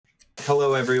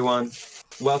Hello, everyone.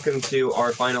 Welcome to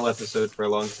our final episode for a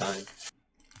long time,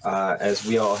 as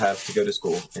we all have to go to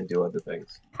school and do other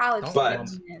things.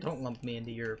 Don't lump me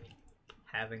into your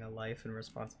having a life and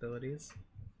responsibilities.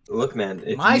 Look, man,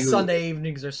 My Sunday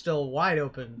evenings are still wide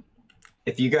open.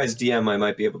 If you guys DM, I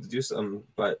might be able to do some,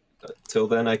 but till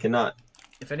then, I cannot.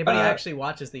 If anybody actually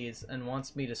watches these and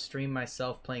wants me to stream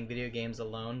myself playing video games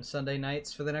alone Sunday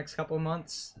nights for the next couple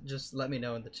months, just let me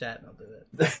know in the chat and I'll do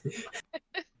it.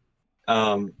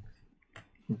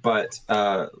 But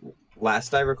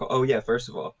last I recall, oh yeah, first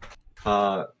of all,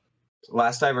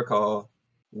 last I recall,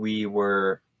 you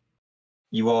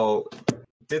all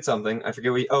did something. I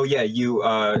forget what. Oh yeah,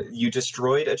 you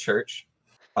destroyed a church,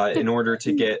 in order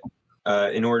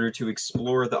to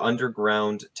explore the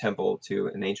underground temple to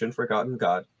an ancient forgotten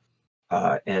god,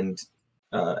 and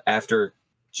after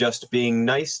just being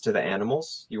nice to the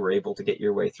animals, you were able to get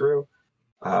your way through.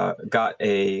 Got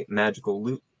a magical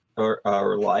lute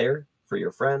or lyre for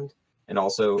your friend, and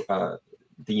also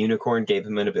the unicorn gave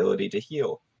him an ability to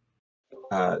heal.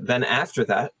 Then after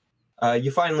that, you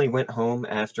finally went home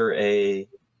after a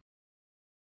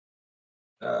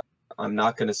I'm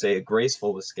not going to say a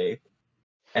graceful escape,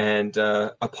 and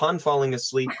upon falling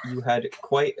asleep, you had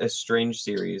quite a strange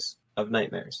series of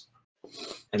nightmares,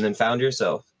 and then found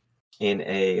yourself in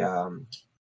a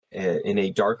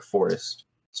dark forest,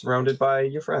 surrounded by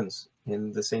your friends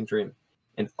in the same dream,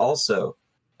 and also,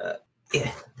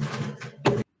 yeah.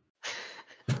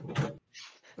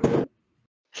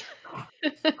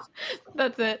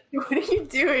 That's it. What are you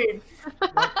doing?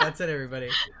 Well, that's it, everybody.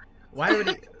 Why would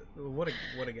he? What a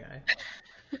guy.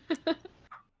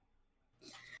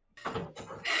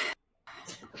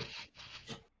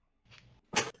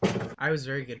 I was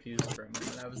very confused for a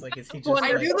moment. I was like, is he just? Well,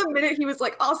 I knew the minute he was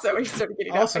like, also, he started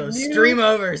getting also stream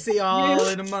over. See y'all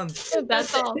in a month.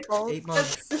 That's awful. 8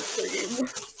 months. That's the stream.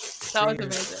 That was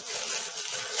amazing.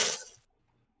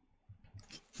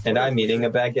 And I'm eating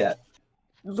a baguette.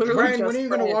 Literally Brian, when are you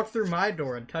going to walk through my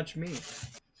door and touch me?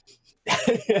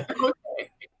 Okay.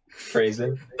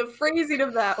 Phrasing. The phrasing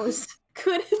of that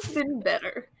could have been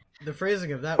better. The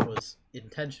phrasing of that was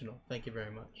intentional. Thank you very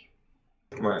much.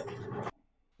 Right.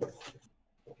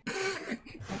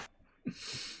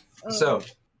 So,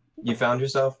 you found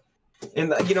yourself in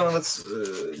the, let's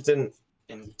didn't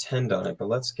intend on it, but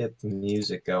let's get the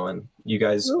music going. You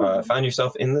guys found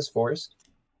yourself in this forest.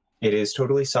 It is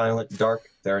totally silent, dark.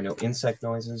 There are no insect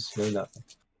noises, no nothing.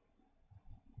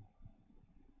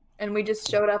 And we just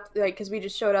showed up, because we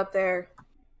just showed up there.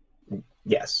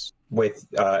 Yes, with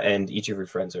and each of your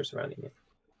friends are surrounding you.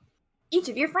 Each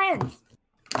of your friends.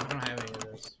 I don't have any of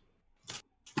those.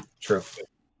 True.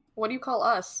 What do you call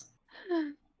us?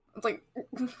 It's like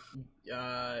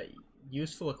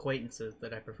useful acquaintances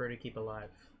that I prefer to keep alive.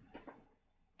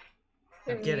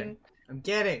 I'm kidding.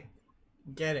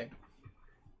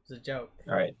 It's a joke.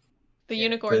 All right. The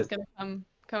unicorn's gonna come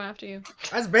after you.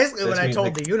 That's basically what I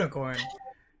told the unicorn.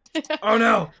 Oh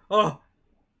no! Oh!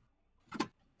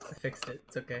 I fixed it.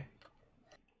 It's okay.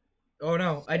 Oh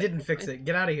no, I didn't fix it.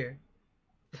 Get out of here.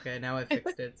 Okay, now I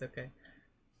fixed it. It's okay.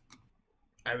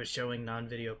 I was showing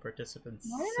non-video participants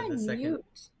in the second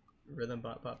rhythm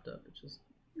bot popped up. It just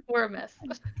We're a mess.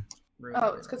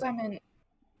 oh, it's because I'm in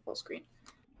full screen.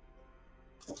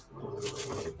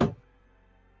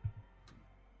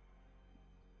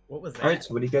 What was that? All right,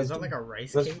 so what do you guys was that do? like a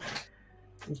rice cake?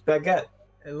 It's baguette.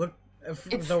 It looked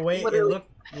It's the way it literally-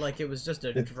 looked like it was just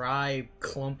a dry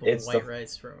clump of white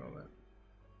rice for a moment.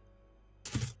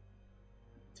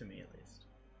 To me, at least.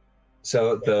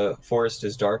 So the forest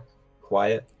is dark,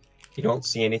 quiet. You don't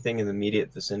see anything in the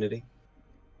immediate vicinity.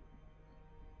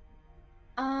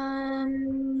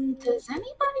 Does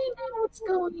anybody know what's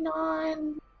going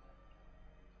on?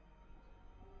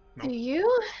 Do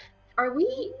you? Are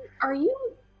you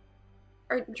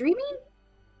dreaming?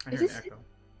 I Is heard this- an echo.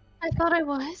 I thought I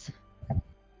was.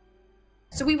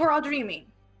 So we were all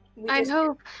dreaming. I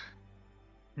hope.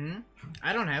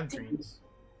 I don't have dreams.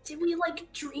 Did we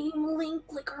like dream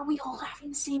link? Like, are we all having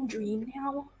the same dream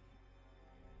now?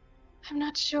 I'm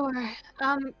not sure.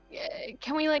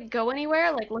 Can we like go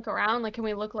anywhere? Like look around? Like can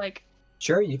we look like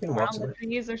Sure, you can walk around the somewhere.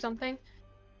 trees or something?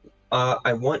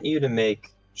 I want you to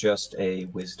make just a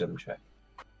wisdom check,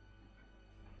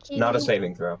 not a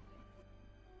saving throw.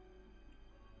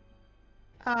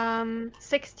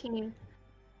 16.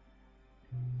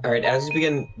 All right, as you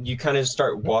begin, you kind of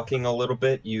start walking a little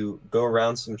bit. You go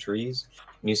around some trees,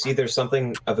 and you see there's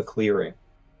something of a clearing.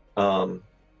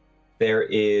 There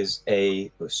is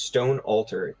a stone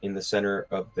altar in the center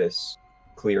of this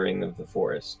clearing of the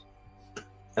forest.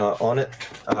 On it,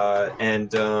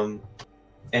 and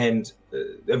And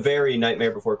a very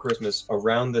Nightmare Before Christmas,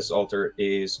 around this altar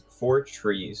is 4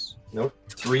 trees. Nope,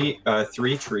 three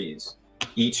trees,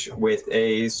 each with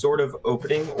a sort of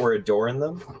opening or a door in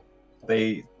them.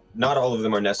 Not all of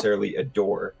them are necessarily a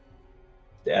door,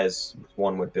 as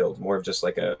one would build, more of just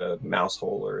like a mouse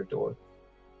hole or a door,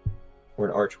 or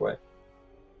an archway.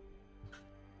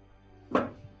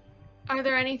 Are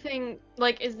there anything,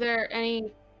 like, is there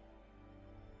anything,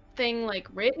 like,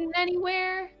 written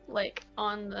anywhere? Like,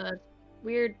 on the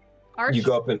weird arch? You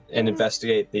go up and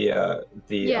investigate the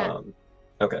Yeah.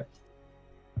 Okay.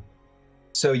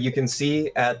 So you can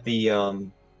see at the,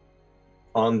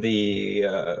 on the,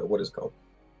 what is it called?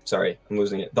 Sorry, I'm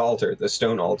losing it. The altar, the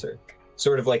stone altar.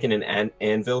 Sort of like in an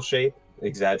anvil shape,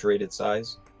 exaggerated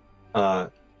size.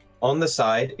 On the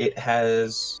side, it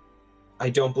has... I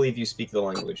don't believe you speak the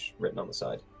language written on the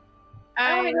side.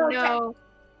 I know.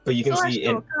 But you can see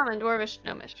in... Common, Dwarvish,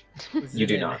 Gnomish. You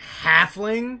do not.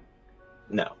 Halfling?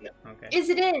 No. Okay. Is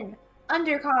it in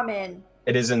Undercommon?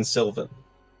 It is in Sylvan.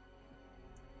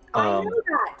 I know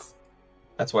that.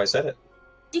 That's why I said it.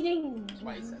 Ding. That's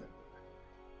why I said it.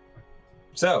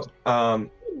 So,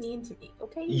 Be mean to me,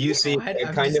 okay? you see I'm kind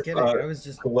just of kidding. I was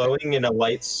just glowing in a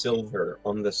light silver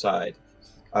on the side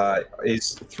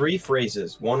is 3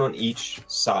 phrases, one on each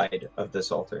side of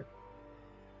this altar.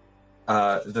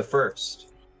 The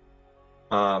first,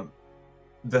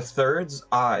 the third's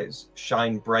eyes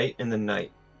shine bright in the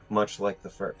night, much like the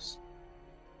first.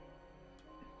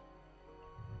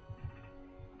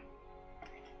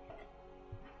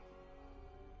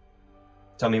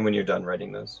 Tell me when you're done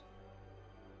writing those.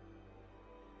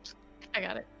 I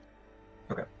got it.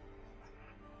 Okay.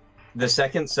 The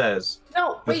second says...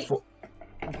 No, wait.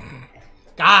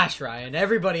 Gosh, Ryan,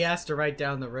 everybody has to write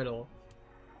down the riddle.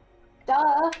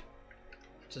 Duh.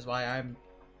 Which is why I'm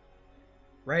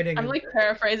writing I'm like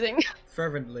paraphrasing.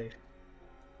 fervently.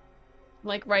 I'm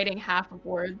like writing half of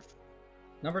words.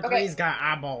 Number Okay. 3's got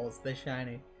eyeballs. They're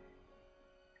shiny.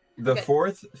 The Okay.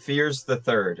 fourth fears the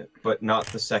third, but not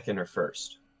the second or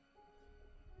first.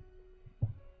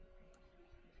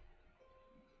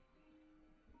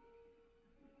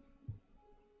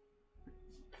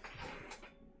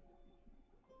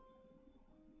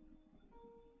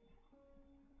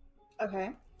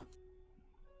 Okay.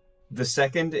 The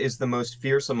second is the most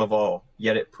fearsome of all,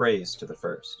 yet it prays to the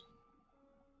first.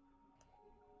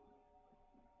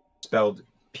 Spelled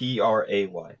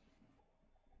P-R-A-Y.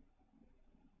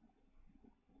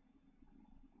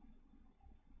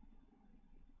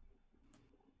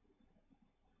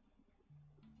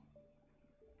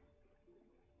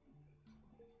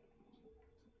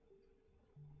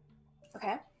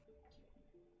 Okay.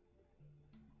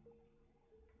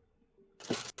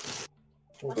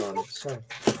 Hold on, sorry.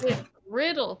 It's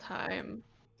riddle time.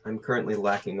 I'm currently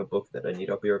lacking a book that I need.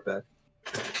 I'll be right back.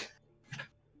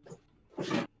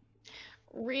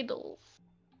 Riddles.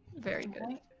 Very good.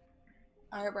 Okay.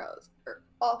 Eyebrows are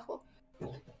awful.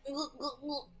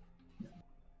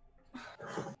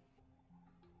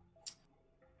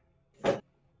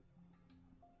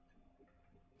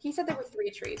 He said there were 3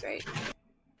 trees, right?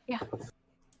 Yeah.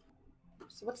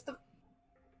 So what's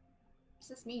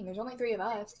this mean? There's only 3 of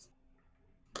us.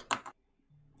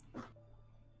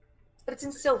 But it's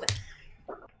in Sylvan,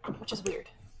 which is weird.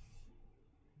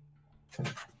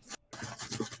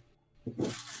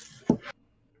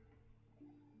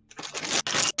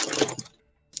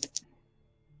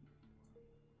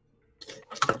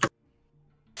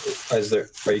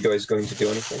 Are you guys going to do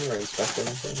anything or inspect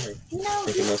anything or No,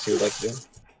 anything else you would like to do?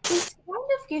 this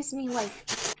kind of gives me like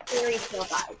fairy tale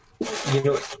vibe. Like, You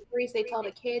know, stories they tell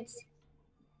the kids.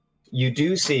 you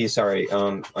do see, sorry,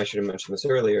 I should have mentioned this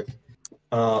earlier.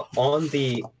 On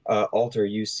the altar,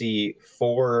 you see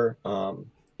 4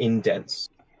 indents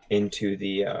into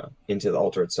the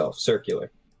altar itself,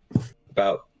 circular,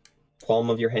 about palm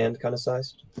of your hand kind of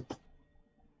sized.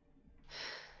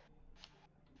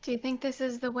 Do you think this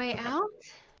is the way out?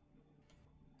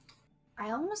 I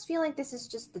almost feel like this is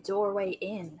just the doorway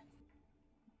in.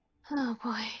 Oh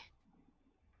boy.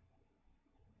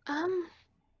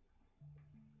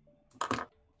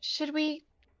 Should we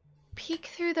peek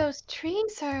through those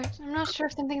trees, or I'm not sure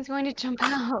if something's going to jump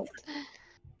out.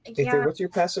 Aether, Yeah. what's your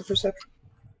passive perception?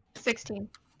 16.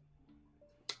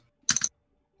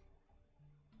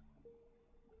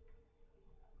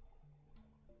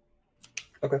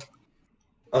 Okay.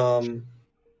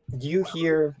 You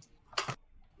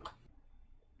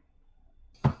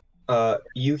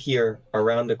hear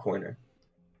around a corner.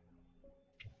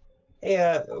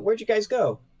 Hey, where'd you guys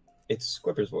go? It's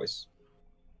Quipper's voice.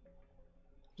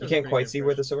 You can't quite see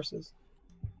where the source is.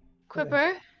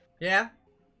 Quipper, Yeah?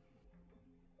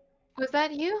 Was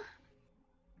that you?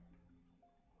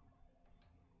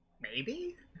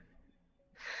 Maybe?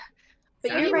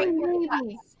 But Sounded you're right.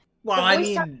 Maybe. Well, The I voice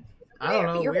mean, sounded I don't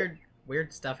familiar, but know. you're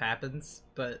Weird stuff happens,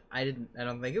 but I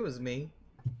don't think it was me.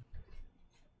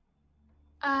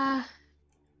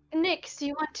 Nix, do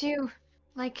you want to,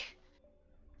 like,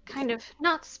 kind of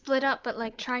not split up, but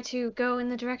like try to go in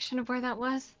the direction of where that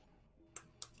was?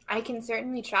 I can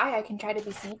certainly try. I can try to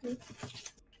be sneaky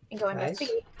and go Nice.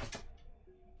 investigate.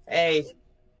 Hey.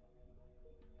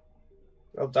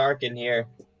 Real dark in here.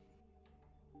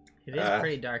 It is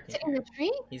pretty dark Is in it in here. the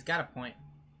tree? He's got a point.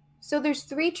 So there's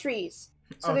 3 trees.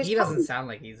 So Oh, there's he doesn't probably- sound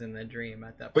like he's in the dream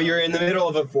at that point. But you're in the middle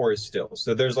of a forest still,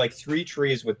 so there's like 3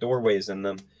 trees with doorways in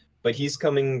them. But he's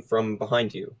coming from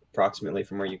behind you, approximately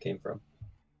from where you came from.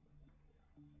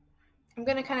 I'm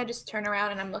gonna kind of just turn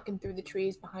around and I'm looking through the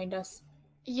trees behind us.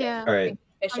 Yeah, All right. I'm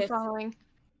Vicious. following.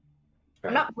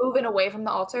 I'm not moving away from the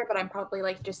altar, but I'm probably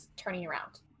like just turning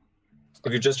around.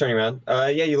 If you're just turning around, yeah,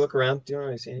 you look around. You don't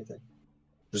really see anything.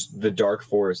 Just the dark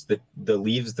forest. The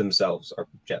leaves themselves are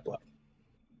jet black.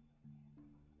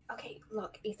 Okay,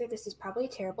 look, Aether, this is probably a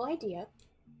terrible idea.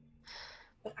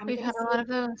 But We've had a lot of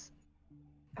those.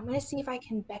 I'm gonna see if I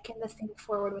can beckon the thing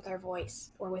forward with our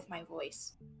voice, or with my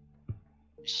voice.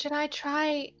 Should I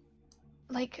try,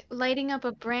 like, lighting up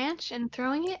a branch and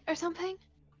throwing it or something?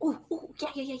 Oh,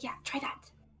 yeah. Try that.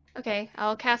 Okay,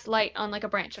 I'll cast light on like a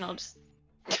branch and I'll just.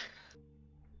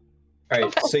 All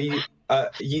right, so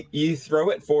you throw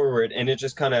it forward, and it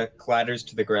just kind of clatters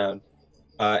to the ground.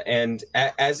 And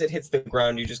as it hits the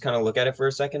ground, you just kind of look at it for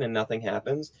a second, and nothing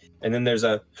happens. And then there's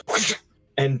a,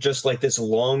 and just like this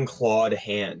long clawed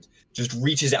hand just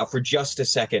reaches out for just a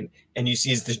second, and you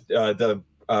see as the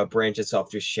branch itself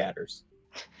just shatters.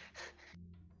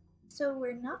 So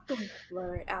we're not going to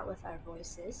blur it out with our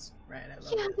voices. Right, I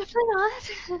love Yeah, it. definitely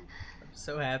not. I'm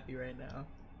so happy right now.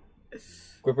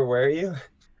 Quipper, where are you?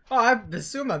 Oh, I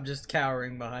assume I'm just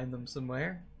cowering behind them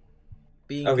somewhere.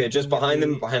 Being Okay, just behind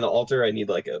them, conveniently, behind the altar. I need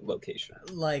like a location.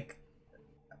 like,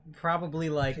 probably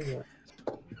like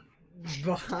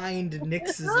behind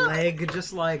Nyx's leg,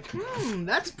 just like,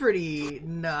 that's pretty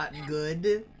not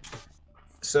good.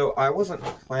 So I wasn't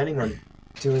planning on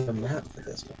doing a map for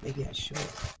this, but maybe I should.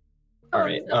 Oh, All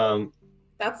right. no.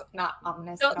 That's not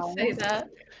ominous at all. Don't say that.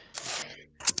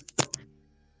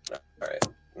 All right.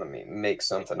 Let me make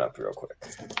something up real quick.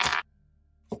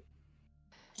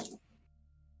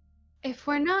 If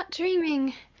we're not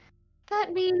dreaming,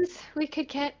 that means we could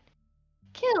get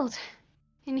killed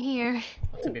in here.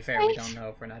 To be fair, we don't know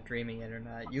if we're not dreaming it or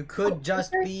not. You could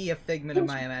just be a figment of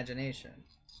my imagination.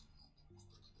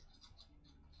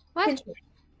 What?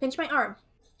 Pinch my arm.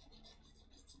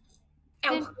 Ow.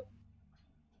 Pin-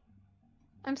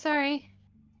 I'm sorry.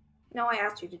 No, I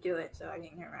asked you to do it, so I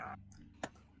didn't hear around.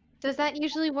 Does that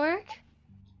usually work?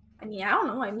 I mean, I don't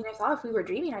know. I mean, I thought if we were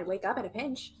dreaming, I'd wake up at a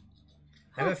pinch.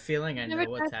 I have a feeling I Never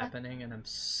know what's tried that. happening, and I'm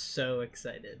so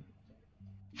excited.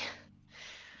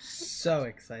 So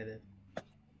excited.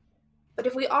 But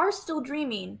if we are still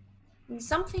dreaming, then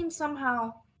something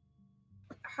somehow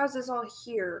has us all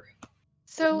here.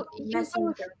 So you messing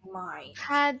both with our mind.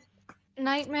 had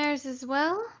nightmares as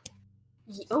well?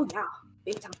 Oh yeah,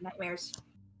 big time nightmares.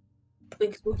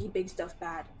 Big spooky, big stuff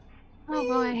bad. Oh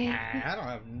boy.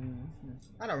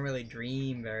 I don't really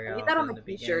dream very Get often. that on the to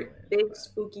begin t-shirt. with, Big but-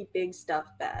 spooky, big stuff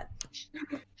bad.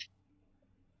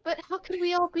 But how could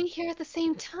we all be here at the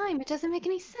same time? It doesn't make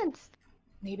any sense.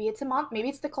 Maybe it's maybe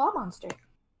it's the claw monster.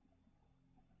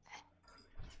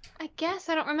 I guess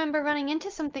I don't remember running into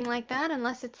something like that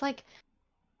unless it's like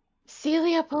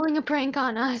Celia pulling a prank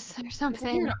on us or It's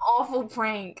something. an awful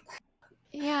prank.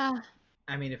 Yeah.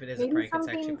 I mean, if it is a Maybe prank, it's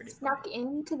actually something pretty snuck funny.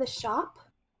 into the shop.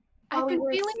 I've while we been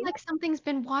were feeling asleep? like something's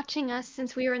been watching us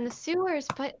since we were in the sewers,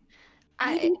 but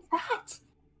Maybe it's that.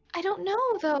 I don't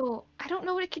know though. I don't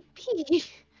know what it could be.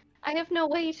 I have no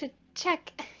way to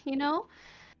check, you know?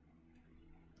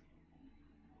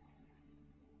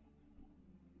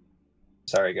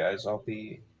 Sorry, guys. I'll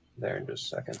be there in just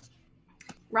a second.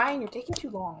 Ryan, you're taking too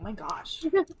long. Oh my gosh.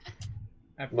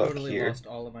 I've Look totally here. lost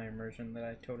all of my immersion that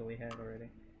I totally had already.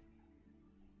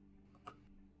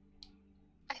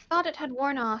 I thought it had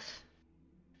worn off,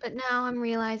 but now I'm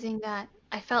realizing that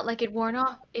I felt like it worn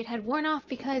off. It had worn off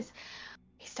because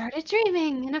we started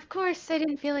dreaming, and of course I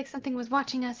didn't feel like something was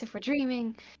watching us if we're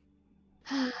dreaming.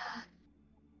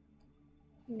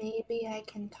 Maybe I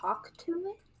can talk to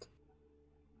it?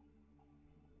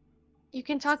 You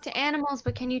can talk to animals,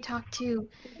 but can you talk to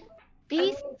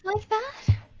beasts like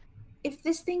that? If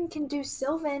this thing can do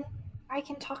Sylvan, I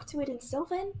can talk to it in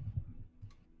Sylvan?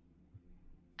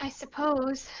 I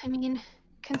suppose. I mean,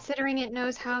 considering it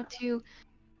knows how to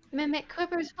mimic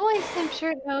Quipper's voice, I'm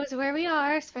sure it knows where we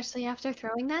are, especially after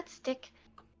throwing that stick.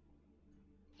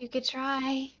 You could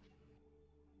try.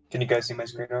 Can you guys see my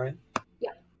screen alright?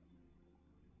 Yeah.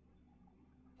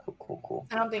 Cool.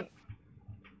 I don't think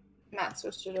Matt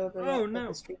switched it over. Oh, yet, but no.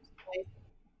 the stream's played.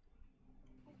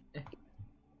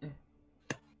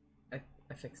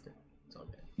 I fixed it. It's all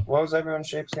good. What was everyone's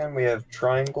shapes again? We have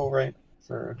triangle, right?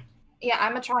 For... Yeah,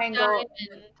 I'm a triangle.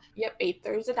 Diamond. Yep,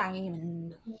 Aether's a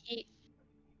diamond. Ye-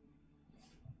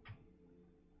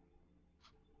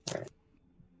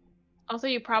 Also,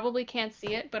 you probably can't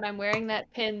see it, but I'm wearing that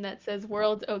pin that says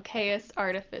World's Okayest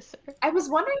Artificer. I was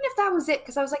wondering if that was it,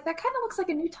 because I was like, that kind of looks like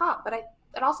a new top, but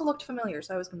it also looked familiar,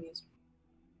 so I was confused.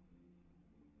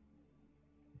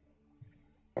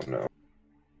 Oh no.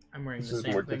 I'm wearing This the is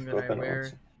same more thing that difficult I than it wear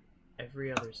looks.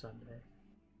 every other Sunday.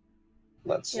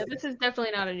 Let's Yeah, see. this is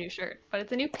definitely not a new shirt, but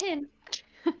it's a new pin.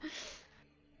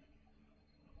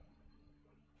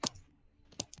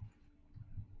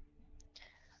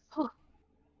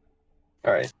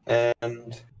 Alright,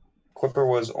 and Quipper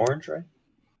was orange, right?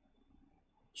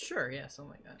 Sure, yeah,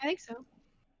 something like that. I think so.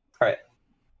 Alright.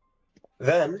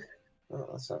 Then, oh,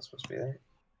 that's not supposed to be there.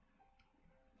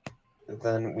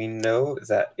 Then we know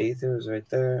that Aether is right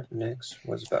there. Nyx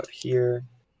was about here.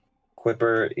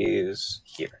 Quipper is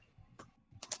here.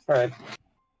 Alright.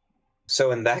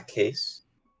 So in that case,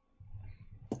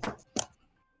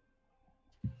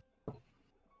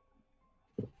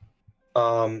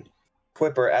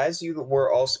 Quipper, as you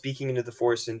were all speaking into the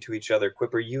forest into each other,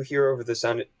 Quipper, you hear over the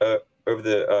sound,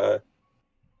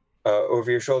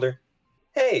 over your shoulder,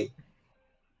 "Hey,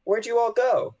 where'd you all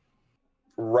go?"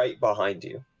 Right behind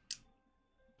you.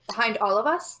 Behind all of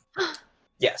us?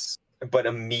 Yes, but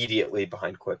immediately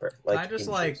behind Quipper. Like Can I just inches.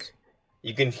 like?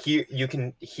 You can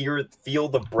feel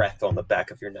the breath on the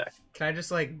back of your neck. Can I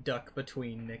just like duck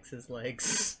between Nyx's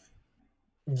legs?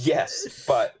 Yes,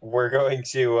 but we're going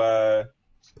to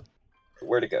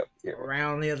where to go? Here.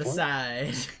 Around the other What?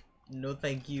 side. No,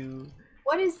 thank you.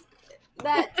 What is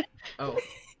that? Oh.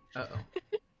 Uh-oh.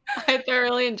 I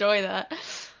thoroughly enjoy that.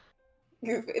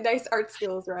 Nice art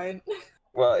skills, Ryan.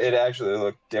 Well, it actually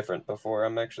looked different before.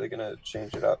 I'm actually gonna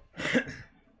change it up.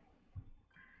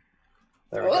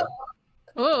 There we go.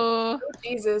 Oh, Oh,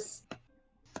 Jesus.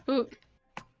 spook.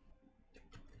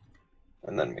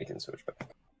 And then we can switch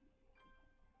back.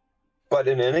 But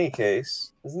in any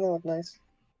case, doesn't that look nice?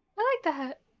 I like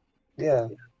that. Yeah.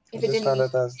 If I it just didn't found mean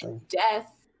out that was the thing.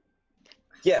 death.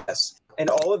 Yes. And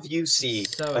all of you see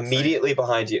So immediately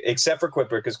behind you, except for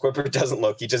Quipper, because Quipper doesn't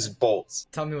look, he just bolts.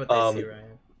 Tell me what they see,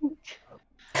 Ryan.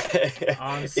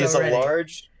 I'm so is ready. a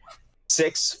large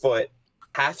 6-foot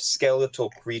half skeletal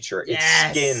creature.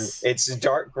 Yes! Its skin, its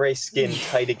dark gray skin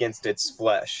tight against its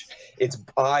flesh. Its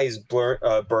eyes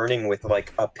burning with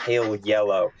like a pale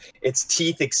yellow. Its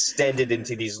teeth extended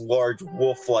into these large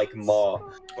wolf-like maw,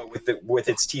 but with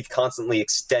its teeth constantly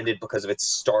extended because of its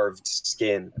starved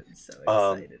skin. I'm so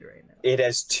excited right now. It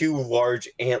has 2 large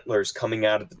antlers coming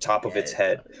out of the top of its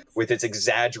head, with its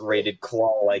exaggerated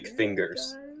claw-like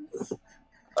fingers.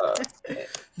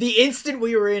 The instant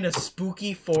we were in a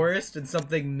spooky forest and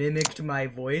something mimicked my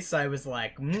voice, I was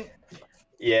like,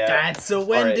 Yeah. that's a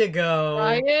Wendigo.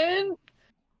 Ryan?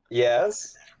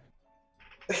 Yes?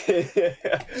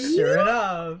 Sure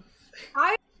enough.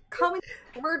 I'm coming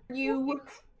to murder you.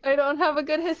 I don't have a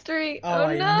good history. Oh,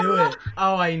 I no. knew it.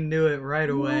 Oh, I knew it right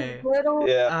away. Little.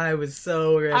 Yeah. I was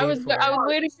so ready I was for it.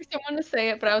 waiting for someone to say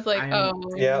it, but I was like, I'm-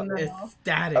 oh Yeah. no.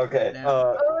 Ecstatic Okay, right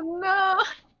now. Oh no.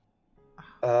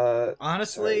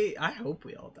 Honestly, I hope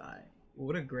we all die.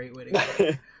 What a great way to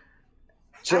go.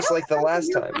 just like the last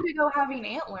You're time. Wendigo having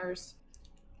antlers.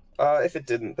 If it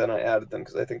didn't, then I added them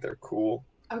because I think they're cool.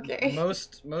 Okay.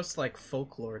 Most like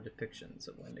folklore depictions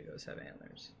of Wendigos have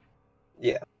antlers.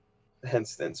 Yeah,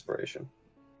 hence the inspiration.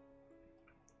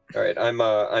 All right,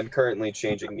 I'm currently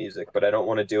changing music, but I don't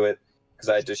want to do it because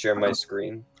I had to share my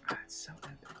screen. Ah, it's so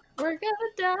epic. We're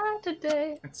gonna die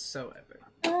today. It's so epic.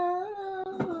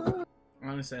 I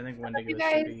Honestly, I think hope Wendigos you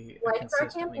guys should be a like our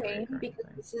consistently campaign recurring because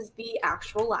thing. this is the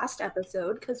actual last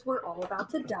episode because we're all about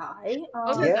to die.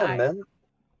 Okay. Yeah, die. man.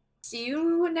 See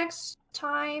you next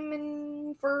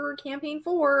time for campaign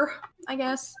 4, I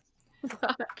guess.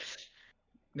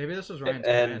 Maybe this was Ryan's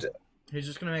And plan. He's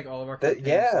just gonna make all of our that- campaigns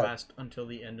yeah. last until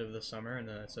the end of the summer, and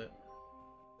then that's it.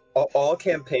 All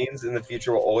campaigns in the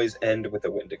future will always end with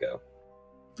a Wendigo.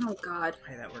 Oh God.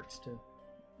 Hey, that works too.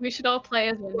 We should all play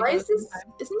as Why Wendigos is this?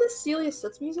 sometime. Isn't this Celia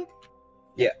Soot's music?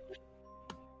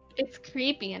 It's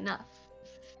creepy enough.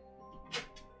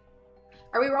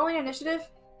 Are we rolling initiative?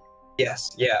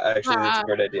 Yes, yeah, actually, that's a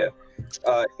great idea.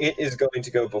 It is going to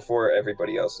go before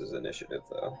everybody else's initiative,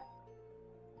 though.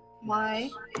 Why?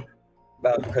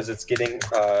 Because it's getting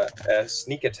a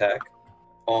sneak attack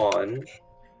on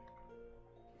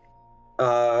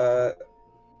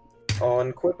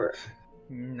Quipper.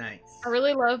 Nice. I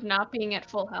really love not being at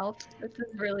full health. This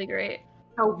is really great.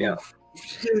 Oh, Yeah.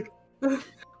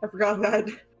 I forgot that.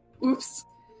 Oops.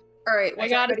 Alright, I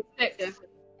got a 6.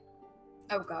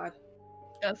 Oh god.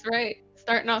 That's right.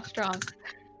 Starting off strong.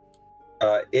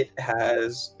 It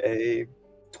has a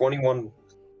 21.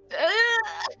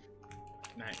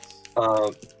 Nice.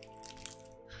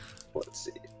 Let's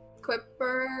see.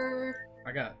 Quipper.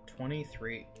 I got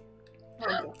 23. Oh,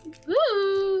 god.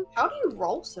 Woo! How do you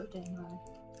roll so dang high?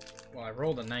 Well, I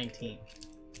rolled a 19.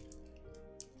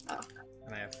 Oh.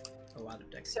 And I have a lot of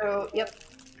dex. So, yep.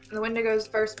 The window goes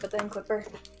first, but then Quipper.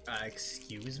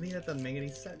 Excuse me? That doesn't make any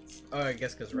sense. Oh, I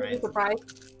guess because Ryan's... Surprise.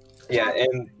 Yeah,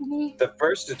 and the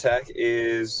first attack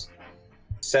is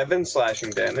 7 slashing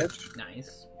damage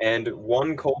Nice. and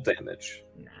 1 cold damage.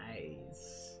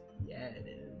 Nice. Yeah, it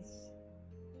is.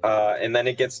 And then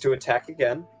it gets to attack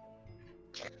again.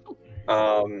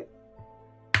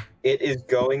 It is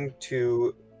going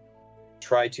to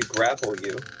try to grapple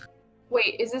you.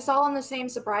 Wait, is this all on the same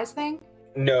surprise thing?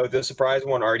 No, the surprise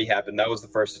one already happened. That was the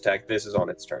first attack. This is on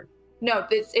its turn. No,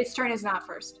 its turn is not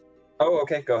first. Oh,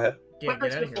 okay, go ahead. Yeah,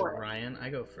 Quipper's get out of here, before. Ryan. I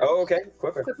go first. Oh, okay,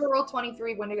 Quipper. Quipper rolled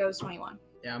 23, Wendigo's 21.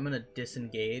 Yeah, I'm gonna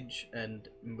disengage and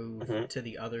move Mhm. to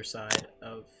the other side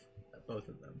of both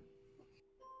of them.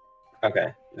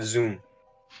 Okay, zoom.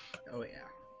 Oh yeah.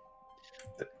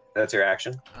 That's your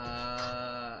action.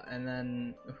 And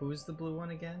then who's the blue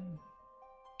one again?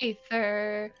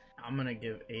 Aether. I'm gonna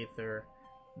give Aether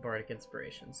Bardic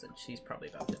Inspiration since she's probably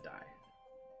about to die.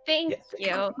 Thank Yes.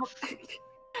 you.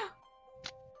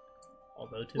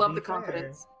 Although to Love be the fair,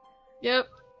 confidence. Yep.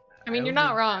 I mean, you're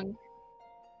not wrong.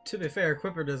 To be fair,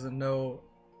 Quipper doesn't know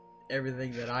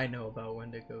everything that I know about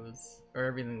Wendigos, or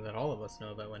everything that all of us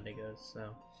know about Wendigos,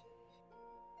 so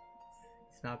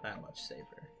it's not that much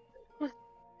safer.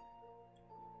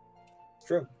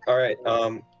 True. All right.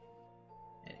 Anyway.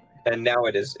 And now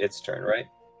it is its turn, right?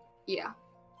 Yeah.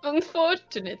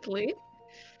 Unfortunately.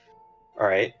 All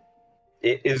right.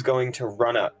 It is going to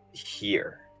run up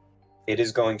here. It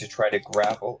is going to try to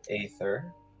grapple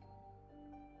Aether.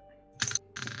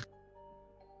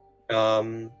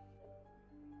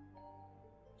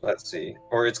 Let's see.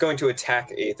 Or it's going to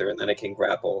attack Aether, and then it can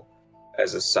grapple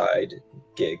as a side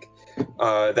gig.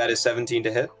 That is 17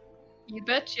 to hit. You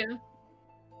betcha.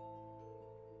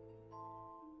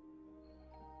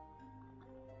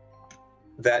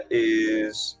 That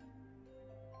is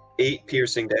 8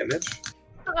 piercing damage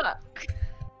Fuck.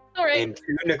 Alright. and 2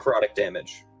 necrotic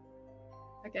damage.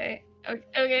 Okay.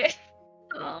 Okay.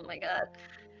 Oh my god.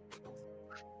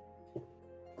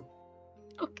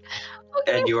 Okay.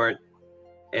 And you are,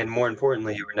 and more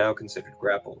importantly, you are now considered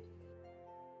grappled.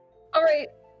 Alright.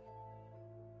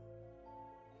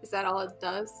 Is that all it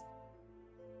does?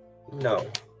 No.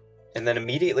 And then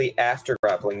immediately after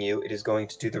grappling you, it is going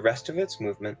to do the rest of its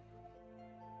movement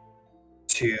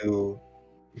to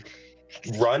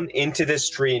run into this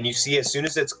tree, and you see as soon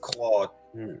as its claw,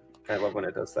 I love when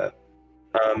it does that.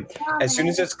 As soon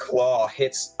as its claw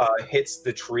hits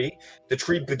the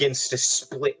tree begins to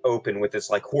split open with this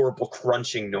like horrible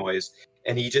crunching noise,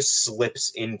 and he just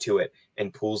slips into it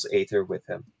and pulls Aether with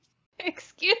him.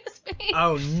 Excuse me.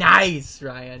 Oh, nice,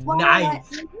 Ryan. What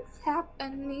Nice. is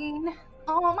happening?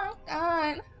 Oh my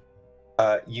god.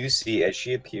 You see as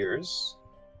she appears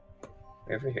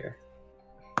over here.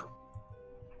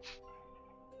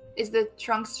 Is the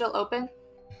trunk still open?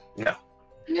 No,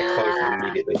 closed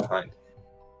immediately behind.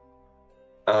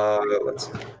 Let's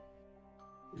see.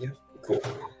 Yeah, cool.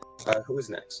 Who is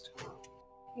next?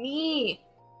 Me.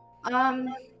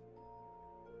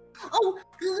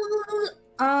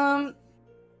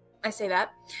 I say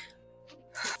that.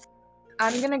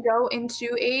 I'm gonna go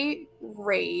into a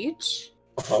rage,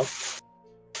 Uh-huh.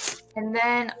 and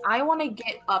then I want to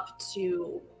get up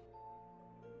to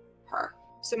her.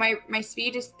 So my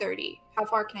speed is 30. How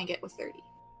far can I get with 30?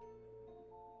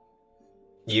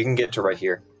 You can get to right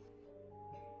here.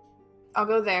 I'll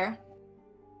go there.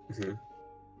 Mm-hmm.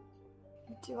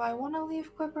 Do I want to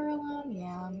leave Quipper alone?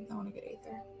 Yeah, I want to get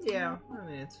Aether. Yeah, I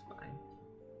mean, it's fine.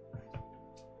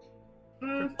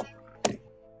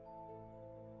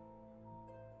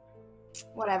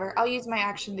 Whatever. I'll use my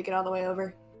action to get all the way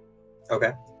over.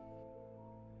 Okay.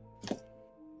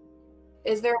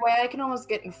 Is there a way I can almost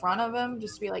get in front of him?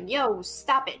 Just be like, yo,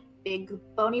 stop it, big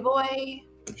bony boy.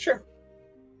 Sure.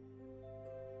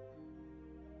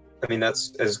 I mean,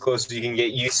 that's as close as you can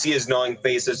get. You see his gnawing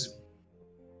face.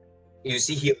 You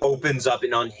see he opens up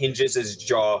and unhinges his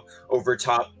jaw over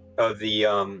top of the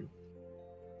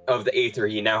Aether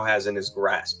he now has in his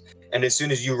grasp. And as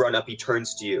soon as you run up, he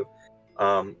turns to you.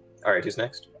 All right, who's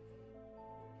next?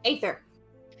 Aether.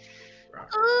 All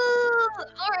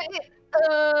right.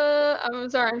 I'm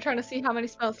sorry. I'm trying to see how many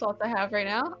spell slots I have right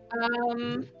now.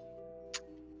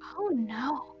 Oh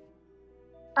no.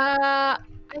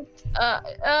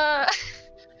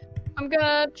 I'm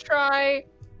gonna try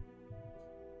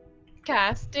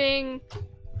casting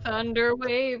Thunder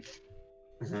Wave.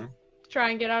 Mm-hmm.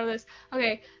 Try and get out of this.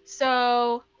 Okay,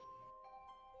 so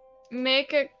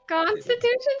make a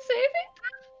Constitution saving.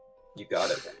 You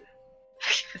got it.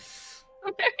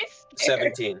 I'm very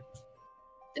scared. 17.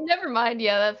 Never mind.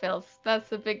 Yeah, that fails.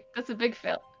 That's a big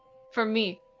fail for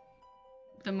me.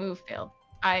 The move failed.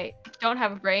 I don't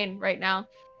have a brain right now.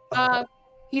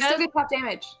 He still gets half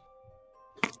damage.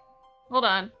 Hold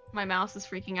on. My mouse is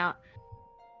freaking out.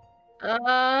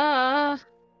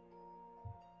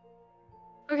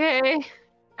 Okay.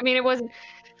 I mean, it wasn't.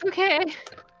 Okay.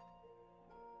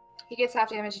 He gets half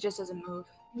damage, he just doesn't move.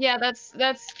 Yeah, that's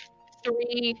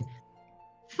 3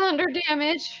 thunder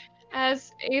damage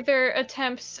as Aether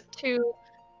attempts to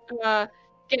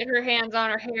get her hands on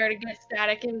her hair to get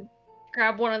static and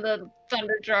grab one of the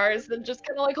thunder jars and just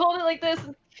kind of like hold it like this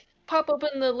and pop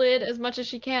open the lid as much as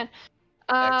she can.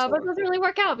 But it doesn't really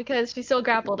work out because she's still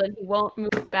grappled and he won't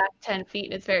move back 10 feet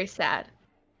and it's very sad.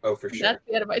 Oh, for sure. That's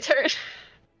the end of my turn.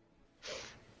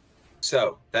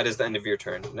 So, that is the end of your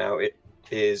turn. Now it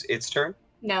is its turn?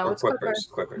 No, Or it's Quipper.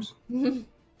 Quipper's.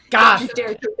 Gosh! You dare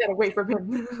take that away from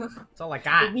him. That's all I I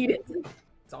got. need it.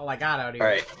 That's all I got out here.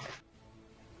 Alright.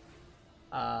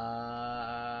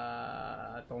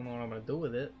 I don't know what I'm gonna do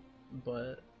with it,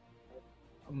 but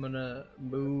I'm gonna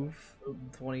move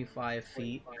 25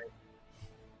 feet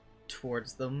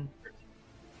towards them.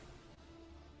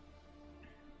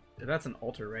 That's an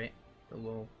altar, right? The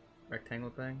little rectangle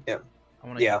thing? Yeah. I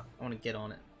wanna get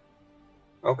on it.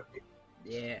 Okay.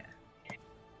 Yeah.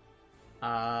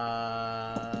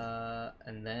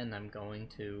 And then I'm going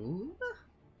to...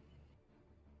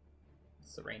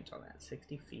 What's the range on that?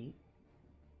 60 feet?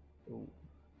 Ooh.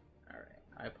 Alright,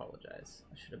 I apologize.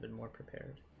 I should have been more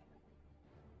prepared.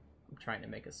 I'm trying to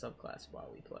make a subclass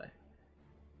while we play.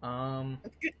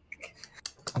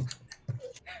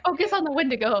 Focus on the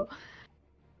Wendigo.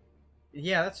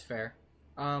 Yeah, that's fair.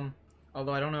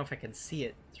 Although I don't know if I can see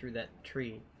it through that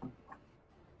tree.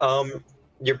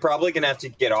 You're probably gonna have to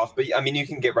get off, but I mean, you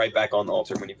can get right back on the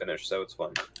altar when you finish, so it's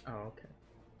fun. Oh, okay.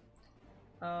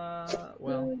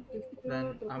 Well,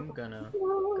 then I'm gonna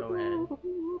go ahead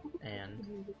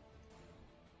and...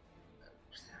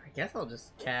 I guess I'll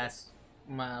just cast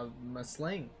my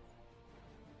sling.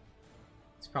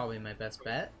 It's probably my best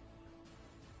bet.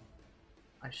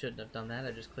 I shouldn't have done that.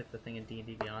 I just clicked the thing in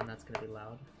D&D Beyond. That's gonna be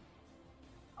loud.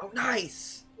 Oh,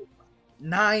 nice!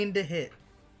 9 to hit.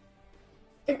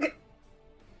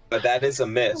 But that is a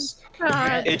miss.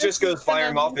 God. It just goes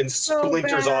firing off and So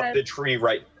splinters bad. off the tree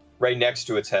right next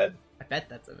to its head. I bet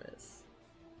that's a miss.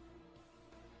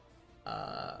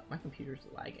 My computer's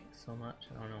lagging so much.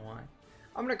 I don't know why.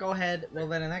 I'm gonna go ahead. Well,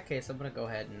 then in that case, I'm gonna go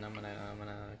ahead and I'm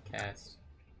gonna cast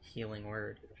Healing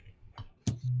Word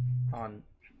on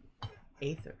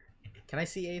Aether. Can I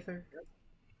see Aether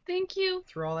Thank you.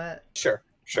 through all that? Sure,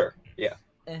 yeah.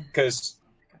 Because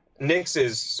Nyx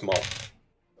is small.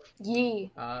 Yee.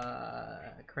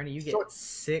 Karina, you get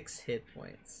 6 hit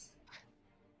points.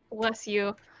 Bless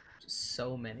you. Just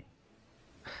so many.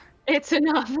 It's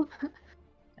enough.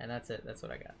 And that's it. That's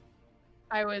what I got.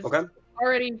 I was Okay.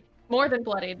 already more than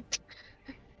bloodied.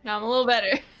 Now I'm a little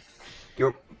better.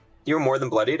 You were more than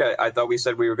bloodied? I thought we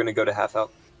said we were going to go to half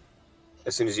health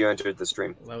as soon as you entered the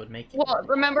stream. Well, that would make you. Well,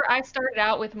 remember I started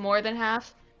out with more than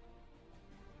half.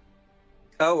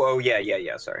 Oh, yeah,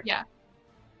 sorry. Yeah.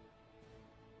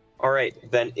 Alright,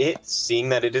 then it, seeing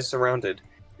that it is surrounded,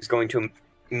 is going to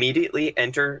immediately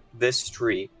enter this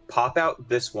tree, pop out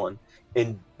this one,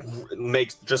 and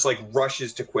makes just like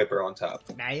rushes to Quipper on top.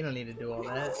 Nah, you don't need to do all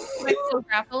that. Am I still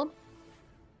grappled?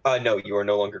 No, you are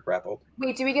no longer grappled.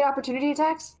 Wait, do we get opportunity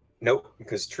attacks? Nope,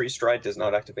 because Tree Stride does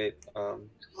not activate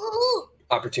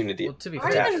opportunity. Well, to be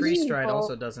Why fair, did I Tree leave? Stride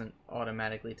also doesn't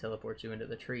automatically teleport you into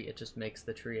the tree. It just makes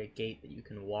the tree a gate that you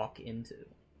can walk into.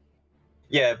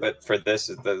 Yeah, but for this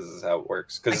is how it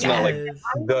works. Because it's I not like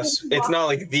guess. it's not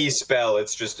like the spell.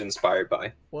 It's just inspired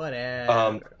by.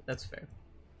 Whatever. That's fair.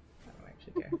 I don't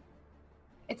actually care.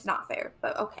 It's not fair,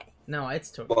 but okay. No,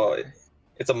 it's totally Well, fair.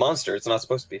 it's a monster. It's not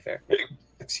supposed to be fair.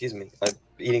 Excuse me.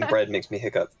 Eating bread makes me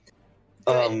hiccup. Is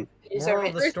Moral there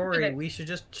of the story, we should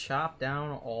just chop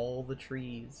down all the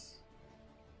trees.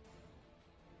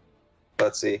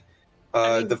 Let's see.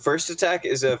 The first attack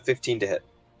is a 15 to hit.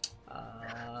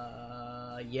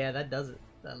 Yeah, that does it.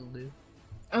 That'll do.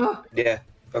 Ugh. Yeah.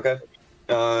 Okay.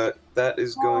 That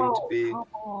is going to be. Come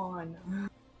on.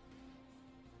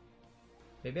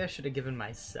 Maybe I should have given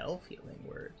myself healing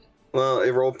word. Well,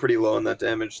 it rolled pretty low on that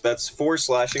damage. That's 4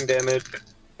 slashing damage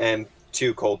and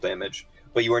 2 cold damage.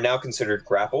 But you are now considered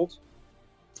grappled.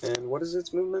 And what is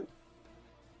its movement?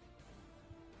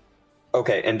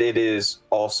 Okay, and it is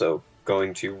also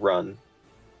going to run.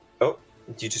 Oh,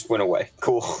 you just went away.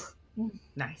 Cool.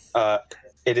 Nice.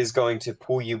 It is going to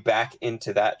pull you back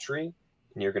into that tree,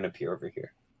 and you're going to appear over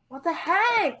here. What the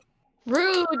heck?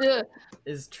 Rude.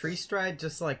 Is tree stride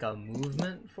just like a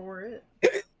movement for it?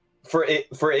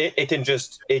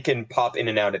 It can pop in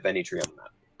and out of any tree on the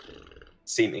map.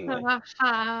 Seemingly.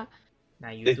 Now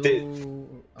you It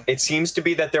do. Okay. It seems to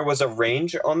be that there was a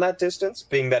range on that distance,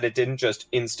 being that it didn't just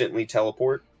instantly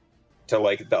teleport to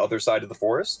like the other side of the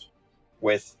forest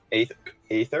with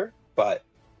Aether, but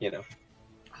you know,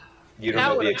 you don't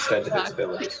know the extent of its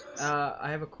abilities.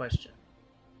 I have a question.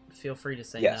 Feel free to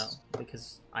say Yes. no,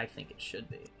 because I think it should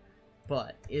be.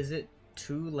 But is it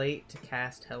too late to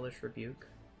cast Hellish Rebuke?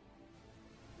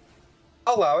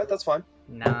 I'll allow it. That's fine.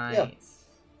 Nice. Yeah.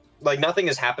 Like nothing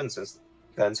has happened since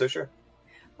then, so sure.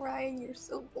 Ryan, you're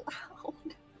so loud.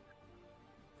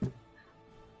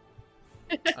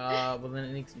 Well then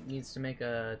it needs to make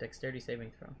a dexterity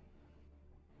saving throw.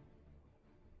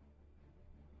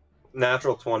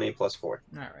 Natural 20 plus 4.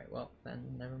 Alright, well, then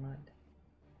never mind.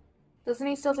 Doesn't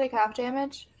he still take half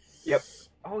damage? Yep.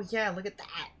 Oh yeah, look at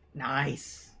that!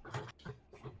 Nice!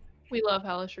 We love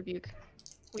Hellish Rebuke.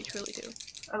 We truly do.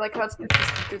 I like how it's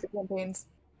consistent through the campaigns.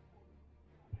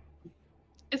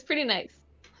 It's pretty nice.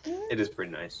 It is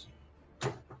pretty nice.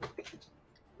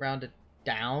 Round it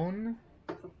down.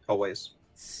 Always.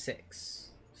 6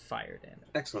 fire damage.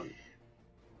 Excellent.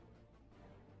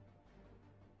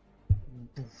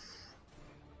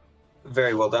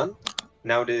 Very well done.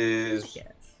 Now it is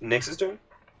Yes. Nyx's turn.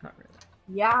 Not really.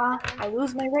 Yeah, I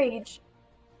lose my rage.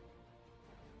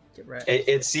 Get right.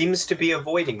 It seems to be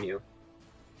avoiding you.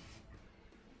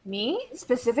 Me?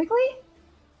 Specifically?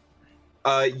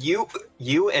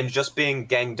 You and just being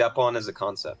ganged up on as a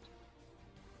concept.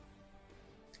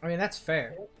 I mean, that's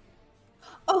fair.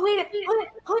 Oh, wait,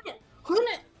 hold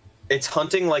it. It's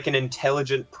hunting like an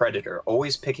intelligent predator,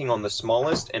 always picking on the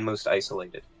smallest and most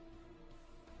isolated.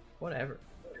 Whatever.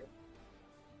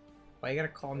 Why you gotta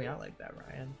call me out like that,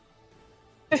 Ryan?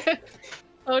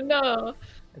 Oh no.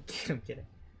 I'm kidding.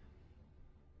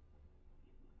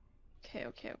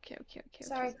 Okay.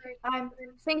 Sorry, I'm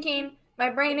thinking. My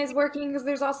brain is working because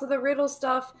there's also the riddle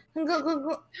stuff. I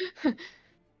don't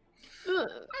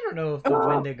know if the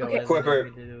Wendigo has Quipper.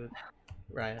 anything to do with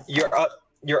Ryan.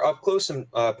 You're up close and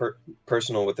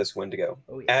personal with this Wendigo.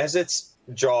 Oh, yeah. As its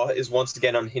jaw is once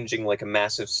again unhinging like a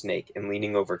massive snake and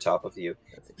leaning over top of you,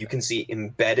 you can see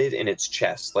embedded in its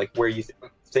chest, like where you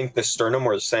think the sternum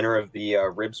or the center of the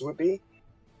ribs would be,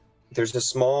 there's a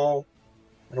small,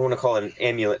 I don't want to call it an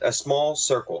amulet, a small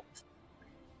circle.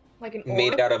 Like an orb?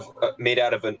 Made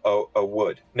out of a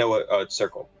wood. No, a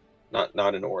circle, not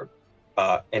an orb.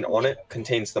 And on it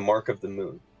contains the mark of the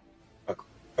moon,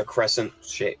 a crescent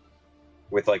shape,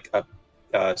 with like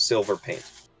a silver paint.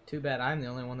 Too bad I'm the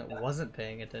only one that wasn't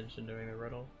paying attention during the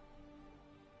riddle.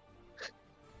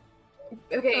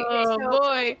 Okay, Oh so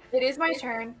boy. it is my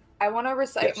turn. I want to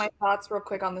recite Yes. my thoughts real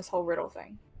quick on this whole riddle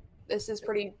thing. This is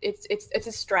pretty. It's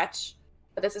a stretch,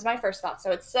 but this is my first thought.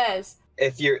 So it says.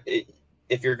 If you're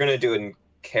gonna do it in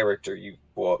character,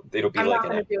 it'll be I'm like not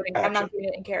an going to do it. I'm action. not doing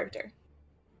it in character.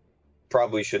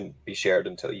 Probably shouldn't be shared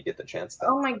until you get the chance. Though.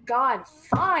 Oh my god!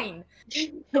 Fine.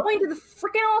 Going to the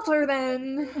freaking altar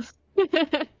then.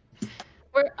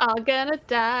 We're all gonna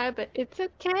die, but it's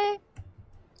okay.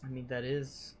 I mean, that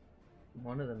is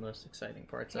one of the most exciting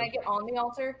parts Can of I get on the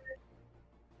altar?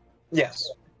 Yes.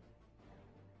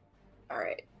 All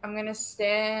right. I'm gonna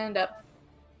stand up.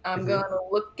 I'm Mhm. gonna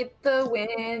look at the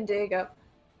Wendigo.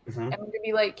 Mm-hmm. And I'm gonna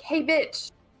be like, "Hey,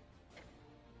 bitch!"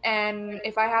 And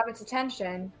if I have its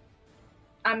attention,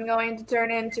 I'm going to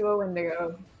turn into a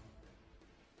Wendigo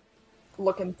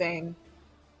looking thing.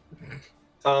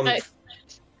 Nice.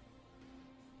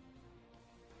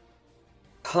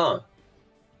 Huh.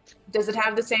 Does it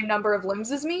have the same number of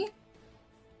limbs as me?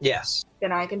 Yes.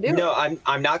 Then I can do it. No,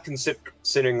 I'm not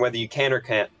considering whether you can or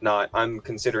can't not. I'm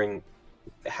considering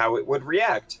how it would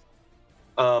react.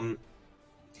 Huh.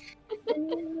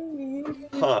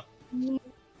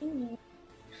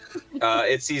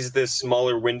 It sees this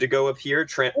smaller Wendigo appear,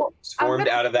 transformed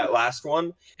out of that last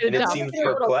one, Good and it job. seems Get a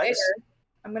little perplexed. bigger.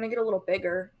 I'm gonna get a little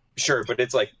bigger. Sure, but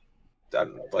it's like, I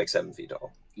don't know, like 7 feet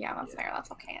tall. Yeah, that's fair.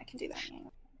 That's okay. I can do that.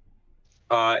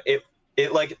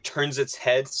 It like turns its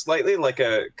head slightly like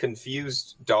a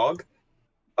confused dog,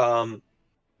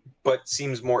 but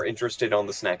seems more interested on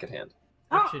the snack at hand.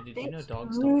 Actually, did you know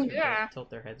dogs don't Yeah. tilt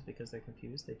their heads because they're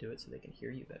confused? They do it so they can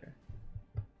hear you better.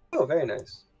 Oh, very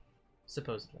nice.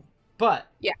 Supposedly. But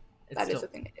Yeah, it's that still, is a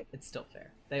thing to do. It's still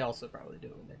fair. They also probably do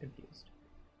it when they're confused.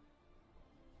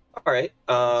 All right.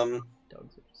 Dogs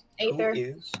are just... Aether. Who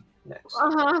is next?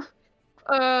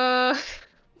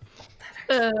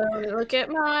 Look at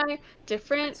my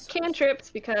different cantrips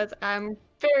because I'm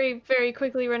very, very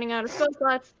quickly running out of spell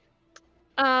slots.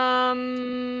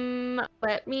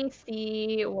 Let me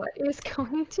see what is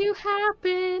going to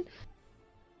happen.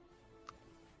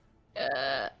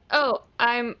 Oh,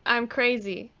 I'm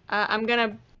crazy. I'm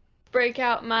gonna break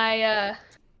out my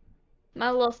my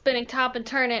little spinning top and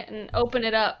turn it and open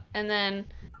it up, and then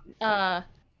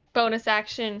bonus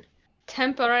action,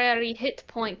 temporary hit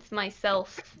points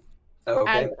myself.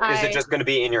 Okay. Is it just going to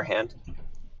be in your hand?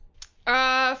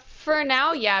 For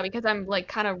now, yeah, because I'm like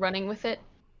kind of running with it.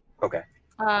 Okay.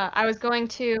 I was going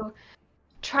to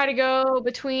try to go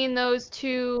between those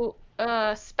two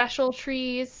special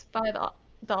trees by the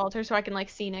altar so I can like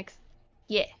see Nyx.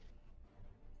 Yeah.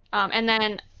 And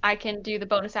then I can do the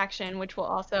bonus action, which will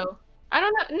also... I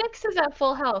don't know. Nyx is at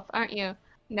full health, aren't you?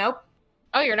 Nope.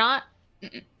 Oh, you're not?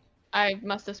 Mm-mm. I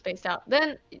must have spaced out.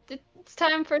 Then it's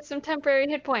time for some temporary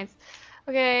hit points.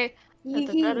 Okay.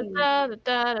 Okay.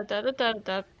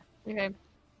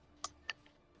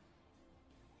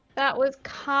 That was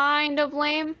kind of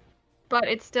lame, but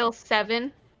it's still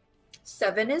 7.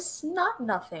 7 is not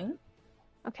nothing.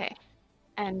 Okay.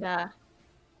 And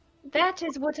that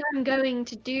is what I'm going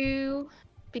to do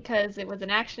because it was an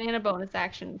action and a bonus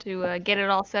action to get it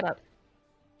all set up.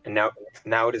 And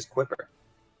now it is Quipper.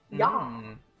 Yeah.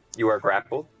 You are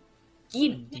grappled.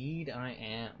 Indeed I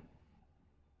am.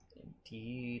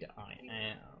 Indeed I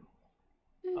am.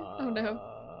 Oh no.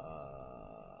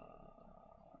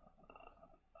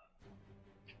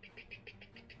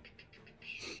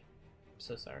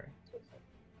 So sorry.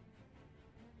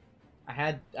 I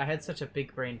had such a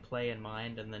big brain play in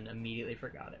mind and then immediately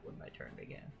forgot it when my turn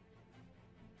began.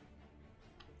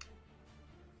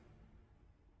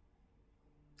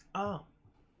 Oh.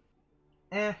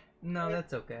 No,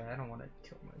 that's okay. I don't want to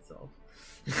kill myself.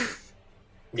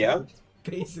 Yeah?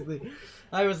 Basically,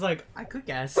 I was like, I could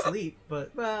cast sleep,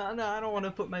 but well, no, I don't want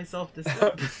to put myself to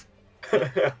sleep.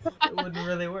 It wouldn't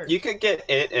really work. You could get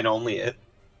it and only it.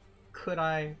 Could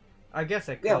I? I guess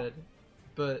I could, Yeah.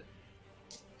 but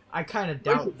I kind of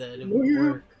doubt that it would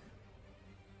work.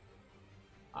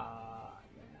 Nah,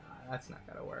 that's not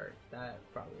gonna work. That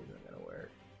probably isn't gonna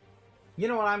work. You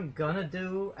know what I'm gonna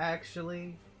do,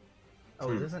 actually?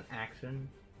 Oh, is this an action?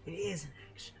 It is an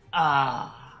action.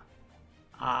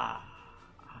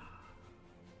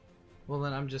 Well,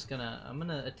 then I'm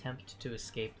gonna attempt to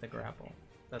escape the grapple.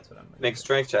 That's what I'm gonna Make a do.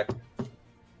 strength check.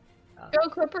 Go,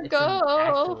 Quipper, It's go!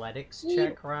 an athletics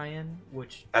check, Ryan,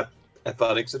 which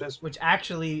Athletics it is. which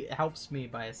actually helps me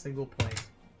by a single point.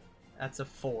 That's a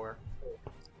 4.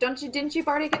 Didn't you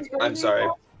bardic inspiration? I'm sorry.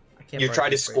 I can't You bardic try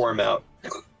to inspiration. score him out.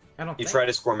 I don't You think try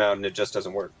to score him out and it just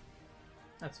doesn't work.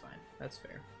 That's fine. That's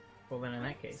fair. Well, then in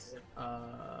that case, I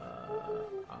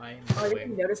didn't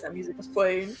even notice that music was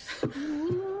playing.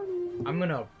 I'm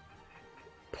gonna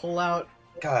pull out.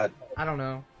 God. I don't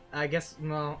know. I guess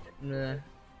no. Nah.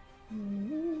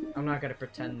 I'm not gonna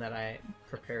pretend that I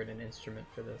prepared an instrument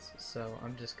for this, so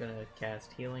I'm just gonna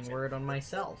cast Healing Word on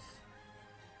myself.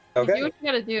 Do Okay. what you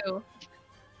gotta do.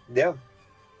 Yeah.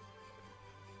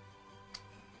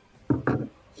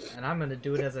 And I'm gonna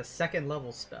do it as a 2nd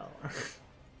level spell.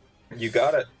 You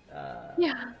got it.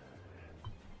 Yeah.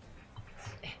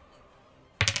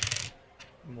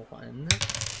 1,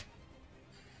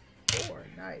 4.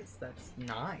 Nice. That's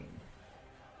 9.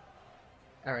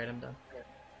 Alright, I'm done.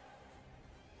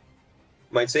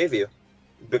 Might save you.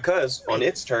 Because on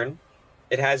its turn,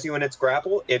 it has you in its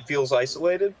grapple, it feels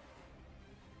isolated.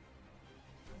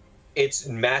 Its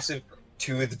massive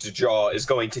toothed jaw is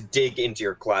going to dig into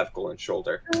your clavicle and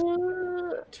shoulder.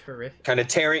 Terrific. Kind of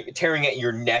tearing at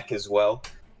your neck as well.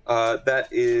 That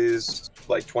is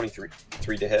like 23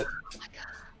 to hit. Oh my god.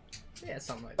 Yeah,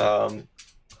 something like that.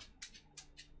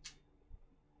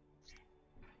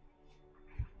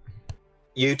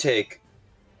 You take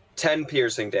 10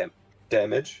 piercing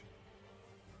damage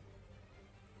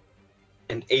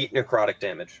and 8 necrotic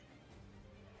damage.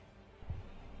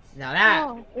 Now that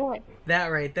Oh boy. that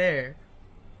right there,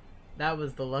 that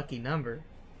was the lucky number.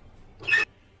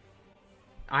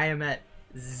 I am at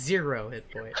 0 hit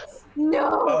points.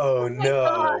 No. Oh my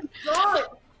no. God.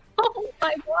 Oh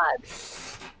my god.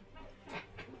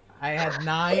 I had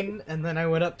 9, and then I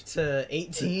went up to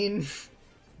 18,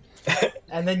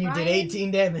 and then you did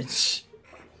 18 damage.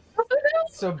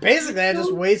 So basically, I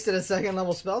just wasted a second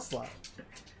level spell slot.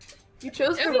 You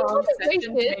chose the wrong session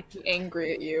to make me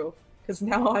angry at you, because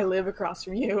now I live across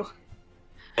from you.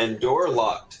 And door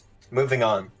locked. Moving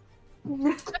on.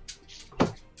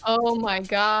 Oh my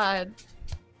god.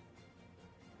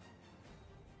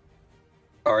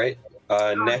 Alright,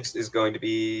 next is going to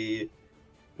be...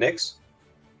 Nyx?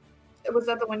 Was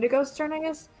that the Wendigo's turn, I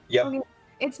guess? Yep. Okay,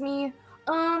 it's me.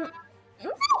 I'm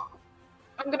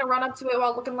gonna run up to it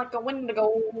while looking like a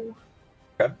Wendigo.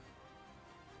 Okay.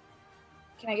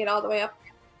 Can I get all the way up?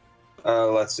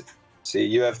 Let's see.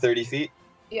 You have 30 feet?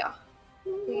 Yeah.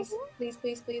 Please, please,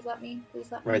 please, please let me.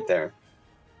 Please let me. Right there.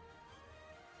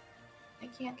 I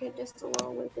can't get just a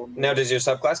little wiggle. Now, does your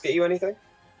subclass get you anything?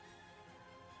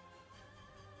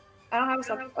 I don't have a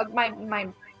sub. My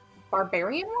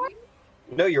barbarian one?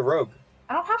 No, you're rogue.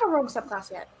 I don't have a rogue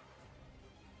subclass yet.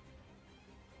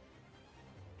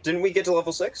 Didn't we get to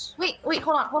level 6? Wait,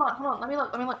 hold on. Let me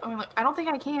look. I don't think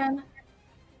I can.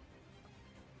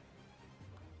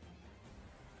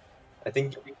 I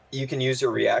think you can use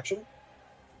your reaction.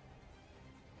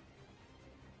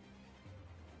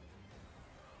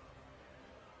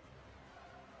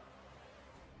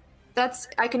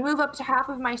 I can move up to half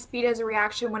of my speed as a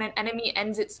reaction when an enemy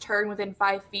ends its turn within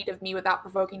 5 feet of me without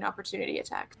provoking opportunity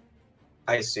attacks.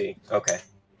 I see. Okay.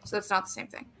 So that's not the same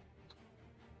thing.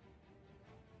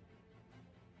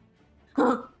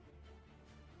 I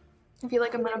feel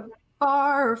like I'm gonna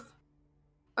barf.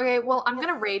 Okay, well, I'm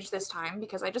gonna rage this time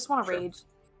because I just want to rage.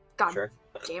 God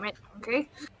damn it. Okay.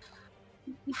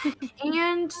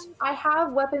 And I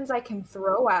have weapons I can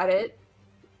throw at it.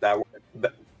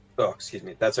 Oh, excuse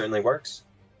me. That certainly works.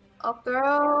 I'll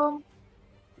throw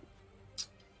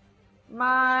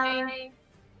my...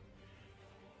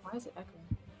 Why is it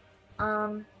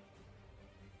echoing?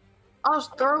 I'll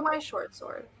just throw my short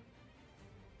sword.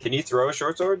 Can you throw a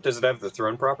short sword? Does it have the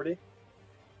thrown property?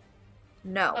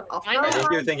 No. I think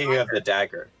you're thinking of the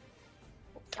dagger.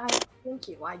 Thank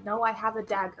you. I know I have a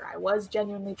dagger. I was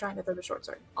genuinely trying to throw the short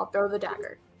sword. I'll throw the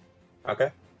dagger.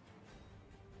 Okay.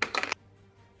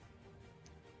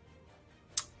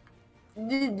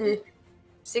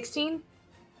 16?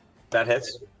 That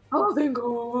hits. Oh, thank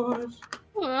gosh.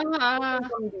 I'm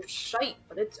gonna do shite,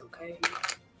 but it's okay.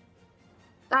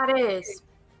 That is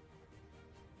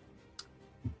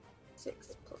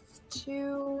 6 plus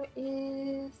 2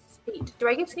 is 8. Do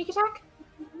I get sneak attack?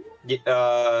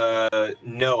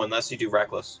 No, unless you do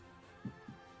reckless.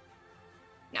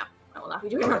 No, I will not be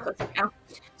doing reckless right now.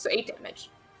 So 8 damage.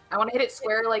 I want to hit it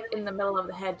square, like in the middle of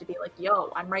the head, to be like,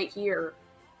 "Yo, I'm right here.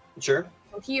 Sure.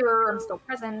 I'm here. I'm still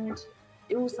present.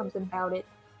 Do something about it."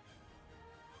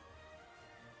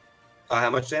 How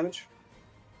much damage?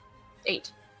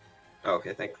 8.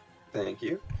 Okay, thank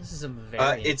you. This is a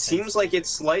very. It seems like it's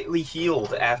slightly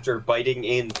healed after biting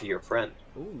into your friend.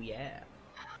 Ooh, yeah.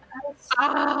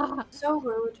 That's so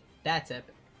rude. That's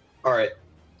epic. All right,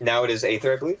 now it is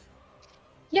Aether, I believe.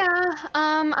 Yeah,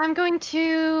 I'm going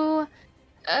to,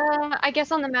 I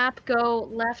guess on the map, go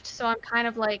left, so I'm kind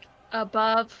of like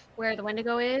above where the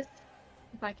Wendigo is,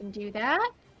 if I can do that,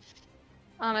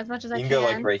 as much as I can. You can go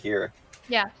like right here.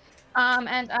 Yeah,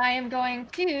 and I am going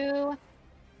to,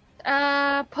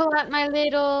 pull out my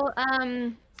little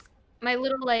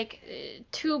like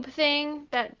tube thing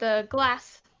that the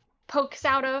glass pokes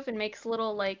out of and makes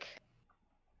little like.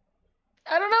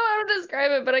 I don't know how to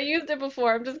describe it, but I used it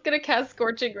before. I'm just gonna cast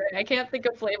Scorching Ray. I can't think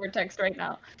of flavor text right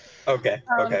now. Okay,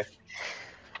 okay.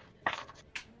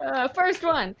 First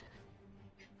one.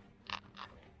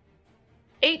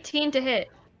 18 to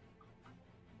hit.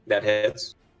 That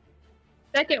hits.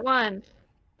 Second one.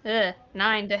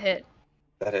 9 to hit.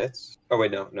 That hits. Oh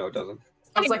wait, no, it doesn't.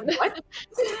 I was like, what?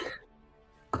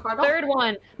 Third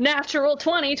one. Natural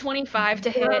 20, 25 to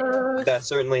hit. That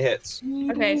certainly hits.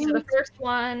 Okay, so the first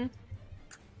one.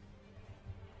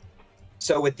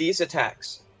 So with these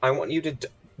attacks, I want you to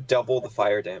double the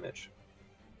fire damage.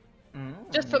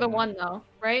 Just for the one, though,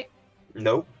 right?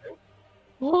 Nope.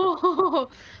 Whoa.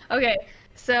 Okay,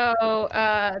 so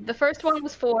the first one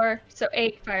was 4, so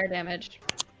 8 fire damage.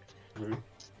 Mm-hmm.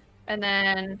 And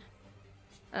then,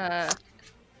 that's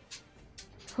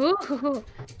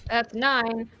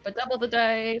 9, but double the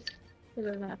dice.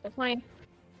 That's 20.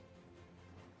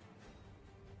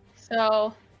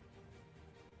 So,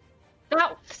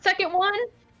 that second one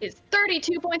is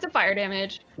 32 points of fire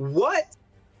damage. What?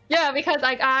 Yeah, because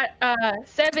I got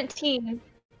 17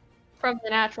 from the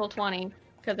natural 20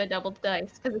 because I doubled the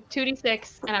dice. Because it's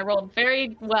 2d6 and I rolled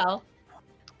very well.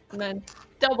 And then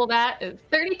double that is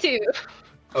 32.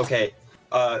 Okay.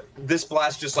 This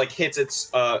blast just like hits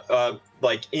its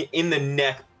like in the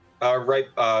neck, right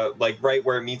right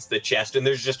where it meets the chest, and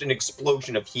there's just an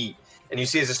explosion of heat, and you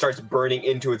see as it starts burning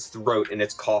into its throat and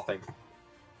it's coughing.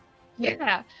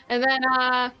 Yeah, and then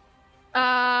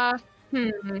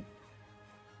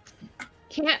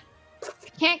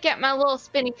can't get my little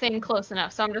spinny thing close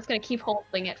enough, so I'm just gonna keep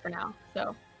holding it for now.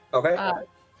 So Okay.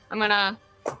 I'm gonna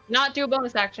not do a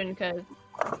bonus action because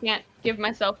I can't give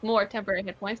myself more temporary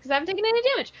hit points because I haven't taken any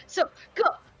damage. So go.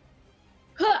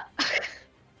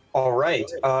 All right.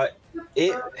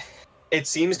 It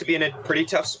seems to be in a pretty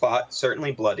tough spot,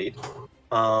 certainly bloodied.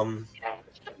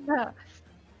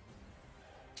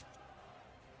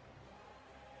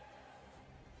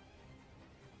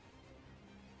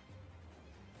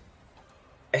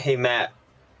 Hey Matt,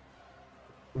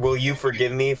 will you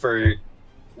forgive me for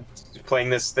playing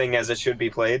this thing as it should be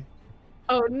played?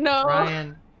 Oh no,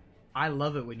 Ryan, I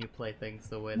love it when you play things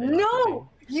the way they No,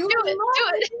 you Do will it, not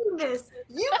do be it. doing this.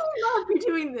 You will not be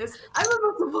doing this. I'm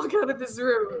about to walk out of this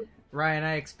room. Ryan,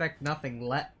 I expect nothing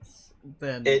less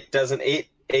than It does an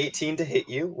 18 to hit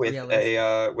you with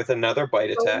Yeah, with another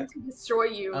bite I'm attack. going to destroy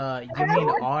you. you mean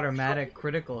automatic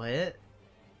critical hit?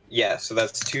 Yeah, so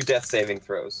that's 2 death saving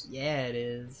throws. Yeah, it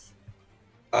is.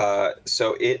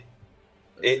 So it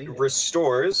Let's see.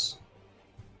 restores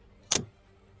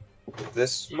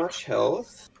this much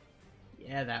health.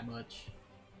 Yeah, that much.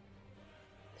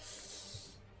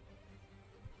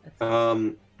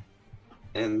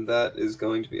 And that is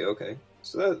going to be okay.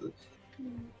 So that,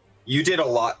 you did a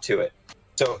lot to it.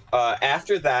 So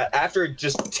after that, after it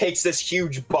just takes this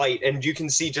huge bite, and you can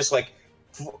see just like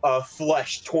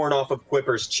flesh torn off of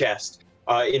Quipper's chest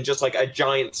in just like a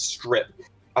giant strip,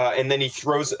 and then he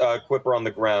throws Quipper on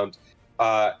the ground,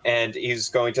 and he's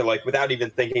going to, like, without even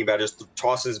thinking about it, just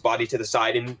toss his body to the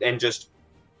side and just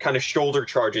kind of shoulder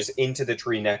charges into the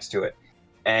tree next to it,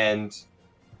 and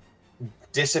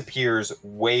disappears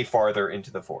way farther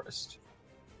into the forest.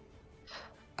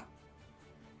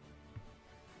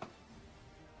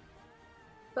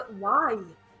 But why?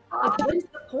 Like, what is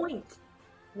the point?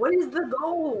 What is the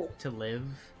goal? To live.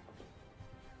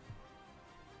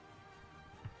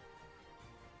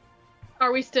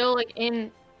 Are we still like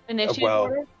in initiative Well,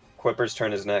 order? Quipper's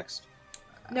turn is next.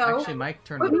 No. Actually, Mike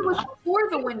turned. But it was before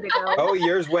the Wendigo. Oh,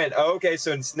 yours went. Oh, okay,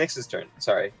 so it's Nyx's turn.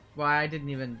 Sorry. Well, I didn't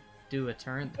even do a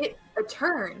turn. A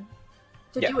turn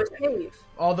to Yeah. do a save.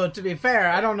 Although, to be fair,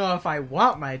 I don't know if I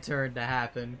want my turn to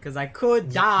happen, because I could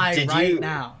die Did right you-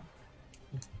 now.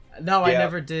 No, I Yeah.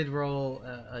 never did roll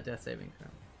a death saving throw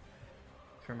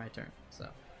for my turn, so.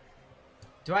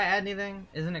 Do I add anything?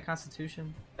 Isn't it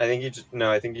Constitution? I think you just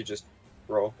I think you just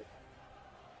roll.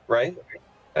 Right?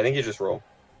 I think you just roll.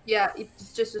 Yeah,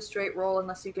 it's just a straight roll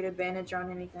unless you get advantage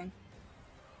on anything.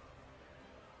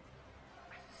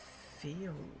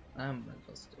 Feel I'm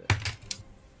supposed to do it.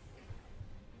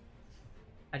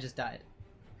 I just died.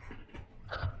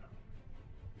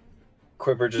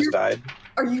 Quipper just died.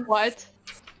 Are you What?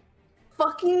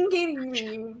 fucking kidding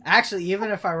me? Actually, even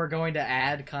if I were going to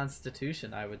add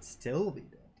Constitution, I would still be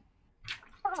dead.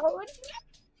 Oh,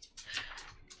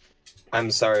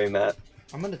 I'm sorry, Matt.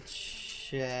 I'm gonna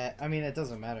check. I mean, it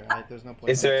doesn't matter. There's no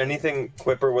point. Is there anything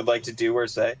Quipper would like to do or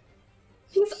say?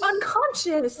 He's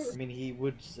unconscious. I mean, he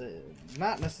would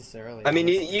not necessarily. I mean,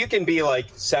 honestly. you can be like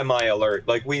semi-alert.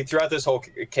 Like throughout this whole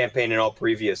campaign and all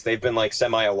previous, they've been like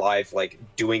semi-alive, like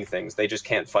doing things. They just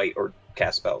can't fight or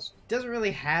cast spells. Doesn't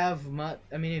really have much.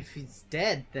 I mean, if he's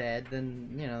dead,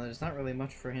 then you know, there's not really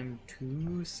much for him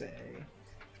to say.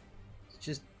 He's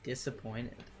just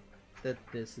disappointed that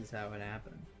this is how it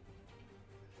happened.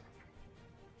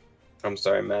 I'm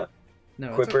sorry, Matt.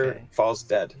 No, Quipper it's okay. falls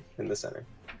dead in the center.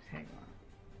 Hang on.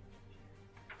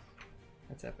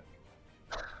 That's epic.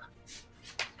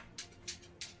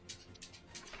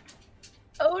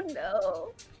 oh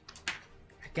no.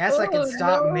 I guess I can Oh,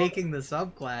 stop no. making the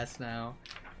subclass now.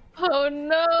 Oh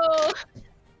no.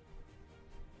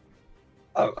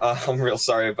 I'm real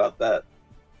sorry about that.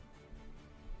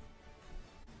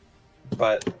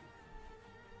 But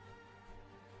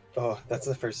oh, that's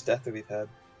the first death that we've had.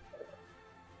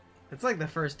 It's like the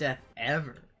first death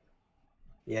ever.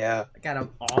 Yeah. Like out of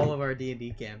all of our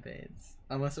D&D campaigns.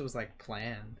 Unless it was like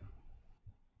planned.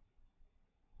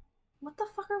 What the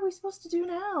fuck are we supposed to do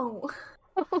now?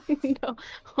 Oh no.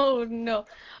 Oh no.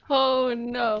 Oh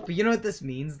no. But you know what this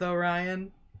means though, Ryan?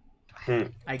 Hmm.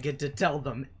 I get to tell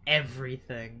them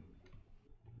everything.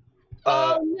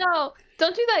 Uh, Oh no.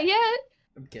 Don't do that yet.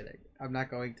 I'm kidding. I'm not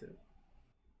going to.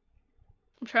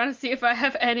 I'm trying to see if I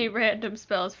have any random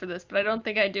spells for this, but I don't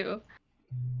think I do.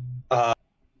 what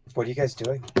are you guys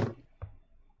doing?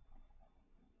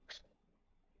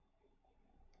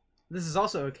 This is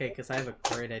also okay because I have a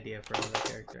great idea for another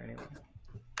character anyway.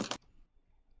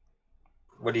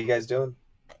 What are you guys doing?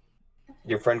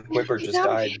 Your friend Quipper He's just out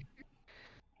died. here.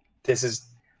 This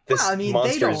Well, I mean,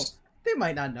 monster's... they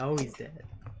might not know he's dead.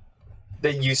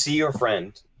 You see your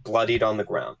friend bloodied on the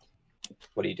ground.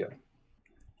 What are you doing?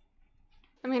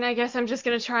 I mean, I guess I'm just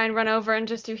gonna try and run over and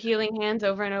just do healing hands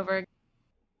over and over again.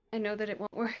 I know that it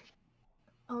won't work.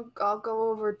 I'll go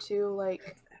over to,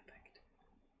 like...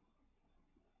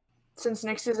 Since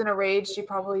Nyx is in a rage, she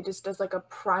probably just does, like, a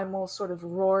primal sort of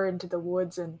roar into the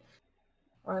woods and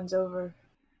runs over.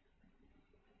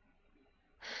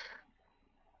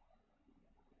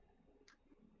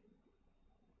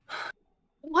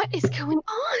 What is going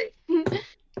on?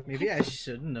 Maybe I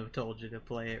shouldn't have told you to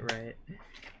play it right.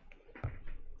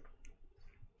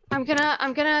 I'm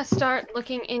gonna start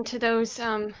looking into those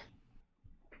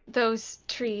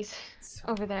trees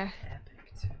over there.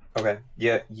 Okay,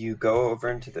 yeah, you go over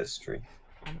into this tree.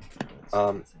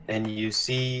 And you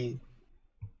see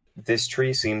this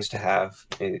tree seems to have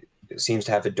a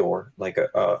door, like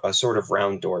a sort of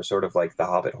round door, sort of like the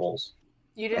Hobbit holes.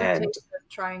 You didn't take the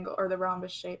triangle or the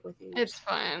rhombus shape with you. It's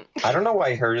fine. I don't know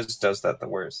why hers does that the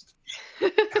worst.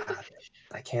 God,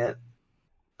 I can't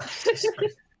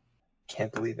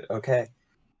believe it. Okay.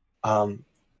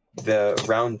 The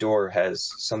round door has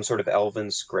some sort of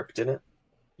elven script in it.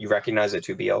 You recognize it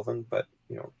to be elven, but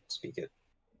you don't speak it.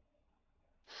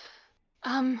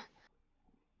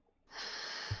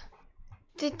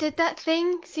 Did that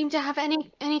thing seem to have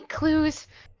any clues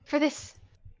for this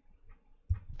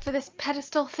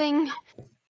pedestal thing?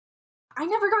 I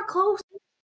never got close.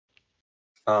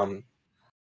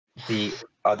 The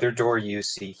other door you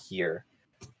see here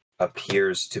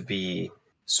appears to be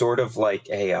sort of like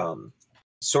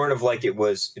it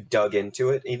was dug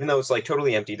into it, even though it's like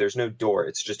totally empty. There's no door.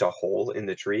 It's just a hole in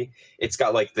the tree. It's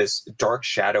got like this dark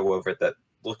shadow over it that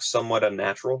looks somewhat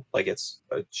unnatural, like it's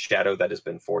a shadow that has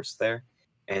been forced there.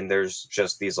 And there's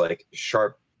just these like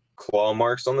sharp claw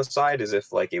marks on the side as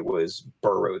if like it was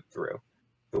burrowed through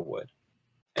the wood.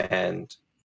 And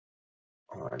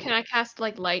Can I cast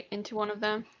like light into one of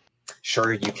them?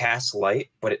 Sure, you cast light,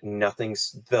 but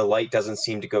the light doesn't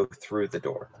seem to go through the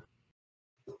door.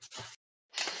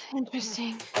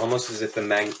 Interesting. Almost as if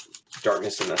the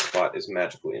darkness in that spot is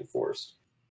magically enforced.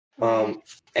 Right.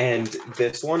 And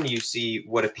this one, you see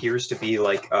what appears to be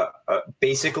like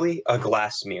basically a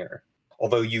glass mirror.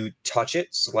 Although you touch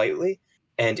it slightly,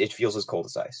 and it feels as cold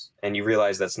as ice. And you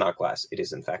realize that's not glass, it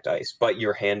is in fact ice. But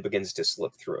your hand begins to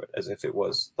slip through it, as if it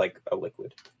was like a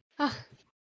liquid.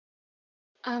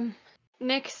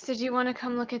 Nyx, did you want to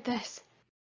come look at this?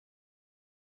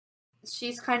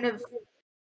 She's kind of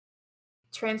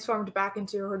transformed back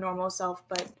into her normal self,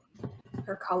 but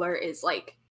her color is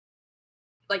like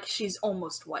she's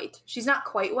almost white. She's not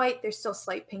quite white, there's still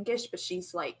slight pinkish, but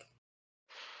she's like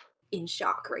in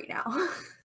shock right now.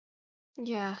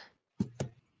 Yeah.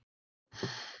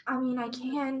 I mean, I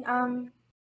can,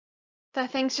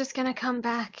 That thing's just gonna come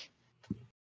back.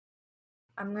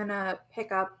 I'm gonna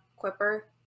pick up Quipper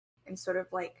and sort of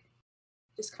like,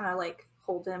 just kind of like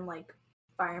hold him like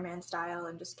fireman style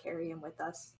and just carry him with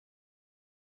us.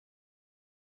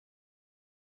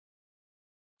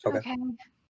 Okay.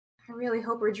 I really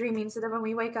hope we're dreaming so that when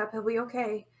we wake up, he'll be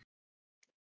okay.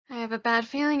 I have a bad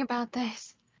feeling about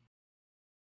this.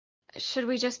 Should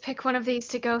we just pick one of these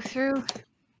to go through?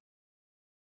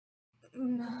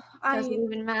 Doesn't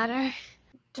even matter.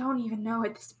 Don't even know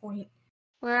at this point.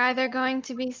 We're either going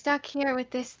to be stuck here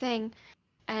with this thing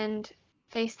and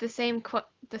face the same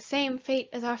fate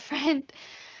as our friend,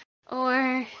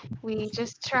 or we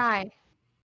just try.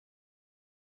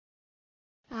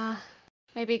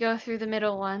 Maybe go through the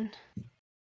middle one.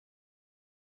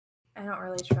 I don't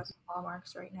really trust claw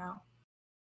marks right now.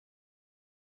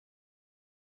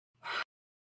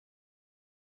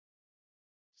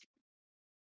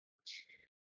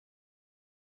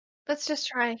 Let's just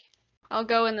try. I'll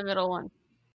go in the middle one.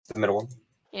 The middle one?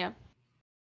 Yeah.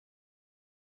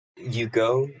 You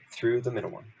go through the middle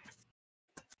one.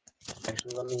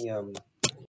 Actually, let me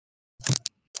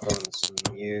put on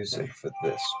some music for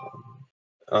this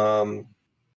one.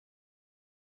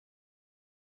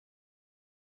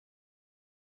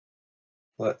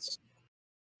 Let's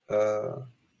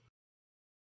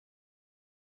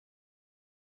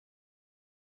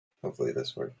hopefully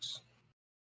this works.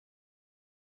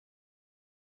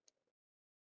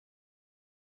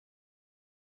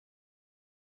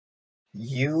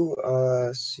 You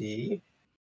see,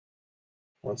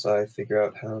 once I figure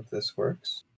out how this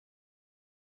works.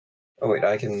 Oh wait,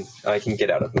 I can get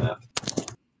out of the map.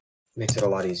 Makes it a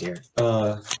lot easier.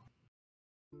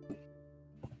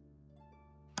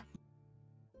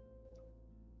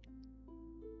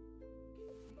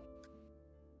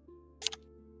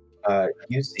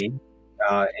 you see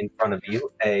in front of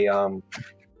you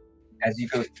as you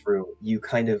go through, you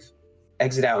kind of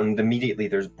exit out, and immediately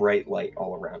there's bright light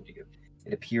all around you.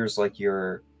 It appears like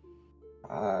you're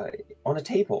on a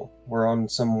table or on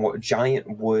some giant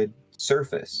wood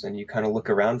surface, and you kind of look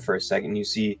around for a second, and you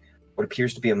see what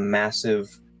appears to be a massive,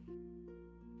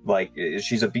 like,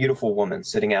 she's a beautiful woman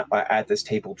sitting at this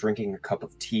table drinking a cup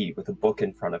of tea with a book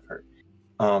in front of her.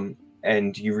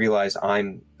 And you realize,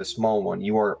 I'm the small one.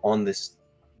 You are this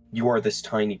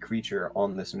tiny creature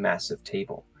on this massive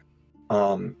table.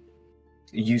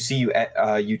 You see,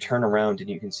 you turn around and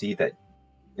you can see that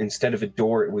instead of a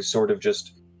door, it was sort of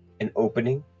just an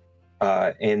opening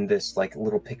in this like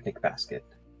little picnic basket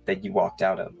that you walked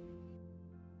out of.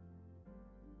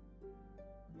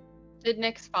 Did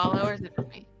Nyx follow, or is it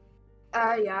me?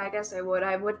 Yeah, I guess I would.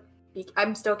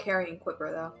 I'm still carrying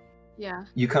Quipper though. Yeah.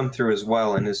 You come through as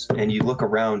well, and you look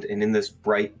around, and in this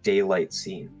bright daylight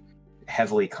scene,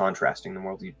 heavily contrasting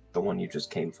the one you just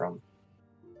came from,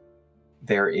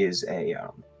 there is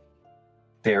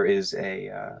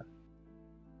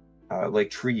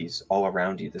like trees all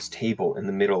around you. This table in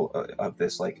the middle of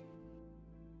this like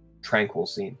tranquil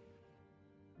scene.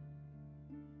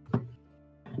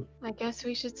 I guess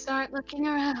we should start looking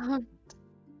around.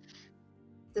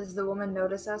 Does the woman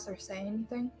notice us or say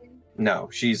anything? No,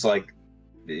 she's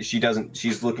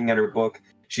looking at her book.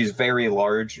 She's very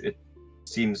large. It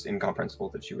seems incomprehensible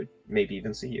that she would maybe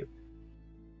even see you.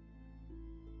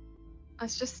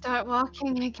 Let's just start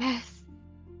walking, I guess.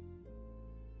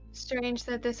 Strange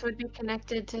that this would be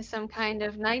connected to some kind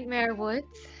of nightmare woods,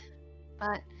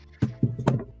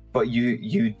 but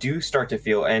you do start to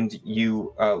feel, and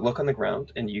you look on the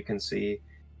ground, and you can see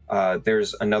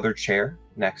there's another chair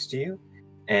next to you,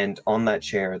 and on that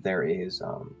chair there is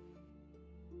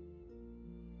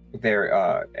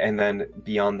and then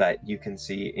beyond that you can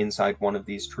see inside one of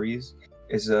these trees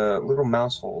is a little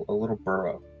mouse hole, a little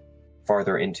burrow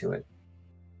farther into it.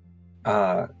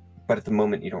 But at the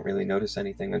moment you don't really notice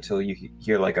anything until you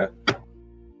hear like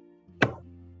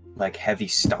heavy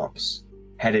stomps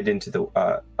headed in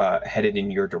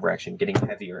your direction, getting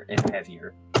heavier and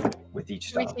heavier with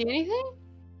each do we stomp. see anything?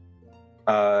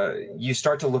 You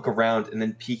start to look around, and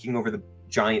then peeking over the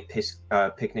giant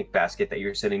picnic basket that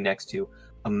you're sitting next to,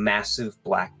 a massive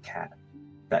black cat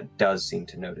that does seem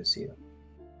to notice you.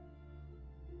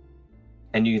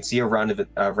 And you can see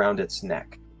around its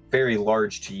neck, very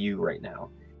large to you right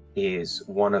now, is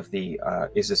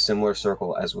a similar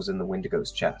circle as was in the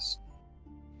Wendigo's chest,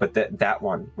 but that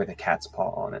one with a cat's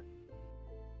paw on it.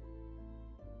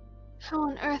 How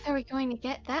on earth are we going to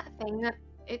get that thing?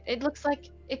 It looks like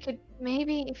it could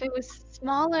maybe, if it was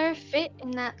smaller, fit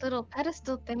in that little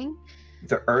pedestal thing.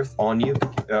 The earth on you,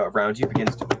 around you,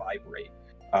 begins to vibrate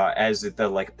as the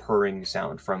like purring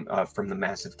sound from the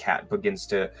massive cat begins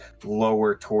to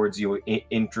lower towards you,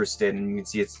 interested, and you can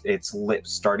see its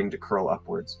lips starting to curl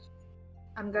upwards.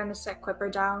 I'm going to set Quipper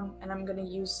down, and I'm going to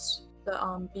use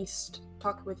the beast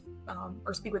talk with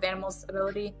or speak with animals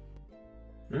ability.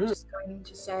 I'm just going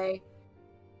to say,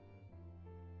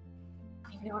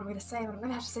 I don't even know what I'm going to say, but I'm going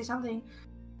to have to say something.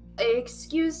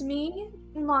 Excuse me,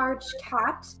 large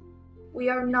cat. We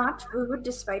are not rude,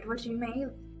 despite what you may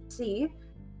see.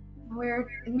 We're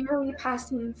merely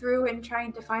passing through and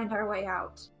trying to find our way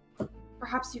out.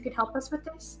 Perhaps you could help us with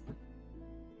this?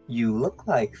 You look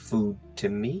like food to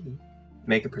me.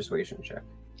 Make a persuasion check.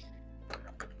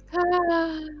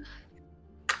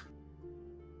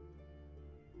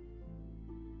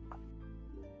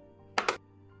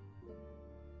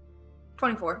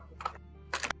 24.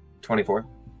 24.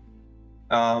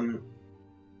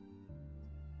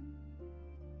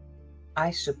 I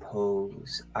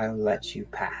suppose I'll let you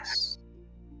pass.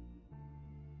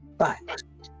 But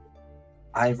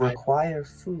I require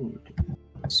food.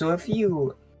 So if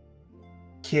you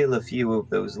kill a few of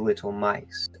those little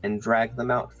mice and drag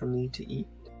them out for me to eat,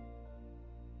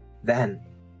 then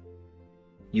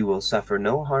you will suffer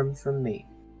no harm from me.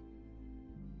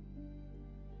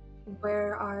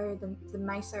 Where are the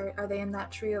mice? Are they in that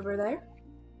tree over there?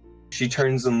 She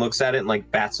turns and looks at it and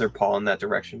like bats her paw in that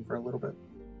direction for a little bit.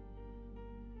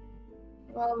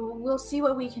 Well, we'll see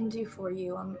what we can do for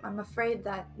you. I'm afraid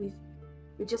that we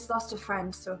just lost a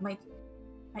friend, so it might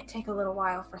take a little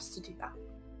while for us to do that.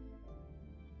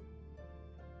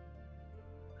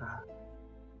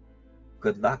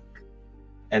 Good luck.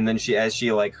 And then as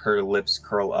she like her lips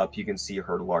curl up, you can see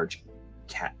her large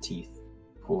cat teeth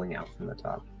pulling out from the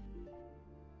top.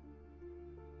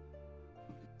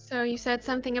 So you said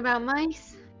something about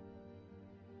mice?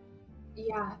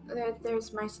 Yeah,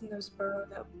 there's mice in those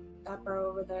that burrow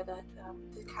over there that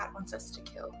the cat wants us to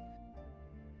kill.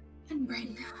 And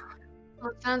bring.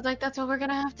 Well, it sounds like that's what we're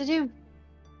gonna have to do.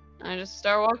 I just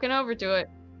start walking over to it.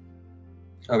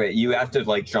 Okay, you have to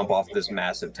like jump off this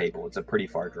massive table. It's a pretty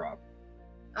far drop.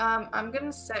 I'm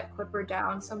gonna set Quipper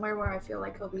down somewhere where I feel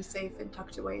like he'll be safe and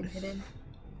tucked away and hidden.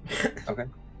 Okay.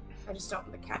 I just don't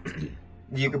want the cat to be.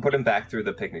 You can put him back through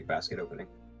the picnic basket opening.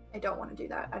 I don't want to do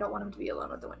that. I don't want him to be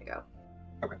alone with the Wendigo.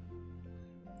 Okay.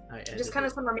 Just kind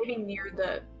of somewhere maybe near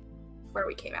the where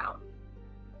we came out.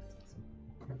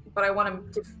 But I want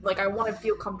him to I want to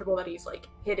feel comfortable that he's like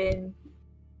hidden.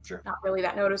 Sure. Not really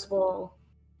that noticeable.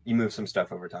 You move some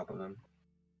stuff over top of him.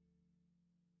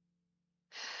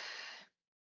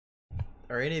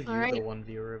 Are any of you Alright. the one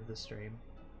viewer of the stream?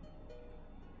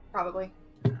 Probably.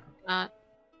 Not.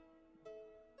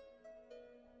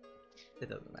 It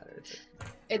doesn't matter.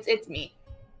 It's me.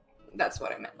 That's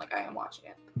what I meant. Like I am watching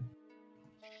it.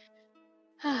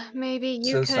 Maybe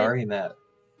you So could. sorry, Matt.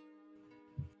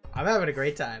 I'm having a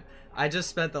great time. I just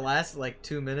spent the last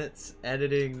 2 minutes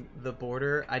editing the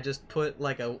border. I just put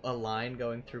a line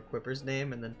going through Quipper's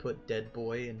name and then put dead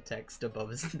boy in text above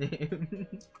his name.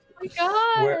 Oh my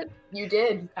god! Where- You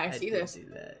did. I see did this. do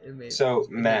that. It made So,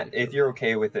 it made Matt, me if feel you're good.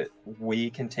 okay with it, we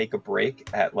can take a break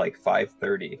at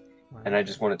 5:30, and I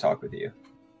just want to talk with you.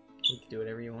 You can do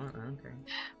whatever you want. I don't care.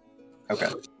 Okay.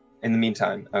 In the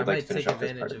meantime, I I'd like might to finish take off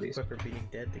this advantage part of of these. Quipper being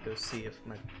dead to go see if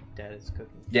my dad is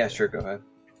cooking. Yeah, sure, go ahead.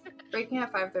 Breaking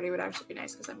at 5:30 would actually be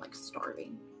nice because I'm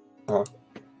starving.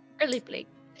 Early Blake.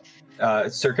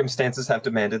 Circumstances have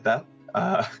demanded that.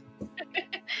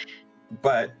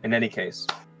 But in any case,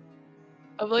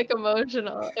 I'm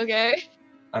emotional. Okay.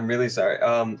 I'm really sorry.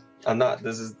 I'm not.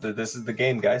 This is the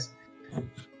game, guys.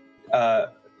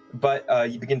 But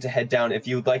you begin to head down. If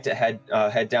you would like to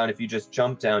head down, if you just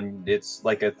jump down, it's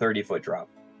like a 30-foot drop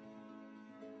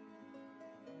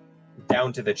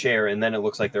down to the chair, and then it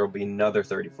looks like there will be another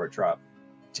 30-foot drop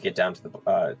to get down to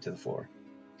the floor.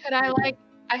 Could I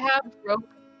I have rope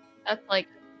that's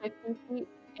 50 feet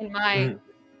in my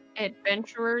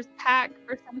adventurer's pack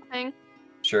or something.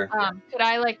 Sure. Could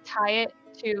I tie it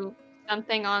to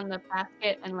something on the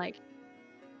basket and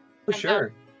Oh,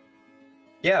 sure.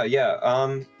 Yeah.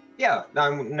 Yeah.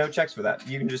 No checks for that.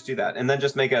 You can just do that, and then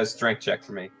just make a strength check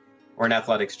for me, or an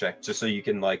athletics check, just so you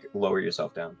can lower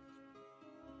yourself down.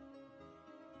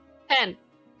 10.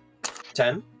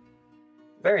 10.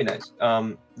 Very nice.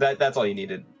 That's all you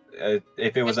needed.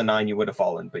 If it was a 9, you would have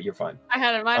fallen, but you're fine. I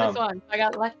had a -1. So I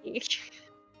got lucky.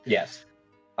 Yes.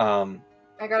 I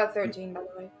got a 13, by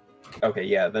the way. Okay,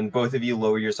 yeah. Then both of you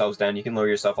lower yourselves down. You can lower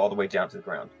yourself all the way down to the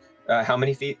ground. How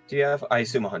many feet do you have? I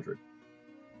assume 100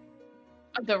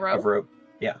 The rope. of rope.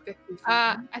 50 feet.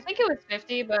 I think it was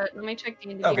 50, but let me check the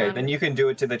Indiana. Okay, then you can do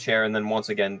it to the chair, and then once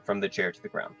again from the chair to the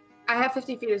ground. I have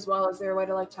 50 feet as well. Is there a way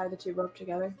to tie the two rope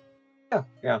together?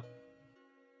 Yeah.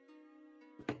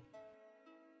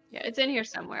 Yeah, it's in here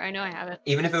somewhere. I know I have it.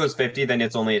 Even if it was 50, then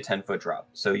it's only a 10-foot drop,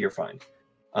 so you're fine.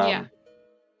 Yeah.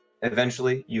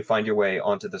 Eventually, you find your way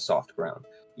onto the soft ground.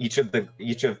 Each of the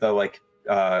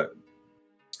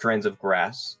strands of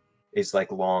grass is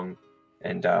long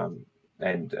and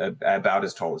about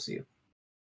as tall as you.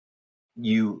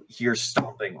 You hear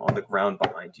stomping on the ground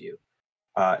behind you,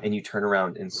 and you turn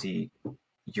around and see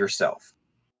yourself,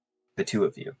 the two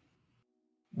of you,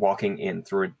 walking in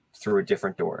through a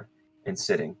different door and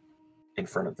sitting in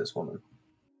front of this woman.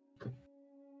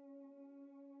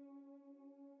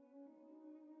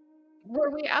 Were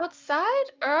we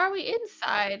outside or are we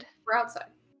inside? We're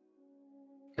outside.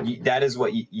 That is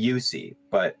what you see,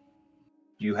 but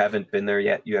you haven't been there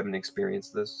yet. You haven't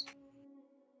experienced this.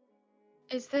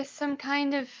 Is this some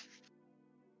kind of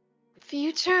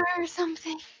future or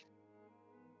something?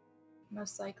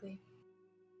 Most likely.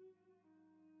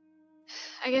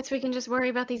 I guess we can just worry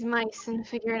about these mice and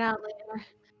figure it out later.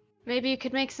 Maybe you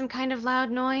could make some kind of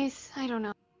loud noise. I don't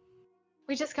know.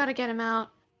 We just gotta get him out.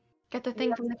 Get the We thing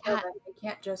have from to the kill cat. them. We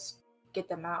can't just get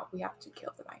them out. We have to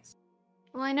kill the mice.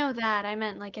 Well, I know that. I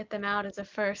meant get them out as a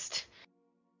first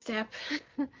step.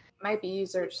 Might be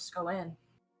easier to just go in.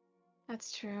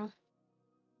 That's true.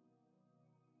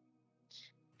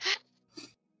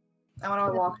 I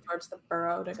want to walk towards the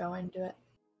burrow to go into it.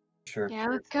 Sure. Yeah,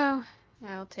 let's go.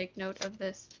 I'll take note of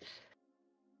this.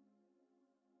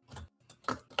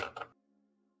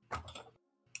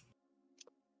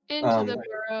 Into the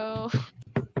burrow.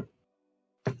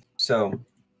 So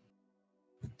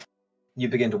you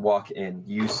begin to walk in.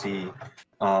 You see,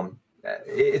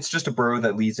 it's just a burrow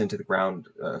that leads into the ground,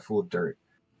 full of dirt.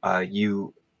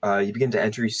 You begin to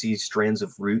enter. You see strands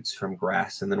of roots from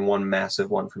grass, and then one massive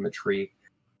one from a tree.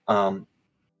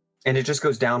 And it just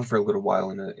goes down for a little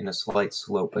while in a slight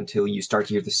slope until you start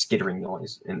to hear the skittering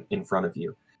noise in front of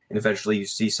you, and eventually you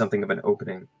see something of an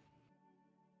opening.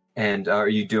 And are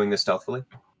you doing this stealthily?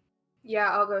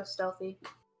 Yeah, I'll go stealthy.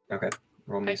 Okay,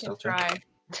 roll me I a can stealth check.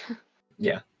 try.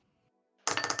 Yeah.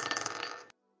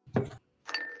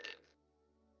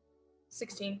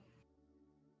 16.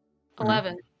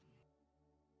 11.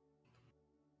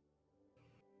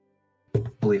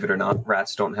 Believe it or not,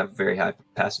 rats don't have very high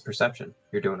passive perception.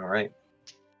 You're doing all right.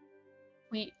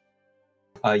 We.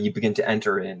 You begin to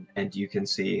enter in, and you can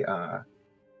see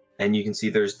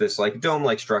there's this like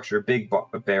dome-like structure, big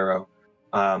barrow,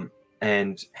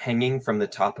 and hanging from the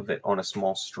top of it on a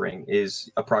small string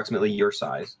is approximately your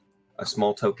size, a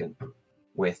small token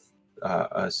with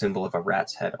a symbol of a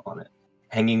rat's head on it,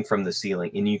 hanging from the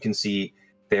ceiling, and you can see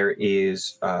there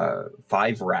is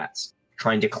 5 rats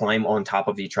trying to climb on top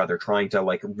of each other, trying to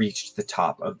like reach the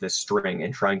top of this string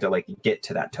and trying to like get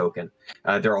to that token.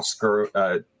 They're all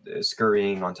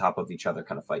scurrying on top of each other,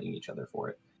 kind of fighting each other for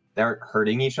it. They aren't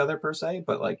hurting each other per se,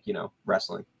 but like, you know,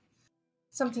 wrestling.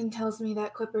 Something tells me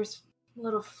that Quipper's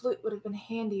little flute would have been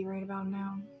handy right about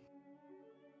now.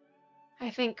 I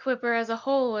think Quipper as a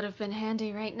whole would have been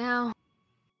handy right now.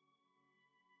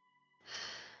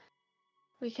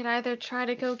 We could either try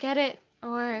to go get it,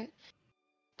 or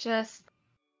just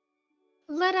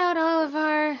let out all of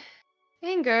our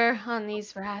anger on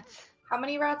these rats. How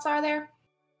many rats are there?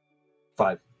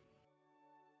 5.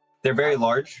 They're very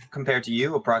large compared to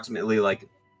you, approximately like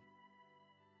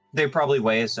they probably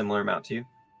weigh a similar amount to you,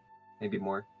 maybe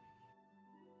more.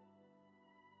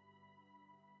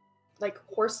 Like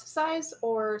horse size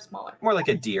or smaller? More like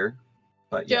a deer,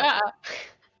 but yeah.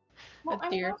 Well,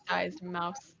 A deer-sized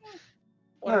mouse.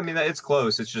 No, I mean it's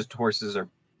close. It's just horses are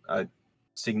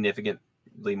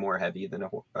significantly more heavy than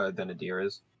a deer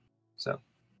is, so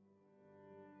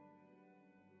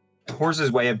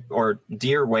horses weigh or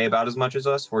deer weigh about as much as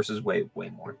us. Horses weigh way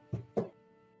more.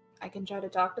 I can try to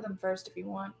talk to them first if you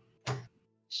want.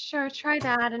 Sure, try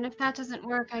that, and if that doesn't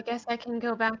work, I guess I can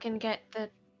go back and get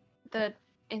the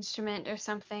instrument or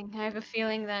something. I have a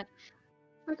feeling that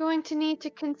we're going to need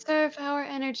to conserve our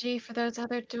energy for those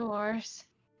other doors.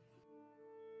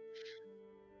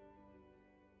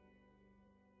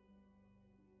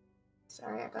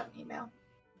 Sorry, I got an email.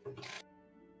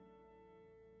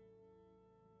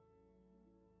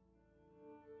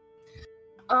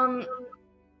 I'm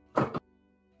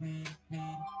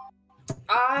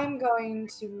going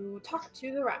to talk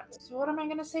to the rats. What am I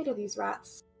going to say to these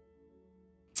rats?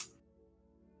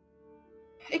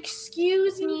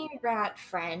 Excuse me, rat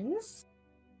friends.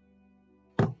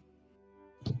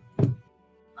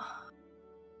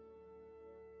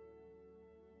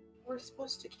 We're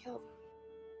supposed to kill them.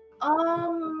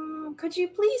 Could you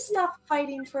please stop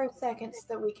fighting for a second so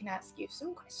that we can ask you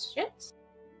some questions?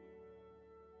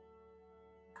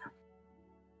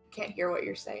 Can't hear what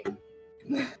you're saying.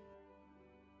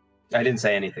 I didn't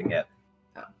say anything yet.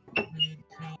 Oh.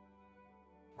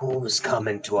 Who's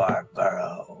coming to our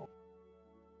burrow?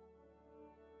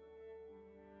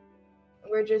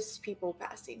 We're just people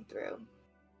passing through.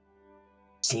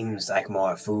 Seems like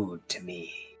more food to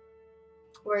me.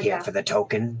 We're Here deaf. for the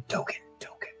token.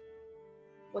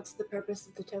 What's the purpose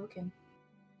of the token?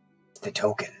 The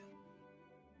token.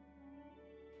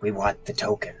 We want the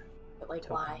token. But like,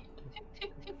 why?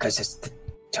 Because it's the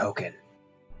token.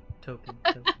 Token.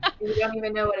 You don't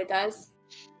even know what it does?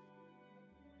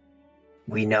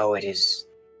 We know it is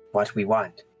what we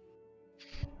want.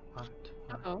 What?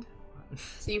 Uh-oh.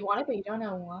 So you want it, but you don't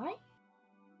know why?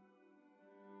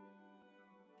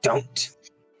 Don't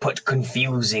put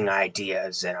confusing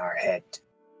ideas in our head.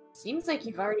 Seems like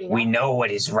you've already... We know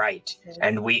what is right,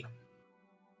 and we...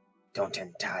 Don't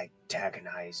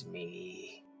antagonize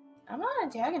me. I'm not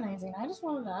antagonizing. I just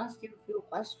wanted to ask you a few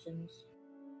questions.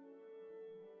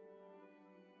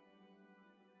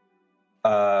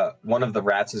 One of the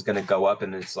rats is going to go up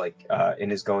and is like,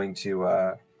 and is going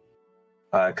to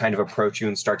kind of approach you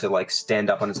and start to like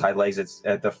stand up on its hind legs. It's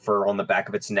the fur on the back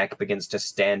of its neck begins to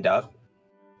stand up.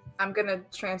 I'm gonna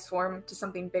transform to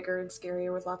something bigger and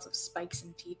scarier with lots of spikes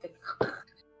and teeth and...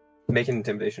 Make an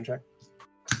intimidation check.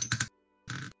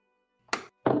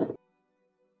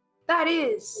 That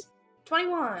is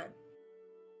 21.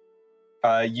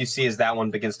 You see as that one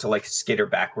begins to like skitter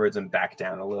backwards and back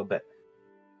down a little bit.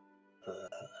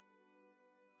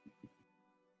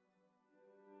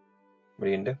 What are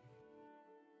you gonna do?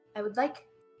 I would like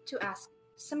to ask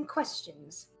some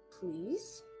questions,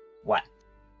 please. What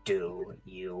do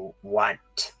you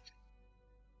want?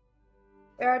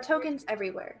 There are tokens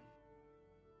everywhere.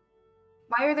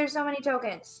 Why are there so many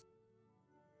tokens?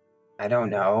 I don't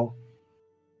know.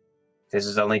 This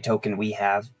is the only token we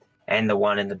have, and the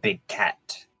one in the big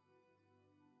cat.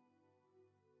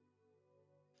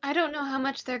 I don't know how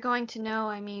much they're going to know.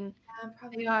 I mean,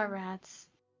 Probably they are rats.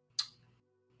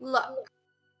 Look.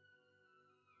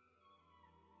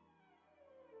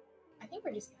 I think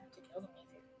we're just gonna have to kill them,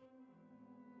 Aether.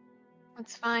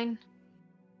 That's fine.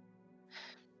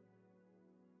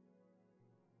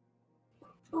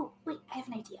 Oh, wait, I have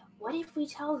an idea. What if we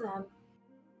tell them,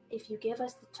 if you give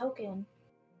us the token,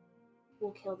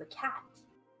 we'll kill the cat?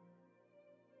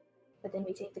 But then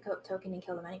we take the token and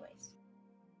kill them anyways.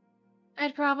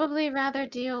 I'd probably rather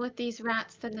deal with these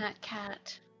rats than that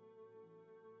cat.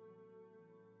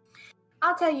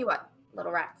 I'll tell you what,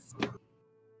 little rats.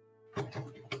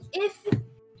 If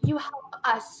you help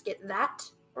us get that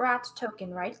rat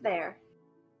token right there,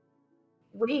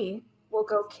 we will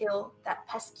go kill that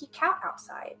pesky cat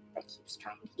outside that keeps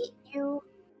trying to eat you.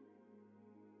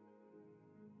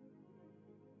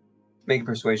 Make a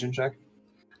persuasion check.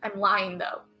 I'm lying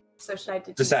though, so should I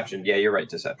do Deception. Yeah, you're right.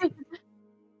 Deception.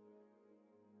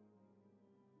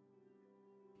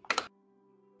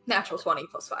 Natural 20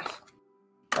 plus 5.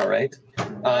 All right.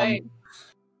 Right.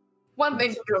 One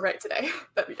thing to go right today.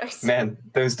 That'd be nice. Man,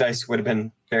 those dice would have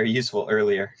been very useful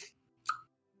earlier.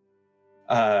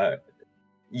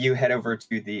 You head over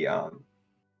to the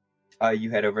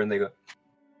you head over and they go,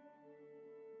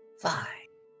 fine.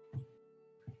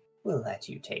 We'll let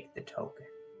you take the token.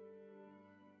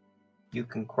 You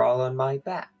can crawl on my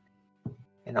back,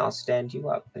 and I'll stand you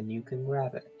up and you can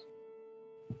grab it.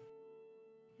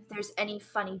 If there's any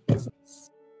funny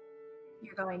business,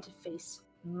 you're going to face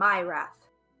my wrath.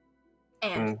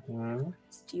 And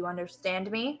do you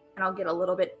understand me? And I'll get a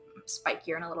little bit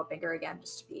spikier and a little bigger again,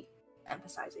 just to be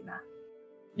emphasizing that.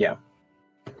 Yeah.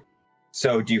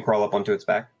 So do you crawl up onto its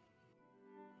back?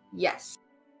 Yes.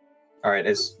 All right,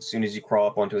 as soon as you crawl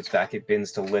up onto its back, it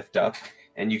begins to lift up,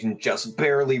 and you can just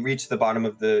barely reach the bottom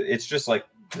of the... It's just like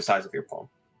the size of your palm.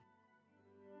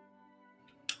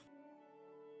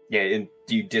 Yeah, and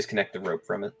do you disconnect the rope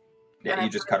from it? Yeah, you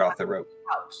just cut off the rope.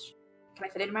 Pouch. Can I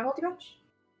fit it in my multi-pouch?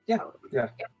 Yeah, Oh, yeah.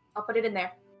 I'll put it in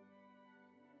there.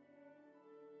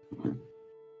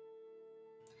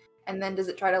 And then does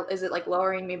it try to... Is it like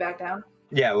lowering me back down?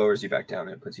 Yeah, it lowers you back down,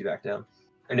 and it puts you back down.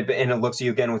 And it looks at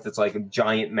you again with its like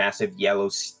giant, massive yellow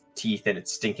teeth and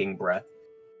its stinking breath.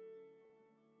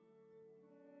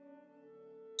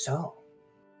 So,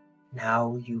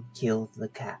 now you killed the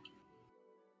cat.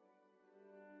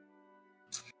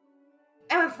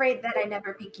 I'm afraid that I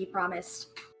never pinky promised.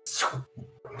 All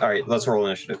right, let's roll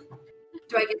initiative.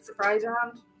 Do I get surprise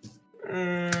round?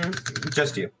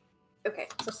 Just you. Okay,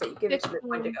 so say you give it to the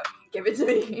Wendigo. Give it to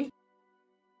me.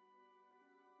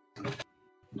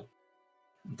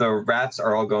 The rats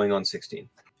are all going on 16.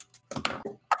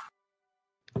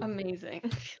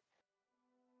 Amazing.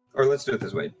 Or let's do it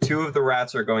this way. 2 of the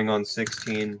rats are going on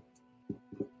 16.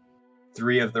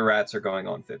 3 of the rats are going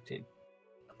on 15.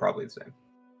 Probably the same.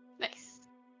 Nice.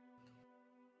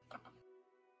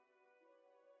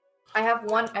 I have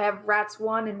rats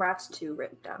 1 and rats 2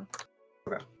 written down.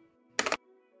 Okay.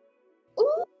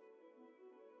 Ooh.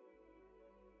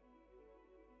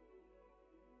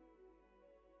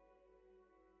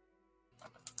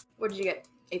 What did you get,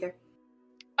 Aether?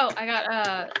 Oh, I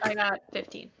got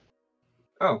 15.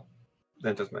 Oh,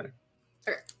 that doesn't matter.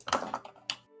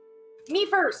 Me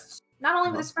first. Not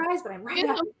only with a surprise, but I'm right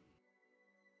up.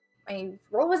 My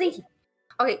roll was 18.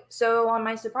 Okay, so on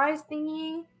my surprise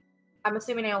thingy, I'm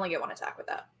assuming I only get 1 attack with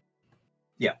that.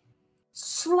 Yeah.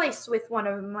 Slice with one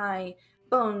of my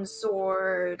bone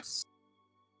swords.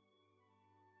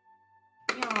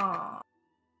 Yeah.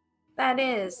 That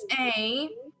is a...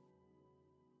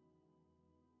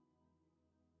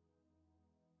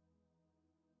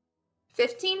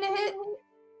 $15 to hit?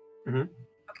 Mm-hmm.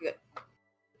 Okay,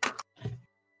 good.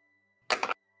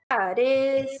 That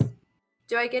is...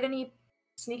 Do I get any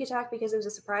sneak attack because it was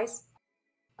a surprise?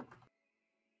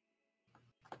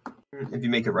 If you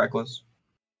make it reckless.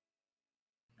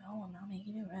 No, I'm not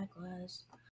making it reckless.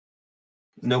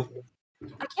 Nope.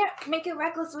 I can't make it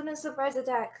reckless when it's a surprise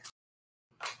attack.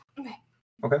 Okay.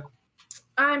 Okay.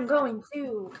 I'm going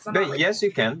to. But yes,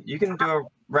 you can. You can do a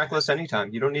reckless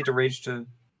anytime. You don't need to rage to...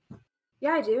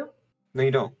 Yeah, I do. No,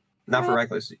 you don't. Not for Okay.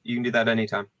 reckless. You can do that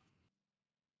anytime.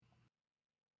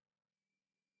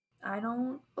 I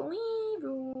don't believe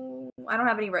you. I don't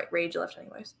have any rage left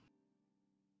anyways.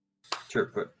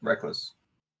 Sure, but reckless.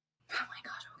 Oh my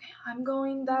gosh, okay. I'm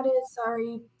going, that is,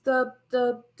 sorry, the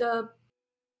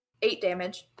 8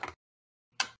 damage.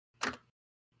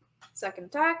 Second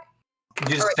attack.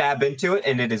 You just stab into it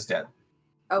and it is dead.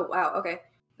 Oh, wow, okay.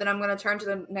 Then I'm going to turn to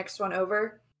the next one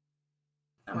over.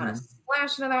 I'm going to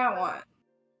slash into that one.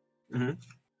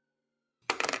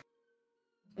 Mm-hmm.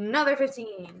 Another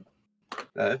 15.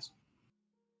 That's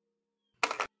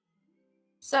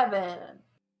 7.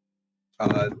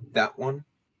 that one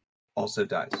also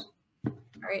dies. All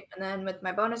right, and then with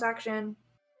my bonus action,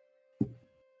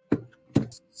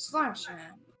 slash him.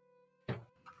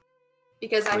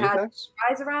 Because I Three had attacks?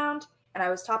 guys around and I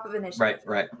was top of initiative.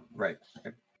 Right.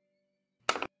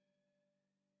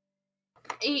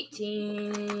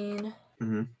 18.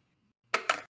 Mm-hmm.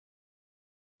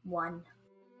 1.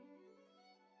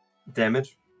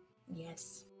 Damage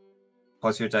Yes.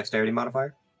 plus your dexterity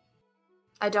modifier.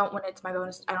 I don't when it's my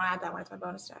bonus. I don't add that when it's my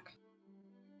bonus deck.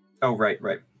 Oh, right.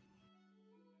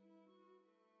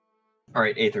 All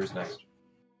right, Aether's next.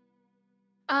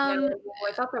 No,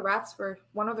 I thought the rats were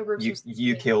one of the groups.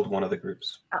 You killed one of the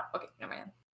groups. Oh, okay, never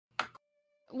mind.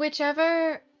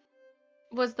 Whichever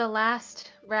was the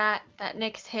last rat that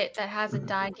Nyx hit that hasn't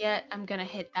died yet, I'm gonna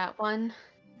hit that one.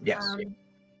 Yes.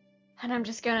 And I'm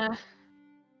just gonna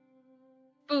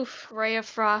Ray of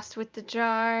Frost with the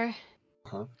jar.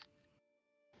 Uh-huh.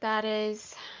 That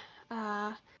is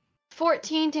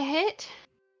 14 to hit.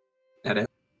 That it.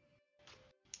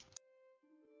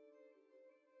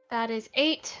 That is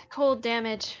 8 cold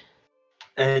damage.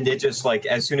 And it just like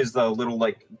as soon as the little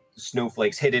like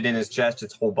snowflakes hit it in his chest,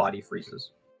 its whole body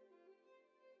freezes.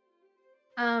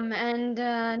 And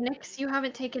Nyx, you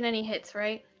haven't taken any hits,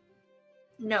 right?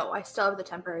 No, I still have the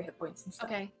temporary hit points and stuff.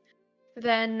 Okay.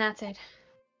 Then that's it.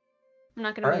 I'm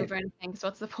not gonna All move right. or anything, so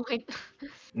what's the point?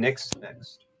 Next.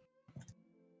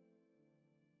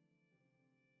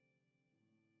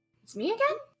 It's me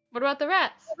again? What about the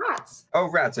rats? The rats. Oh,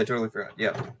 rats! I totally forgot.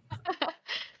 Yeah,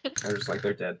 they're just like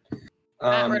they're dead.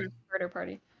 Murder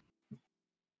party.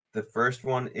 The first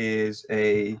one is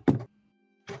a.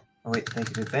 Oh wait,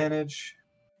 thank you. Advantage.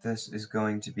 This is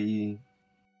going to be.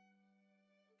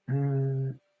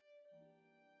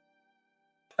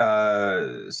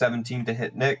 17 to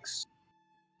hit Nyx.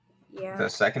 Yeah. The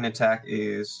second attack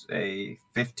is a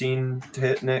 15 to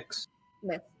hit Nyx.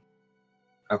 Miss.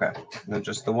 Okay, and then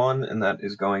just the one, and that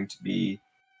is going to be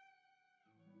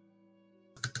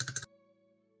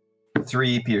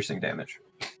 3 piercing damage.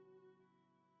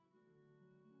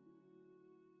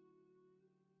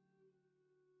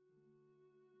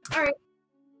 All right.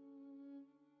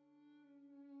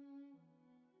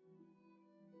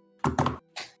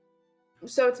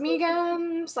 So it's me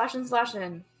again.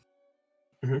 Slashing.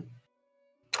 Mhm.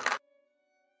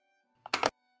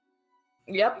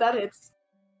 Yep, that hits.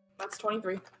 That's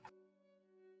 23.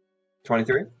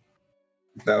 23?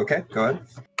 Okay, go ahead.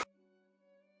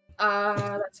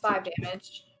 That's 5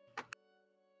 damage.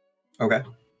 Okay.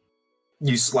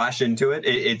 You slash into it.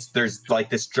 There's like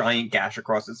this giant gash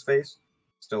across its face.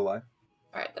 Still alive.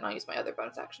 All right, then I'll use my other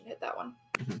bonus action to hit that one.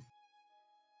 Mhm.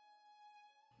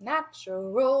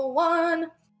 Natural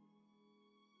 1.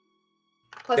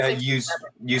 Plus Yeah, 6.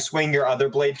 you swing your other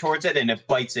blade towards it, and it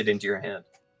bites it into your hand.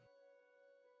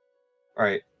 All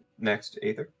right, next,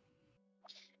 Aether.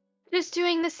 Just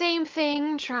doing the same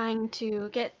thing, trying to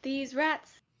get these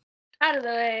rats out of the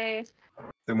way.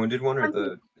 The wounded one or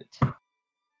the?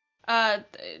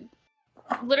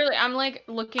 Literally, I'm like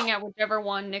looking at whichever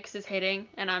one Nyx is hitting,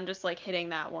 and I'm just like hitting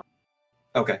that one.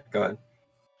 Okay, go ahead.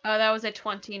 That was a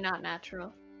 20, not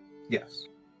natural. Yes.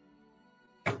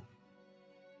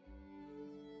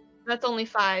 That's only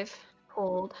 5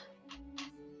 cold.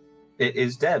 It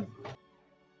is dead.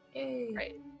 Yay.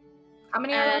 Right. How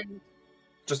many are there?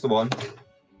 Just the one.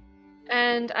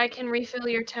 And I can refill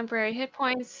your temporary hit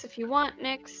points if you want,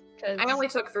 Nyx. I only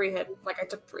took 3 hit. I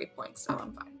took 3 points, so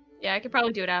I'm fine. Yeah, I could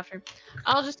probably do it after.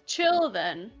 I'll just chill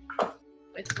then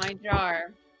with my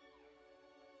jar.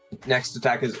 Next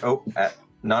attack is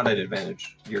not at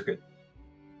advantage. You're good.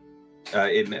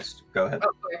 It missed. Go ahead. Oh,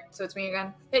 okay. So it's me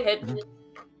again. Hit. Mhm.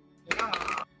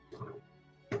 Yeah.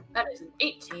 That is an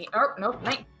 18. Oh, nope,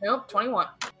 9. Nope, 21.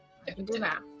 I can do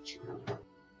math.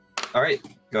 All right,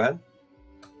 go ahead.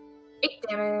 8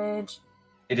 damage.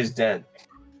 It is dead.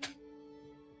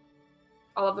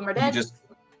 All of them are You dead. just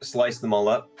slice them all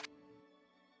up.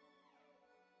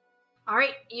 All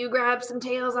right, you grab some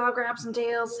tails. I'll grab some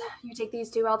tails. You take these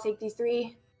 2. I'll take these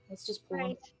 3. Let's just pull them.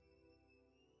 Right.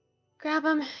 Grab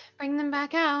them, bring them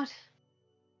back out.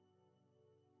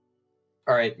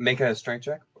 All right, make a strength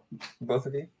check, both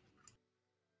of you.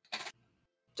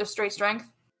 Just straight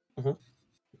strength. Mhm.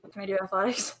 Can I do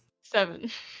athletics?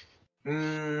 7.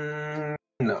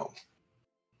 No.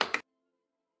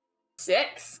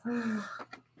 6. All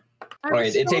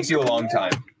right, it takes you a long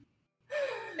time.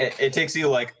 It takes you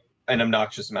like an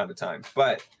obnoxious amount of time,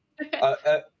 but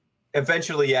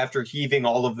eventually, after heaving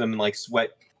all of them, like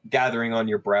sweat gathering on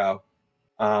your brow,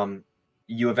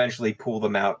 you eventually pull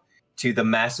them out, to the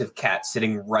massive cat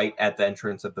sitting right at the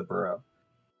entrance of the burrow.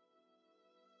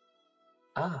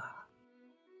 Ah,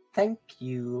 thank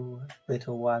you,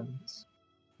 little ones.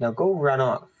 Now go run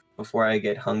off before I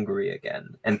get hungry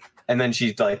again. And then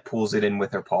she like pulls it in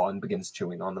with her paw and begins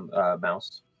chewing on the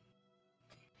mouse.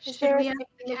 Is Should there we a ask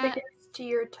the cat? significance to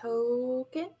your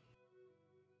token?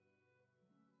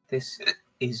 This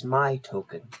is my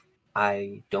token.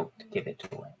 I don't give it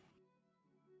away.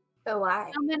 Oh,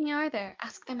 why? How many are there?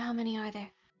 Ask them how many are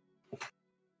there.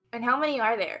 And how many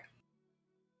are there?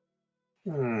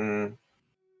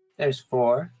 There's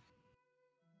 4.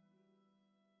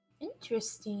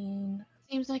 Interesting.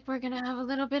 Seems like we're gonna have a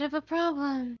little bit of a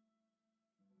problem.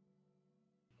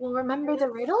 Well, remember the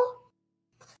riddle?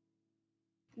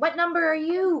 What number are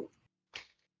you?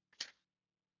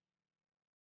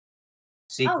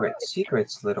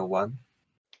 Secrets, little one.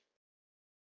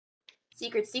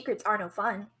 Secrets are no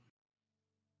fun.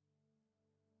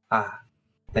 Ah,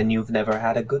 then you've never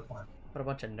had a good one. What a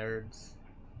bunch of nerds.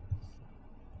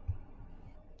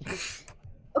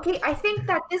 Okay, I think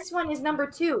that this one is number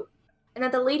 2, and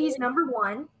that the lady's number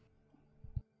 1.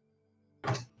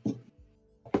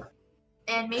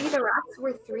 And maybe the rats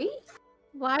were 3?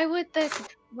 Why would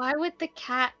the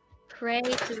cat pray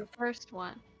to the first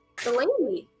one? The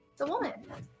lady, the woman.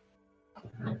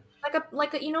 Like a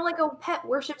like a pet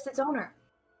worships its owner.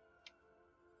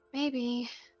 Maybe.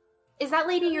 Is that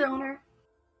lady your owner?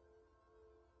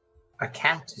 A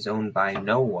cat is owned by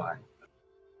no one.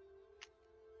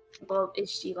 Well, is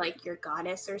she like your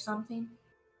goddess or something?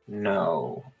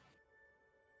 No.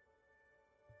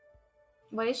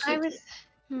 What is she? I was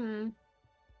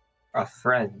A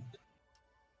friend.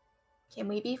 Can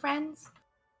we be friends?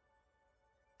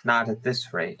 Not at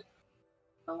this rate.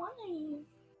 But why?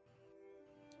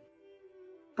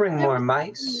 Bring more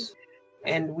mice,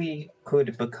 and we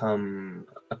could become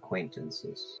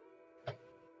acquaintances.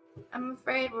 I'm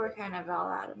afraid we're kind of all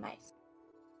out of mice.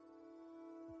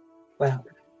 Well,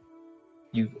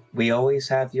 we always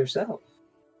have yourself.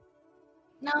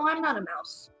 No, I'm not a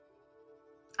mouse.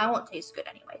 I won't taste good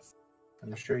anyways.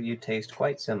 I'm sure you taste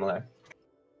quite similar.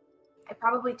 I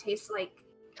probably taste like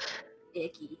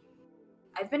icky.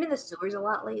 I've been in the sewers a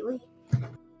lot lately.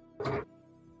 Well,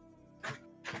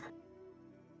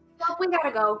 we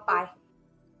gotta go. Bye.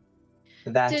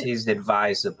 That is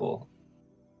advisable.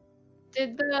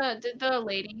 Did the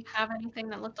lady have anything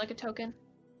that looked like a token?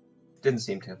 Didn't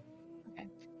seem to. Okay.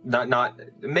 Not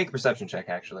make a perception check,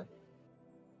 actually.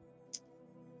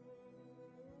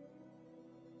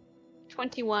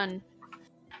 21.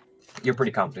 You're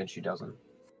pretty confident she doesn't.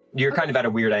 You're kind of at a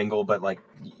weird angle, but like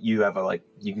you have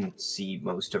you can see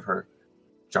most of her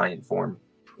giant form.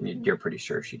 You're pretty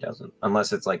sure she doesn't,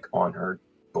 unless it's like on her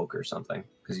book or something,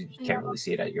 because you can't really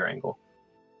see it at your angle.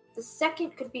 The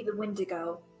second could be the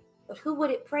Wendigo, but who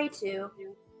would it pray to?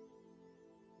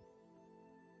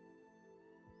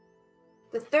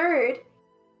 The third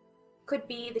could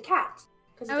be the cat.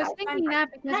 I was thinking that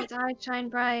because its eyes shine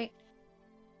bright.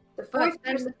 The fourth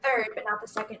is the third, but not the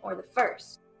second or the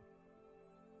first.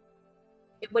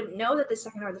 It wouldn't know that the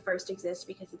second or the first exists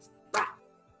because it's rat.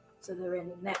 So they're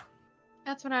in there.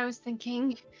 That's what I was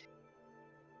thinking.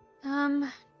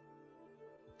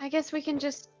 I guess we can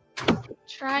just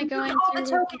try going all the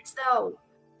through tokens, though.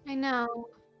 I know.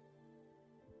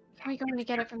 How are we going to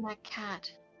get it from that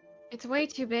cat? It's way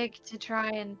too big to try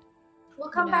and... We'll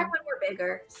come back when we're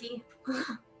bigger. See?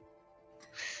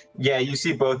 Yeah, you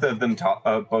see both of them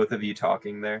both of you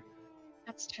talking there.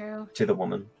 That's true. To the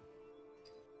woman.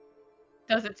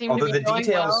 Does it seem Although to be the going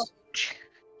details,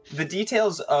 well? the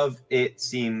details of it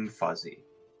seem fuzzy.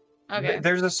 Okay.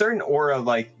 There's a certain aura,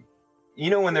 like, you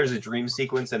know when there's a dream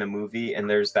sequence in a movie and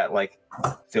there's that like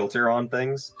filter on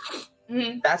things.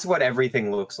 Mm-hmm. That's what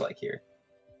everything looks like here.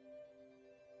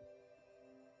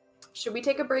 Should we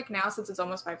take a break now since it's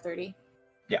almost 5:30?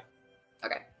 Yeah.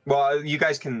 Okay. Well, you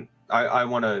guys can. I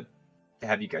want to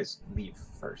have you guys leave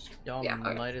first. Y'all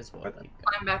might as well.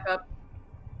 Climb back up.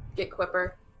 Get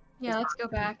Quipper. Yeah, let's go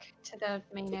back to the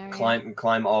main area.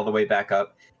 Climb all the way back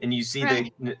up, and you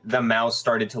see the mouse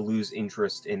started to lose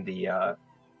interest in the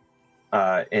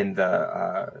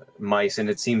mice, and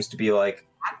it seems to be like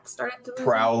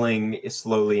prowling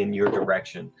slowly in your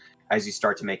direction as you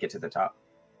start to make it to the top.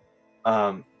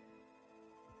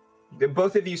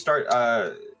 Both of you start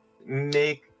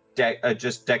make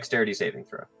just dexterity saving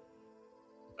throw.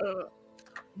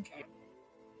 Okay.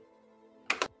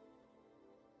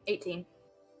 18.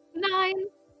 9.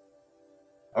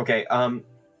 Okay.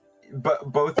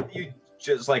 But both of you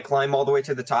just like climb all the way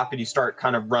to the top, and you start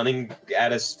kind of running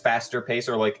at a faster pace,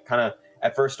 or like kind of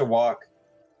at first to walk,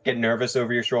 get nervous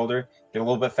over your shoulder, get a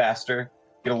little bit faster,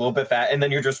 get a little bit fat, and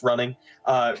then you're just running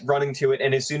to it.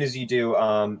 And as soon as you do,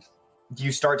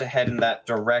 you start to head in that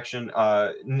direction.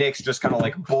 Nyx just kind of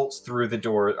like bolts through the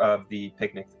door of the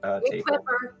picnic table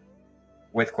Quipper.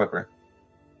 with Quipper.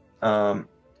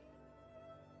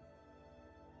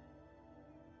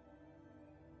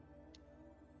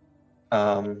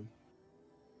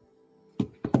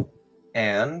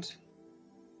 And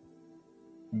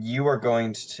you are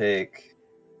going to take.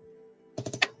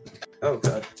 Oh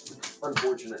god,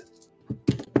 unfortunate.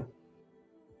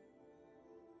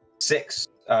 6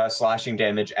 slashing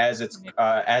damage as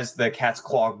the cat's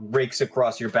claw rakes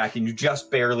across your back, and you just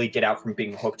barely get out from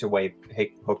being hooked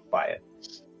by it.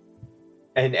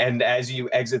 And as you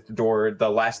exit the door, the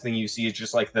last thing you see is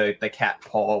just like the cat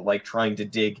paw like trying to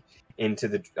dig into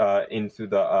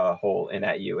the hole and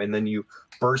at you, and then you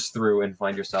burst through and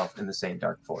find yourself in the same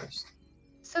dark forest.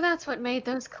 So that's what made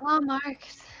those claw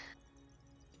marks.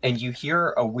 And you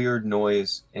hear a weird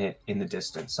noise in the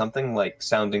distance,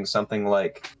 sounding something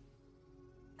like,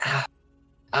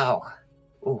 ow,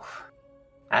 oof,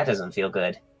 that doesn't feel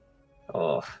good.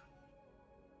 Oh.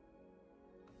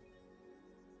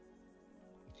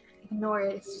 Ignore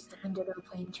it. It's just the Wendigo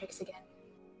playing tricks again.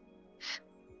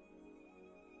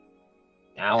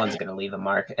 That one's gonna leave a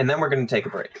mark, and then we're gonna take a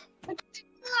break.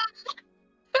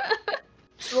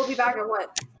 So we'll be back at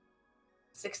what?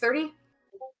 6:30?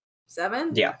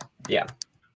 7? Yeah.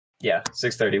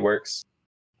 6:30 works.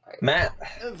 Right. Matt,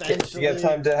 Eventually. you got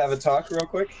time to have a talk real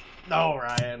quick? No,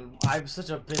 Ryan. I'm such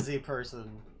a busy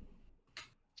person.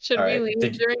 Should All we right,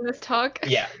 leave during this talk?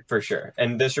 Yeah, for sure.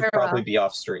 And this should Farewell. probably be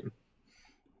off stream.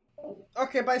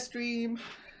 Okay, bye, stream.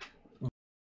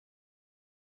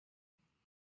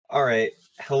 All right.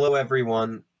 Hello,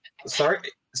 everyone.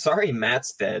 Sorry,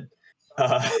 Matt's dead.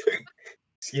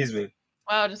 Excuse me.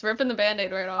 Wow, just ripping the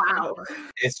band-aid right off. Wow.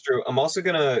 It's true. I'm also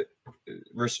gonna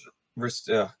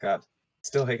oh god,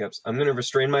 still hiccups. I'm gonna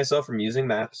restrain myself from using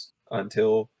maps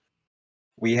until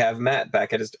we have Matt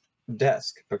back at his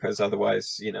desk, because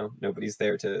otherwise, nobody's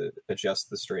there to adjust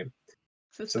the stream.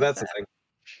 So that's the thing.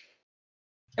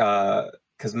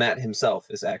 Because Matt himself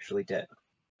is actually dead,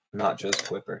 not just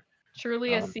Quipper.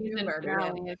 Truly a Um, seasoned murdered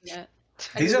finale, him. isn't it?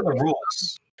 These are the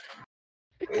rules.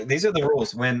 These are the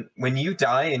rules. When you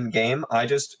die in game, I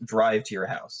just drive to your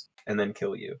house and then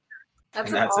kill you.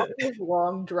 That's And an that's it. awfully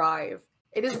long drive.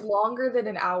 It is longer than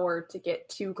an hour to get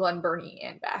to Glen Burnie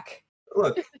and back.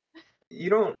 Look, you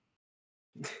don't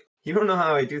know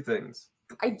how I do things.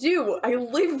 I do. I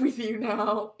live with you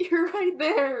now. You're right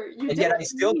there. You And yet didn't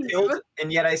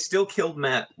I still killed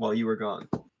Matt while you were gone.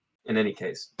 In any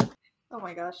case, Oh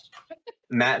my gosh.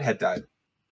 Matt had died.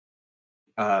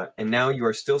 And now you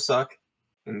are still stuck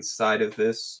inside of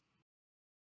this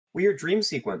weird dream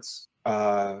sequence.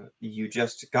 You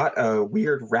just got a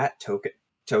weird rat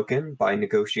token by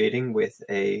negotiating with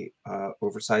a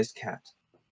oversized cat,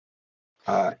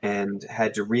 and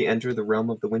had to re-enter the realm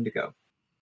of the Wendigo.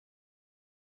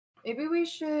 Maybe we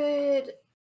should.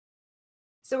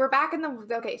 So we're back in the.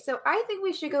 Okay, so I think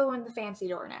we should go in the fancy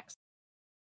door next.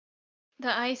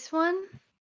 The ice one?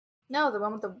 No, the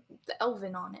one with the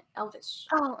elven on it. Elvish.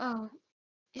 Oh.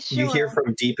 Sure. You hear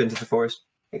from deep into the forest,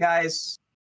 "Hey guys,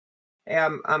 hey,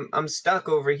 I'm stuck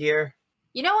over here.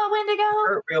 You know what, Wendigo?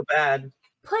 Hurt real bad."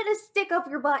 Put a stick up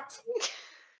your butt.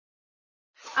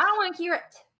 I don't want to hear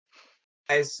it.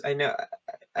 Guys, I know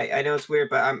it's weird,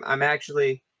 but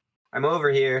I'm over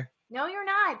here. No, you're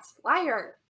not.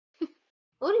 Liar. Who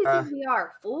do you think we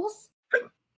are? Fools?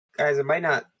 Guys, I might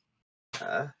not.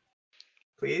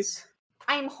 Please?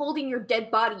 I am holding your dead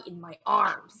body in my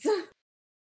arms.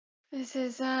 This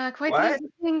is quite What? the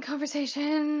interesting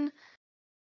conversation.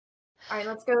 Alright,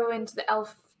 let's go into the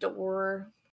elf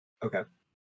door. Okay.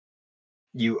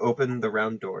 You open the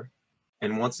round door,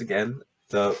 and once again,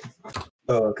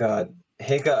 oh god,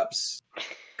 hiccups.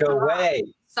 Go away.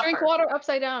 Drink Suffer. water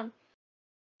upside down.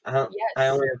 I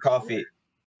only have coffee.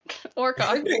 Or Drink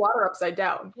coffee. the water upside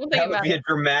down. We'll think That would about be a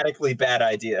dramatically bad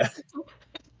idea.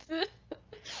 it.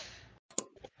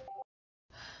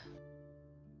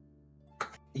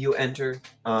 You enter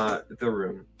the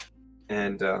room,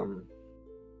 and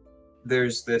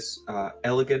there's this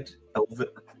elegant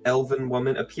elven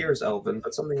woman, appears elven,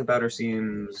 but something about her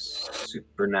seems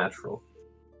supernatural,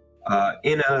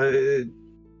 in a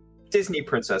Disney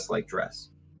princess-like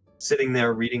dress, sitting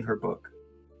there reading her book,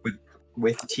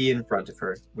 with tea in front of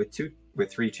her, with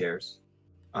 3 chairs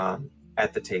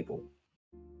at the table.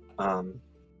 You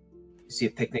see a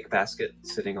picnic basket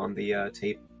sitting on the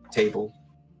table.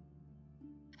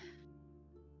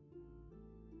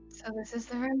 So this is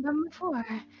the room number 4.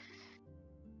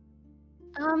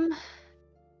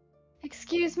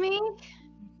 Excuse me?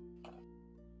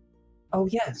 Oh,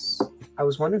 yes. I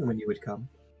was wondering when you would come.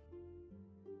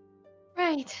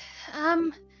 Right.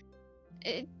 I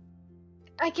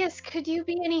guess could you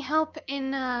be any help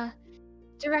in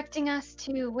directing us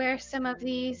to where some of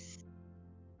these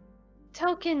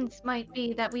tokens might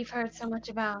be that we've heard so much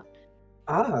about?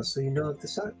 Ah, so you know of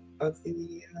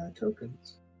the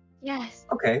tokens. Yes.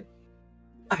 Okay.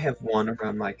 I have one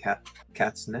around my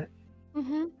cat's neck.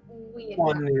 Mm-hmm.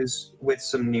 One is with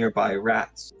some nearby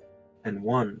rats, and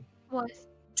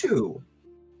two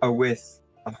are with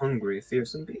a hungry,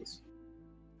 fearsome beast.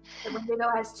 The Wendigo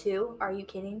has two? Are you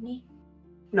kidding me?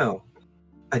 No,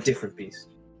 a different beast.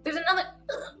 There's another.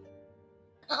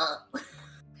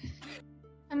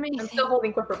 Amazing. I'm still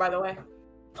holding Quipper, by the way.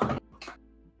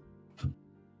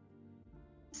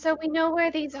 So we know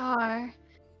where these are,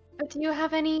 but do you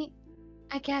have any,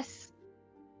 I guess,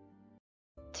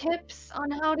 tips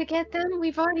on how to get them?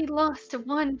 We've already lost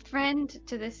one friend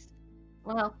to this,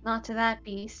 well, not to that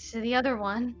beast, to the other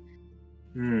one.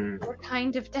 We're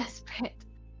kind of desperate.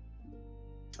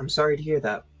 I'm sorry to hear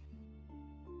that.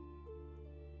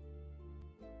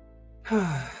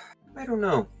 I don't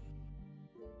know.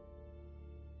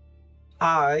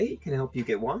 I can help you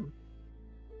get one.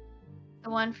 The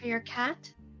one for your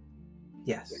cat?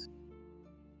 Yes.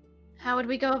 How would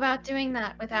we go about doing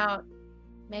that without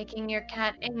making your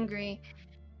cat angry?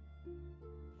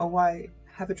 Oh, why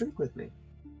have a drink with me?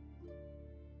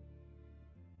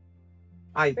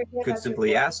 I could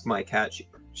simply ask my cat.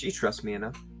 She trusts me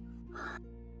enough.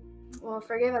 Well,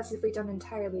 forgive us if we don't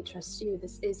entirely trust you.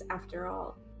 This is, after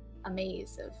all, a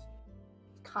maze of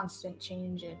constant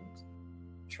change and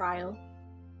trial.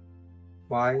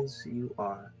 Wise you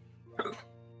are.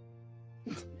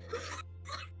 It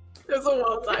was a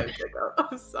long time ago.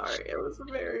 I'm sorry. It was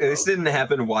very. This didn't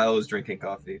happen while I was drinking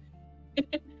coffee.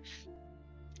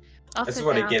 This is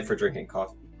what I get for drinking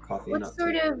coffee. What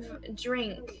sort of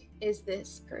drink is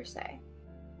this, per se?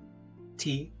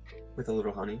 Tea with a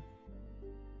little honey.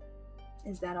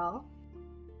 Is that all?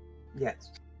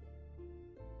 Yes.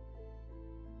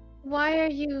 Why are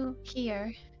you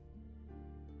here?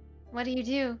 What do you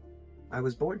do? I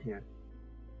was born here.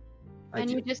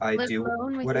 You just I live do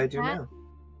alone with what your I do cat now.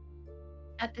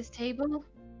 at this table?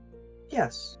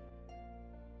 Yes.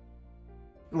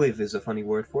 Live is a funny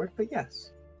word for it, but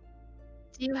yes.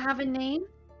 Do you have a name?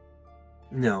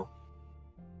 No.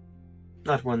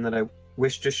 Not one that I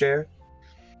wish to share.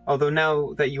 Although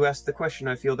now that you ask the question,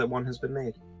 I feel that one has been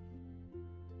made.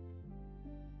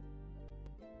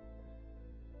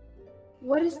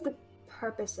 What is the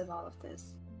purpose of all of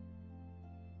this?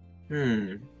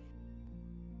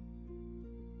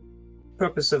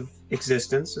 Purpose of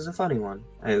existence is a funny one,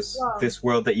 as this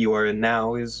world that you are in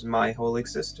now is my whole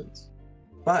existence.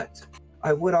 But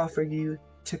I would offer you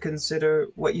to consider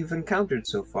what you've encountered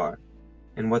so far,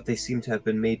 and what they seem to have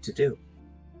been made to do.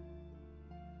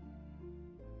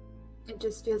 It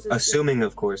just feels as Assuming,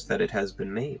 of course, that it has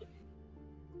been made.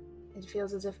 It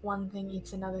feels as if one thing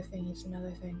eats another thing eats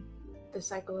another thing. The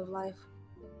cycle of life.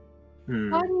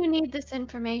 Why do you need this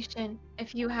information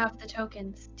if you have the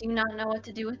tokens? Do you not know what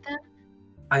to do with them?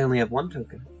 I only have one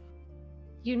token.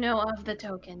 You know of the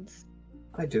tokens.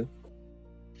 I do.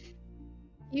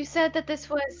 You said that this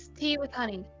was tea with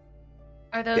honey.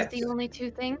 Are those the only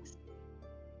two things?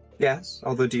 Yes,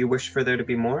 although do you wish for there to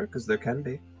be more? Because there can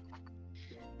be.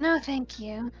 No, thank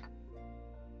you.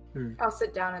 I'll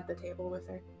sit down at the table with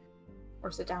her.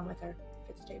 Or sit down with her,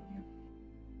 if it's a table here.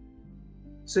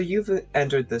 So you've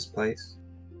entered this place,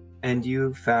 and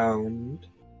you found...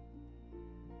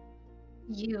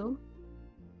 You?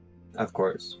 Of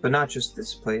course, but not just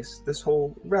this place, this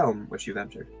whole realm which you've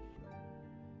entered.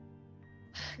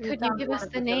 Could you give us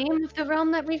the name of the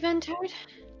realm that we've entered?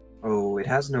 Oh, it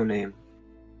has no name.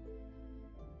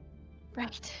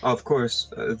 Right. Of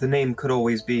course, the name could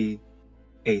always be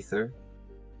Aether,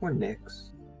 or Nyx,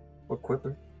 or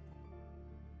Quipper.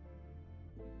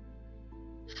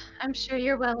 I'm sure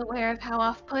you're well aware of how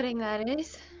off-putting that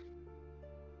is.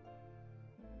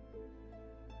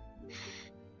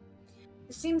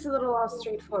 It seems a little all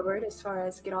straightforward as far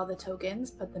as get all the tokens,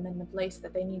 put them in the place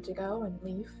that they need to go, and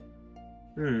leave.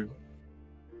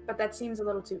 But that seems a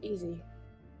little too easy.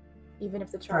 Even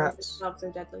if the trials themselves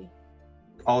are deadly.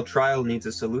 All trial needs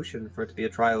a solution for it to be a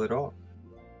trial at all.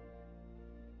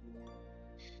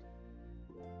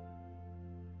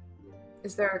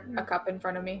 Is there a cup in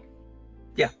front of me?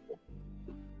 Yeah.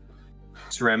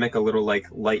 Ceramic, a little like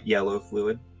light yellow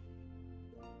fluid.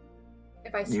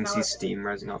 If I You can smell see it, steam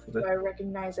rising off of it. do I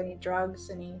recognize any drugs?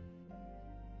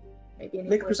 Maybe any?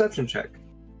 Make a perception check.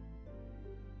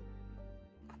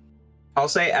 I'll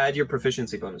say add your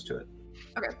proficiency bonus to it.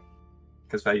 Okay.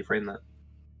 Because how do you frame that?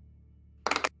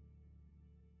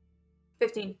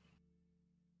 15.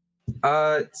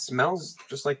 It smells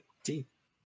just like tea.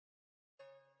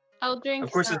 I'll drink.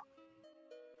 Of course, some.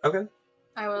 Okay.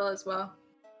 I will as well.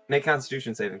 Make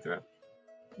Constitution saving throw.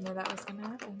 I knew that was gonna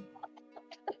happen.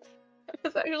 I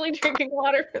was actually drinking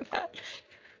water for that.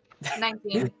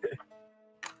 19.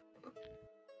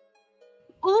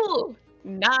 Ooh,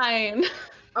 9.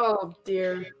 Oh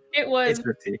dear. It was. It's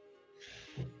good tea.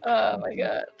 Oh my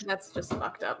god, That's just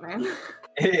fucked up, man.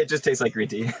 It just tastes like green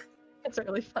tea. that's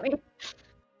really funny.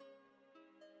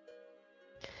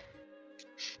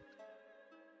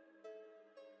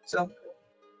 So,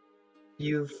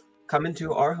 you've come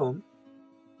into our home,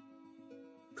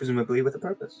 presumably with a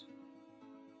purpose.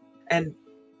 And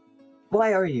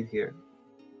why are you here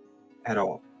at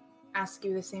all? Ask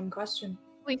you the same question.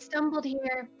 We stumbled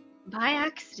here by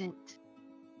accident.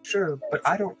 Sure, but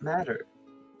I don't matter.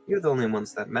 You're the only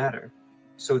ones that matter.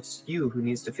 So it's you who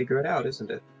needs to figure it out,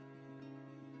 isn't it?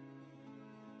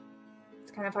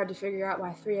 It's kind of hard to figure out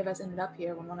why 3 of us ended up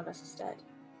here when one of us is dead.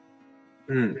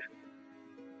 Hmm.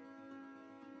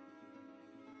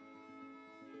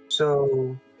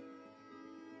 So,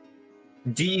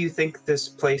 do you think this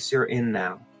place you're in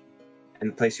now,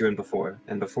 and the place you were in before,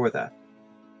 and before that,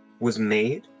 was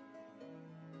made?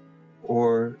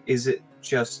 Or is it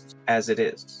just as it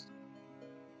is?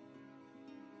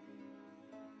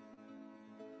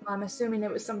 I'm assuming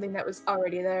it was something that was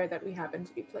already there that we happened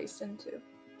to be placed into.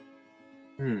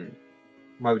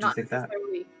 Why would you Not think that?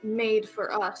 necessarily made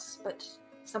for us, but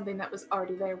something that was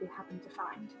already there we happened to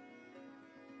find.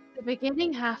 The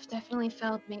beginning half definitely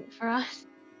felt made for us.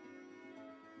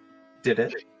 Did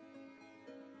it?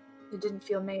 It didn't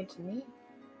feel made to me.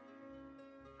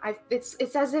 It's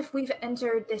as if we've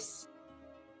entered this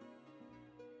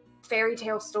fairy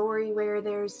tale story where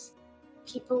there's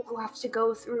people who have to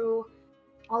go through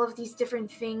all of these different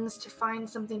things to find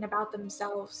something about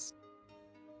themselves.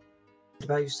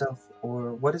 About yourself,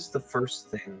 or what is the first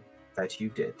thing that you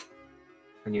did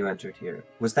when you entered here?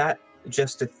 Was that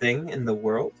just a thing in the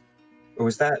world? Or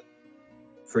was that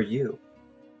for you?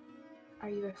 Are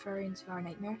you referring to our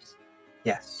nightmares?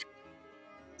 Yes.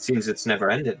 Seems it's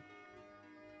never ended.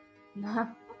 Nah,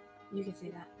 you can say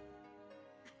that.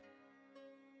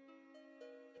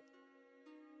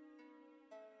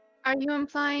 Are you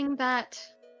implying that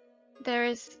there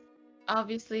is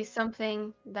obviously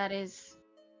something that is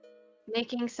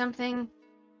making something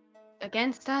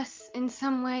against us in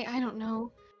some way? I don't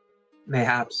know.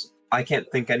 Mayhaps. I can't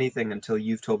think anything until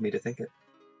you've told me to think it.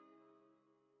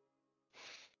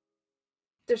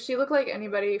 Does she look like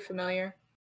anybody familiar?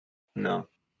 No.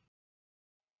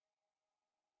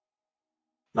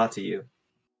 Not to you.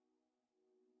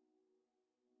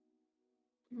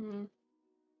 Hmm.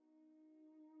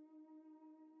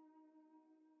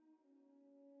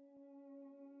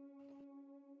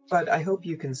 But I hope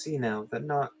you can see now that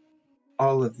not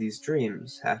all of these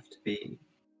dreams have to be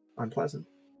unpleasant.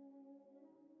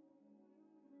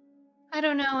 I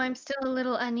don't know. I'm still a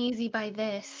little uneasy by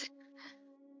this.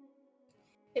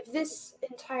 If this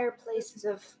entire place is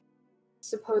of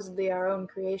supposedly our own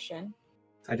creation,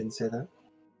 I didn't say that.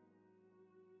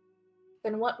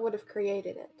 then what would have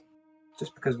created it?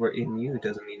 Just because we're in you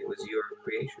doesn't mean it was your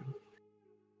creation.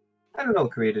 I don't know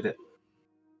what created it.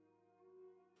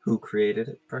 Who created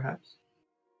it, perhaps?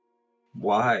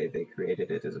 Why they created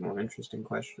it is a more interesting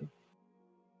question.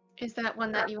 Is that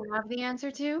one that you have the answer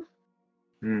to?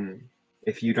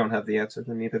 If you don't have the answer,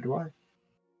 then neither do I.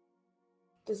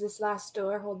 Does this last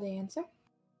door hold the answer?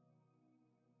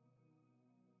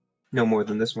 No more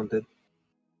than this one did.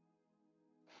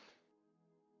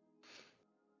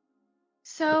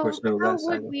 So, Of course, no how less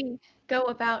would either. we go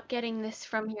about getting this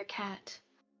from your cat?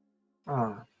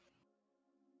 Ah.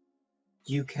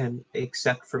 You can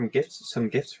accept some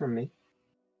gifts from me.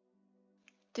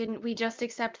 Didn't we just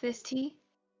accept this tea?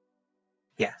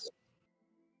 Yes.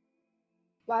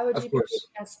 Why would Of you be course.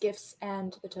 giving us gifts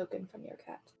and the token from your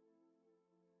cat?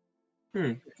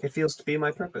 It feels to be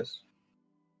my purpose.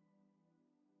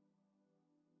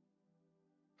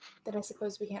 Then I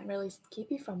suppose we can't really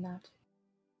keep you from that.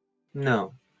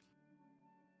 No.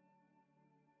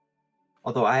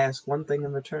 Although I ask one thing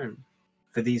in return.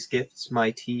 For these gifts,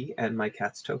 my tea and my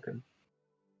cat's token.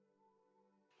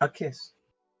 A kiss.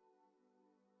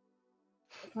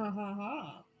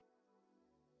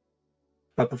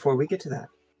 But before we get to that,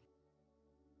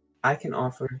 I can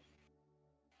offer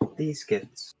these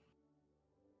gifts.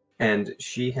 And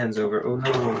she hands over, oh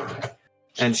no.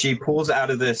 And she pulls out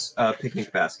of this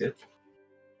picnic basket.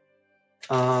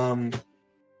 Let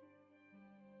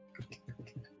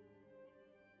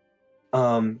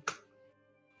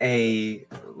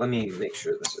me make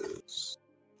sure this is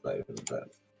that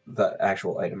the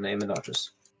actual item name and not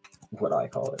just what I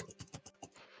call it.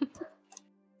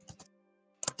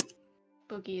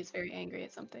 Boogie is very angry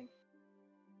at something.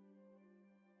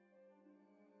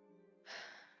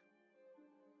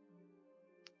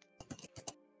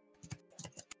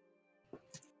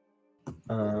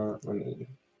 Let me.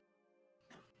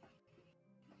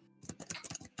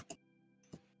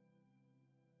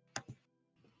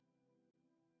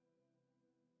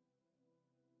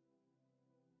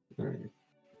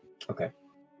 Okay.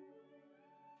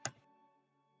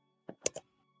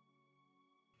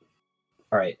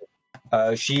 All right.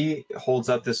 She holds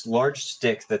up this large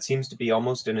stick that seems to be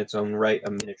almost in its own right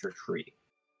a miniature tree.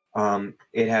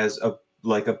 It has a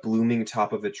blooming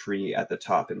top of a tree at the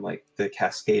top in like the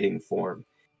cascading form,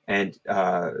 and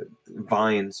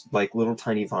vines, like little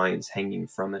tiny vines hanging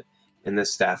from it in the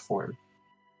staff form.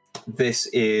 This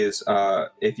is,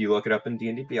 if you look it up in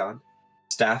D&D Beyond,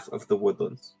 Staff of the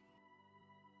Woodlands.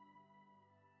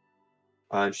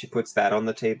 And she puts that on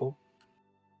the table.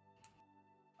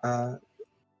 The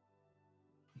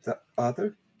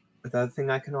other thing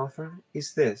I can offer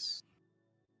is this.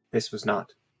 This was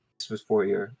not. This was for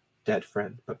your dead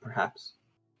friend, but perhaps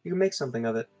you can make something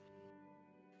of it.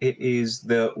 It is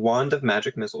the Wand of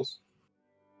Magic Missiles.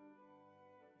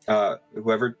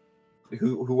 Who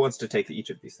wants to take each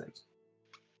of these things?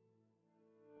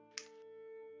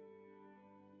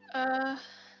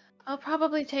 I'll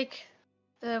probably take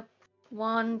the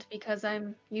wand because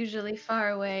I'm usually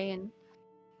far away and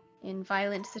in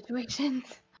violent situations.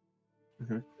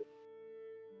 Mm-hmm.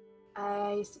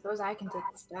 I suppose I can take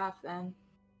the staff then.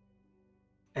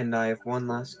 And I have one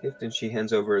last gift, and she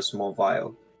hands over a small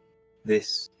vial.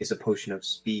 This is a potion of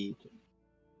speed.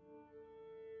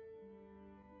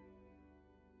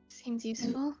 Seems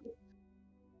useful.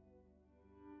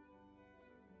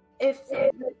 If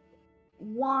the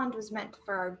wand was meant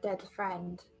for our dead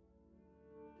friend,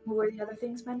 what were the other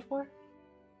things meant for?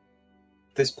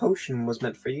 This potion was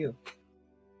meant for you.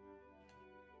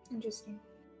 Interesting.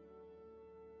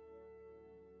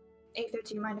 Aether,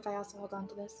 do you mind if I also hold on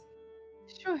to this?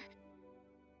 Sure.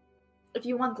 If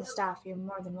you want the staff, you're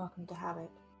more than welcome to have it.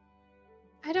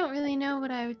 I don't really know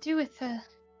what I would do with the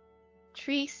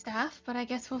tree staff, but I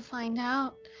guess we'll find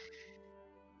out.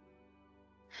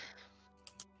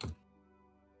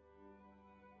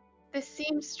 This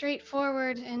seems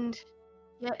straightforward, and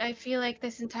yet I feel like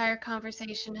this entire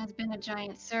conversation has been a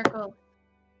giant circle.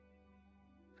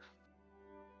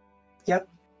 Yep.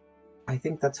 I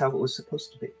think that's how it was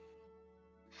supposed to be.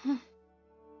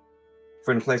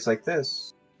 For in a place like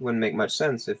this, it wouldn't make much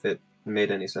sense if it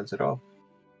made any sense at all.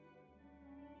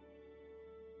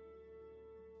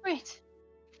 Right.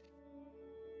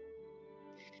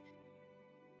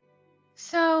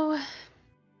 So,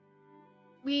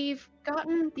 we've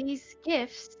gotten these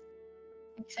gifts,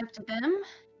 accepted them.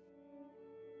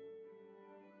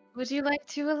 Would you like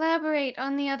to elaborate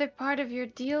on the other part of your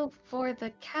deal for the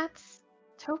cat's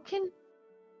token?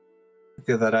 I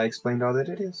feel that I explained all that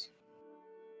it is.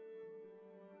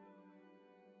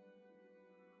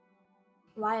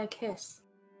 Why a kiss?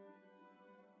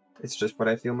 It's just what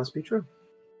I feel must be true.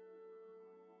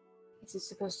 Is it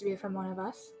supposed to be from one of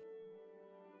us?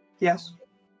 Yes.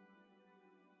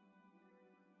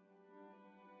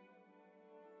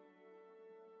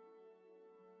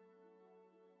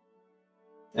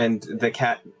 And the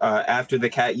cat, after the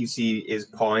cat you see is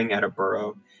pawing at a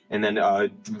burrow, and then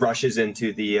rushes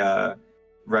into the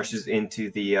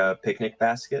picnic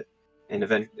basket,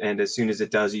 and as soon as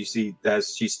it does, you see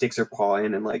as she sticks her paw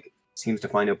in and like seems to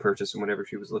find a purchase in whatever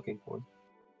she was looking for,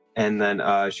 and then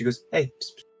she goes, "Hey,"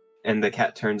 and the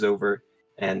cat turns over,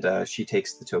 and she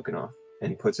takes the token off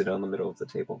and puts it on the middle of the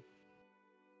table.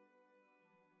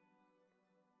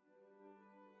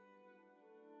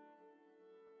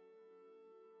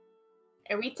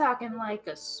 Are we talking like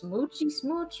a smoochy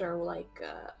smooch or like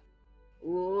a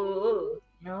ooh,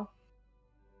 you know?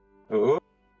 Oh,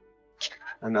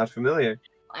 I'm not familiar.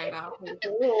 Like a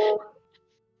ooh.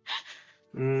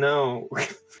 No,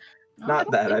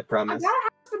 not that, I promise. I gotta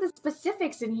ask for the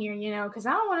specifics in here, you know, because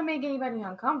I don't want to make anybody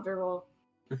uncomfortable.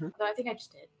 Mhm. Though I think I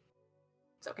just did.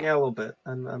 It's okay. Yeah, a little bit.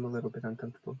 I'm a little bit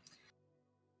uncomfortable.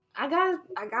 I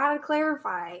gotta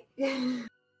clarify.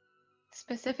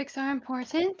 Specifics are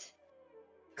important.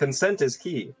 Consent is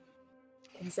key.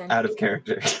 Consent. Out of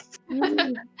character.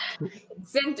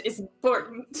 Consent is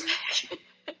important.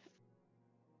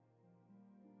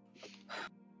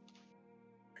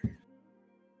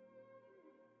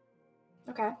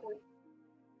 Okay.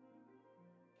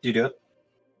 Do you do it?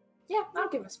 Yeah, I'll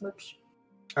give a smooch.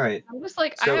 All right. I'm just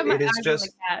like, So I have my it is eyes just- on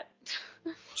the cat.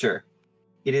 Sure.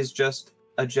 It is just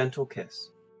a gentle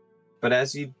kiss. But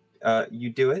as you you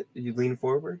do it. You lean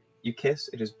forward. You kiss.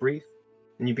 It is brief.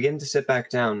 And you begin to sit back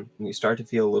down, and you start to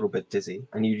feel a little bit dizzy.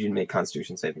 I need you to make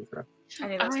Constitution saving throw. I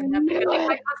knew that was gonna happen.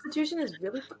 My constitution is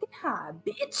really fucking high,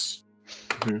 bitch.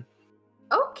 Mm-hmm.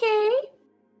 Okay.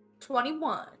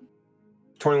 21.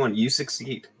 21. You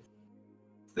succeed.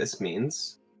 This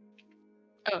means...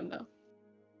 Oh no.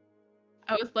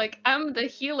 I was like, I'm the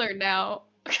healer now.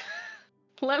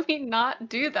 Let me not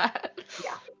do that.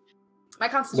 Yeah. My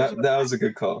constitution. That was a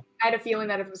good call. I had a feeling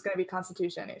that if it was going to be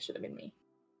constitution, it should have been me.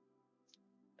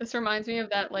 This reminds me of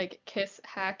that like kiss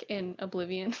hack in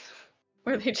Oblivion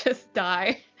where they just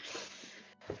die.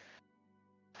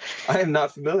 I am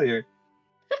not familiar.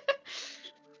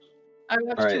 I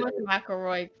watched All right. too much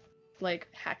McElroy like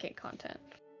hacking content.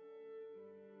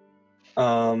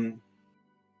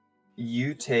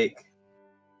 You take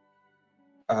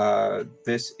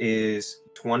this is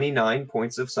 29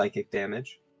 points of psychic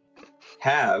damage,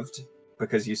 halved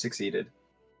because you succeeded,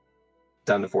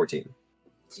 down to 14.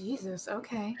 Jesus,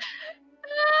 okay.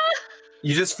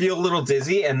 You just feel a little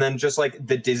dizzy, and then just like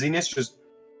the dizziness just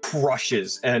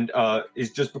crushes, and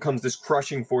it just becomes this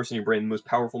crushing force in your brain, the most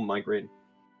powerful migraine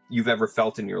you've ever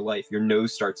felt in your life. Your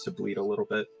nose starts to bleed a little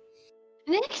bit.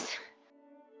 Nix?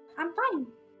 I'm fine.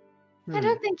 I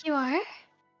don't think you are.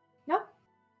 Nope.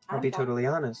 I'll be totally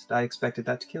honest. I expected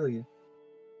that to kill you.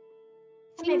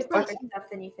 I made a Seems like better stuff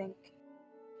than you think.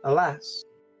 Alas,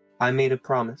 I made a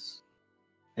promise.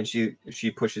 And she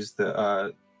pushes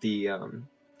the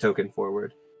token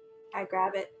forward. I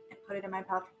grab it and put it in my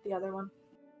pouch with the other one.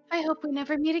 I hope we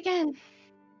never meet again.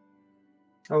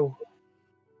 Oh.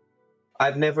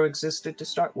 I've never existed to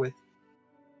start with.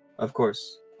 Of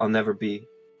course, I'll never be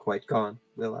quite gone,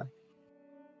 will I?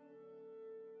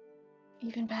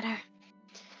 Even better.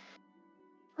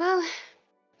 Well,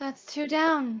 that's 2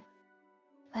 down.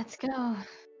 Let's go.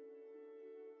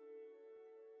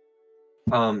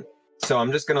 So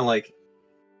I'm just gonna like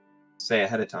say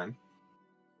ahead of time.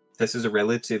 This is a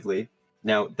relatively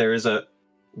now there is a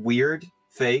weird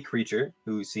fey creature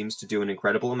who seems to do an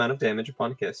incredible amount of damage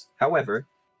upon a kiss. However,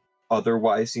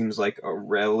 otherwise seems like a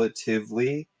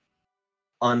relatively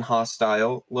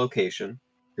unhostile location.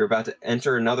 You're about to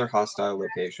enter another hostile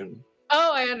location.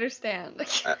 Oh, I understand.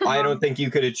 I don't think you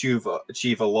could achieve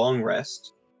a long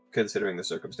rest, considering the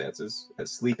circumstances,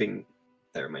 as sleeping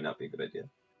there might not be a good idea.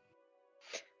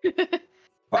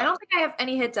 I don't think I have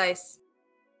any hit dice.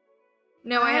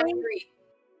 No, I have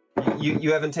 3.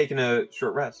 You haven't taken a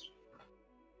short rest.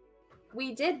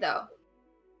 We did, though.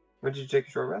 When did you take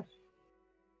a short rest?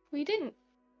 We didn't.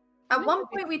 At one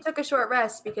point, we took a short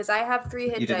rest because I have 3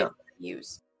 hit You did dice not. to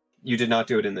use. You did not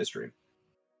do it in this dream.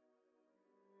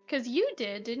 Because you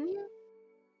did, didn't you?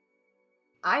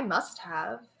 I must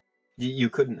have. You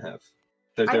couldn't have.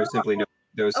 There I was don't simply no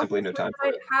so time for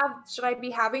it. should I be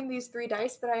having these 3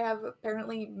 dice that I have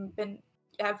apparently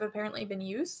been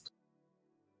used?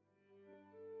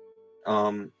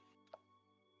 I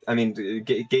mean,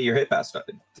 get your hit dice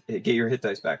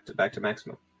back to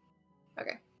maximum.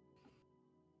 Okay.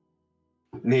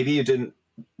 Maybe you didn't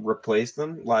replace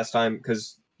them last time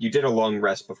because you did a long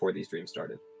rest before these dreams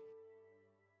started.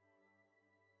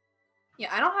 Yeah,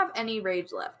 I don't have any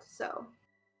rage left, so.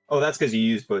 Oh, that's because you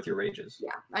used both your rages.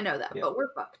 Yeah, I know that, Yeah. but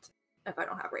we're fucked if I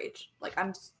don't have rage. Like,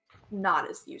 I'm just not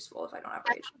as useful if I don't have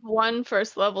rage. 1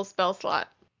 first level spell slot.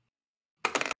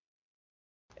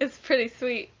 It's pretty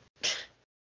sweet.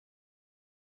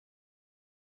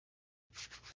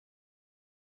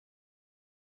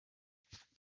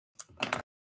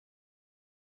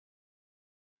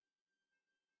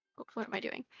 What am I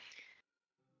doing?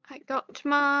 I got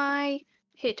my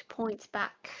hit points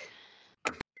back.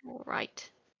 All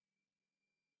right.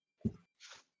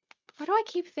 Why do I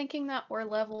keep thinking that we're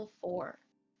level 4?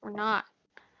 We're not.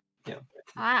 Yeah.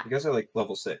 Ah. You guys are like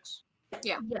level 6.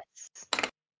 Yeah. Yes.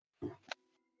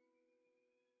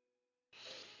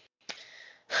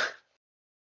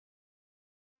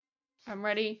 I'm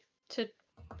ready to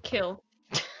kill.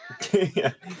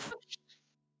 Yeah.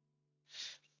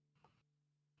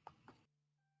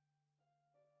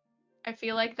 I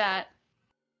feel like that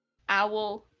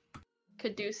owl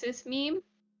Caduceus meme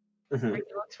where he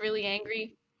looks really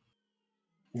angry.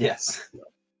 Yes.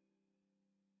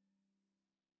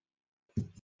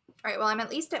 Alright, well, I'm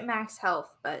at least at max health,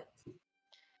 but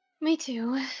Me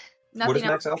too. nothing What is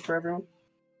else. max health for everyone?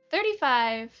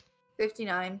 35.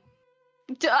 59.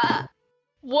 Duh.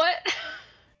 What?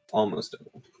 Almost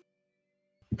double.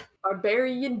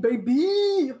 Barbarian,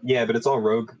 baby! Yeah, but it's all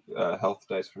rogue health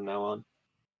dice from now on.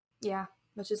 Yeah,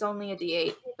 which is only a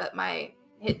d8, but my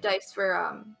hit dice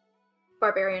for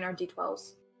Barbarian are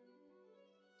d12s.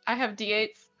 I have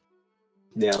D8s.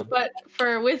 Yeah. But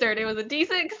for a wizard, it was a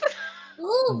D6.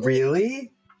 Ooh,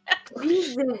 Really?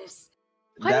 Jesus.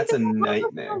 Why That's do a you roll so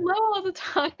nightmare. low all the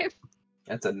time?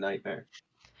 That's a nightmare.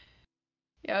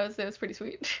 Yeah, it was pretty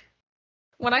sweet.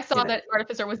 When I saw You know. that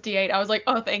Artificer was D8, I was like,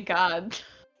 oh, thank God.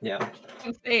 Yeah.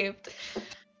 I'm saved.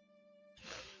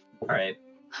 All right.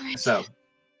 Alright. So,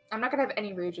 I'm not gonna have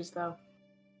any rages though.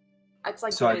 It's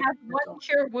like So I I- have 1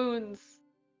 cure wounds.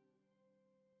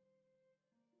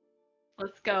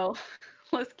 Let's go.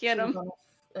 Let's get him.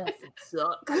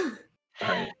 Suck. all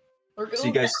right. We're So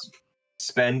you going guys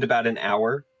spend about an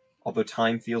hour, although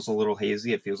time feels a little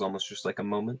hazy. It feels almost just like a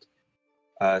moment,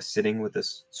 sitting with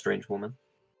this strange woman.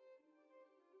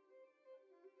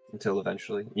 Until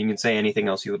eventually, you can say anything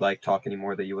else you would like, talk any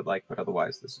more that you would like, but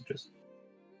otherwise, this is just.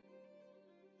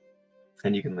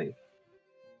 And you can leave.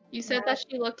 You said that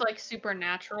she looked like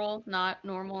supernatural, not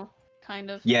normal,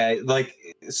 kind of. Yeah,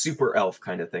 like super elf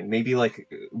kind of thing. Maybe like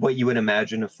what you would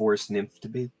imagine a forest nymph to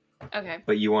be, Okay.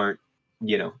 but you aren't.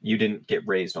 You know, you didn't get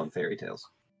raised on fairy tales.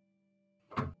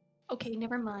 Okay,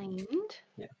 never mind.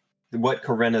 What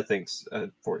Karena thinks a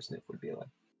forest nymph would be like.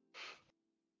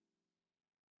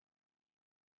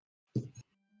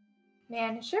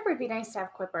 Man, it sure would be nice to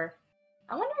have Quipper.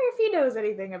 I wonder if he knows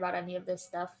anything about any of this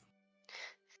stuff.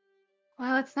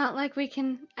 Well, it's not like we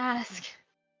can ask.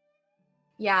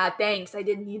 Yeah, thanks. I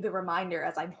didn't need the reminder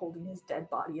as I'm holding his dead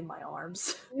body in my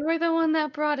arms. You were the one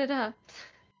that brought it up.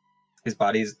 His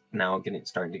body's now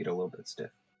starting to get a little bit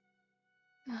stiff.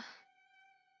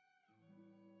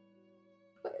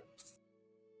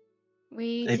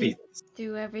 We Maybe. didn't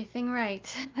do everything right,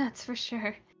 that's for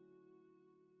sure.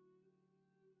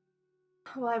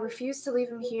 Well, I refuse to leave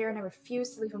him here, and I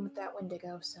refuse to leave him with that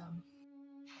Wendigo, so I'm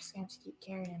just gonna have to keep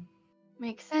carrying him.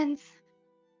 Makes sense.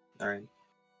 All right.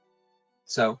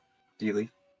 So, do you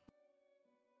leave?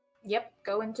 Yep,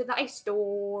 go into the ice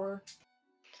door.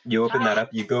 You open that up.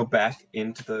 You go back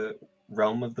into the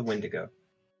realm of the Wendigo,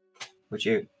 which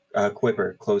you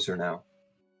Quipper closer now.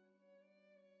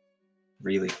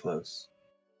 Really close.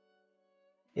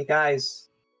 Hey guys,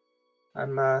 I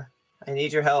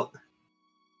need your help.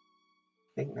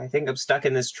 I think I'm stuck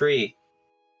in this tree.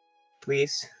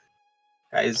 Please,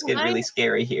 guys, it's getting really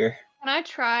scary here. Can I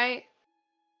try?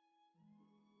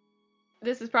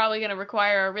 This is probably going to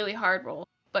require a really hard roll,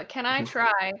 but can I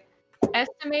try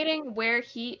estimating where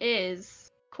he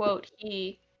is, quote,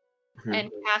 he, and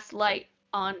cast light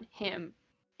on him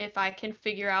if I can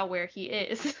figure out where he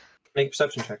is? Make a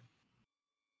perception check.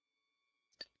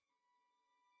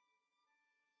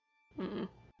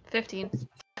 15.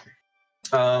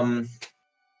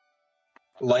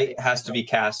 Light has to be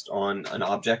cast on an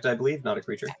object, I believe, not a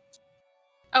creature.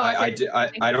 Oh,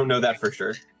 I don't know that for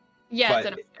sure. Yeah, but, it's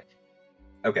an object.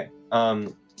 Okay.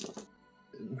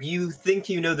 You think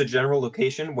you know the general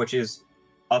location, which is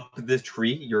up the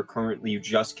tree you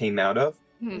just came out of,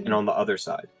 and on the other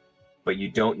side, but you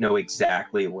don't know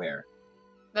exactly where.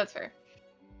 That's fair.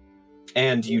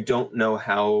 And you don't know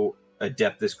how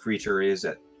adept this creature is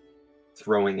at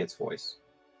throwing its voice.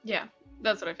 Yeah,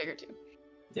 that's what I figured too.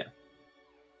 Yeah.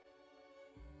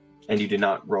 And you did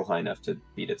not roll high enough to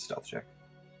beat its stealth check.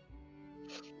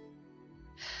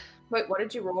 Wait, what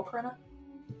did you roll, Karena?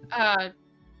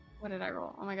 What did I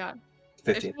roll? Oh my god.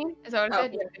 15. Is that what I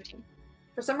said? Oh, Yeah, 15.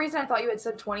 For some reason, I thought you had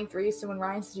said 23, so when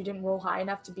Ryan said you didn't roll high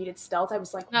enough to beat its stealth, I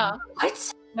was like, No.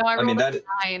 what? No, I rolled mean, a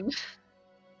 9.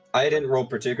 I didn't roll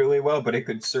particularly well, but it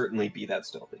could certainly be that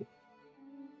stealthy.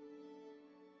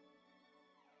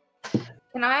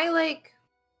 Can I,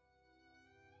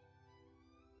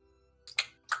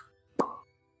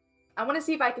 I want to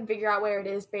see if I can figure out where it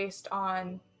is based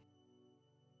on...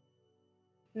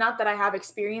 Not that I have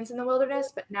experience in the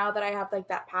wilderness, but now that I have,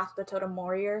 that path to the totem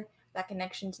warrior, that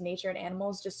connection to nature and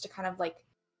animals, just to kind of,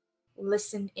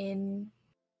 listen in.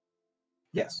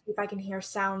 Yes. See if I can hear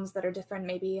sounds that are different,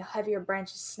 maybe heavier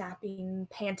branches snapping,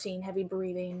 panting, heavy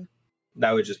breathing.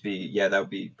 That would just be, that would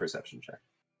be perception check.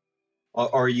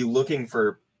 Are you looking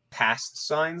for past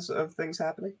signs of things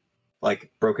happening? Like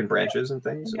broken branches and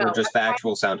things? No, or just the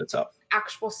actual sound itself?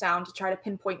 Actual sound to try to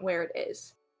pinpoint where it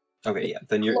is. Okay, yeah.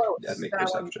 Then you're make but I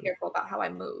want to be perception. careful about how I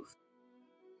move.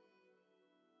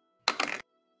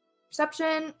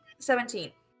 Perception,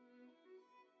 17.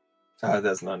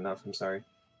 That's not enough, I'm sorry.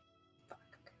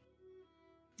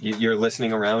 You're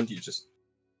listening around, you just...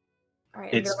 All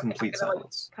right, it's complete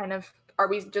silence. Kind of... Are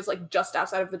we just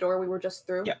outside of the door we were just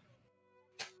through? Yeah.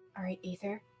 All right,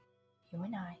 Aether, you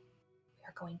and I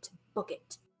are going to book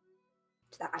it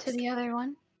to that ice. To the other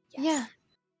one? Yes. Yeah.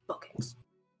 Book it.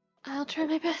 I'll try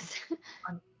my best.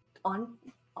 On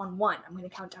 1, I'm going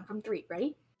to count down from 3.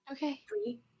 Ready? Okay.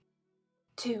 3,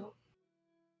 2,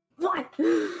 What?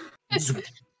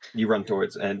 You run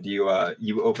towards, and you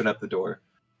open up the door,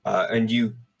 and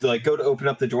you like go to open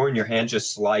up the door, and your hand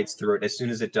just slides through it. As soon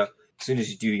as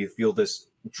you do, you feel this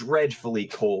dreadfully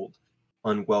cold,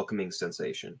 unwelcoming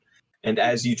sensation, and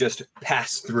as you just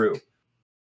pass through,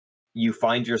 you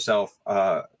find yourself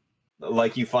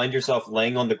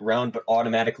laying on the ground, but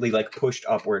automatically like pushed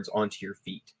upwards onto your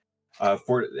feet,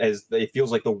 as it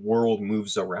feels like the world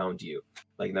moves around you,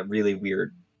 like that really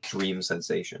weird dream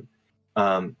sensation.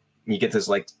 You get this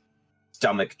like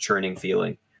stomach churning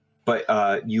feeling, but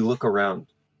you look around.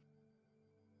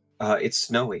 It's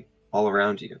snowy all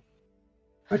around you,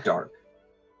 but dark.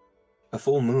 A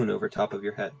full moon over top of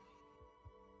your head.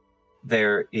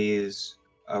 There is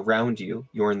around you.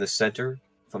 You're in the center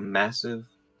of a massive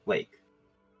lake,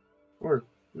 or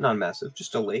not massive,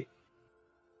 just a lake.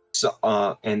 So,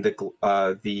 and the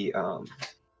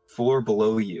floor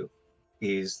below you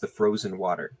is the frozen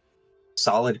water,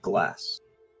 solid glass,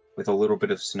 with a little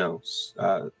bit of snow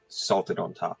salted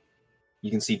on top.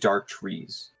 You can see dark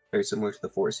trees, very similar to the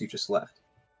forest you just left,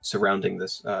 surrounding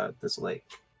this lake.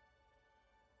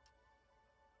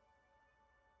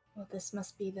 Well, this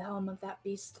must be the home of that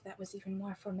beast that was even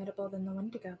more formidable than the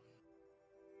Wendigo.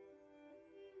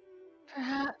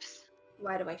 Perhaps.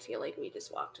 Why do I feel like we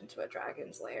just walked into a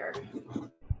dragon's lair?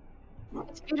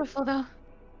 It's beautiful, though.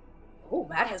 Oh,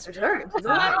 Matt has returned.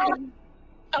 I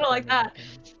don't like that.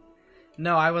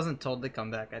 No, I wasn't told to come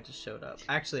back. I just showed up.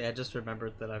 Actually, I just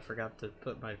remembered that I forgot to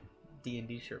put my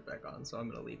D&D shirt back on, so I'm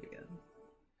gonna leave again.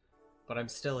 But I'm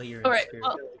still here in spirit.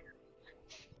 Well,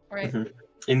 right.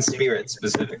 In spirit,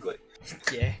 specifically.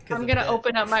 Yeah. I'm gonna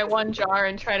open up my one jar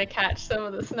and try to catch some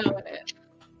of the snow in it.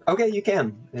 Okay, you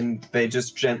can, and they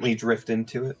just gently drift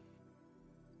into it.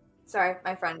 Sorry,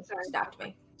 my friend stopped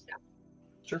me.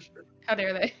 Sure. How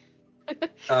dare they?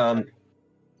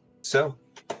 So,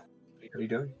 what are you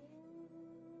doing?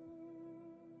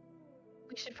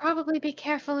 We should probably be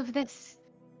careful of this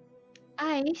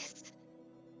ice.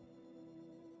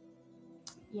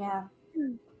 Yeah.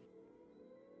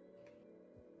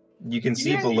 You can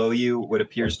see below you what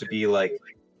appears to be like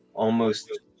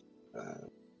almost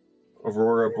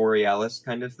aurora borealis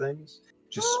kind of things,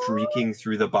 just streaking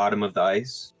through the bottom of the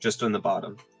ice, just on the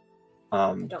bottom.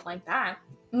 I don't like that.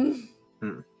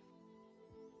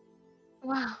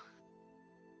 Wow.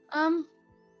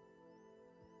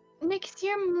 Nix,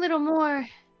 you're a little more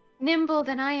nimble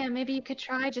than I am. Maybe you could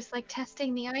try just like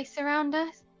testing the ice around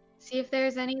us. See if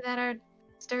there's any that are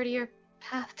sturdier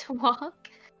path to walk.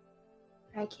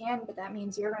 I can, but that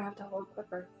means you're gonna have to hold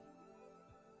Quipper.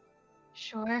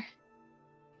 Sure.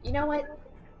 You know what?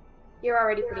 You're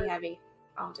already pretty heavy.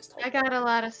 I'll just hold I got a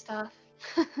lot of stuff.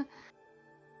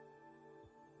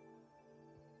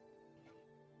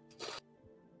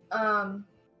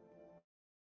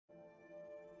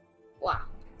 Wow.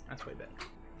 That's way better.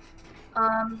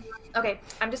 Okay.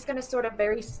 I'm just gonna sort of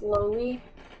very slowly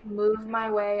move my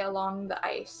way along the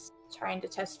ice, trying to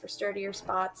test for sturdier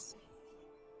spots.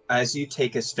 As you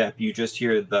take a step, you just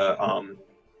hear the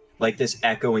like this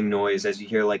echoing noise as you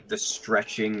hear like the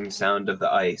stretching sound of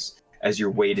the ice as your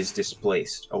weight is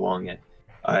displaced along it,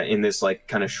 in this like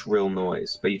kind of shrill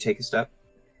noise. But you take a step.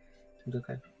 It's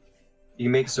okay. You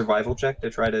make a survival check to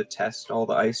try to test all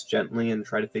the ice gently and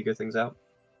try to figure things out.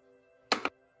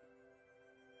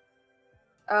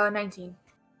 19.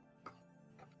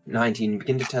 19. You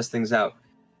begin to test things out.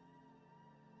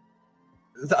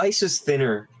 The ice is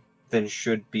thinner than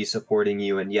should be supporting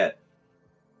you, and yet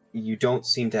you don't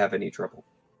seem to have any trouble.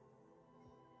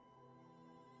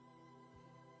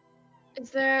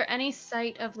 Is there any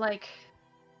sight of like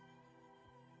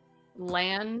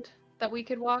land that we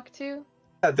could walk to?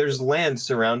 Yeah, there's land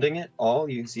surrounding it all.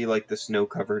 You can see like the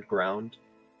snow-covered ground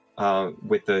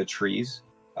with the trees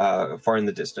far in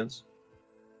the distance.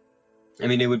 I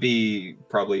mean, it would be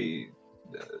probably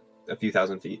a few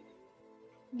thousand feet.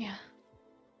 Yeah.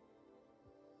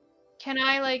 Can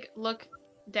I like look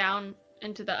down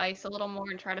into the ice a little more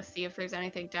and try to see if there's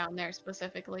anything down there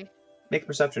specifically? Make a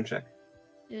perception check.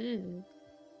 Ooh.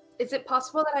 Is it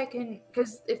possible that I can?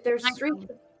 Because if there's streaks.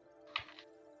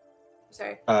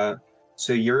 Sorry.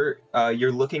 So you're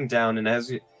looking down, and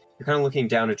as you're kind of looking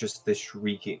down at just the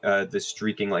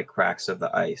streaking like cracks of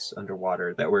the ice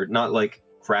underwater that were not like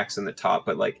cracks in the top,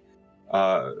 but like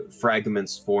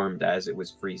fragments formed as it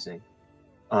was freezing.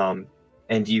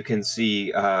 And you can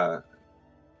see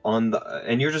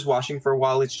and you're just watching for a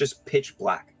while. It's just pitch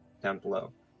black down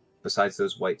below, besides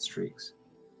those white streaks.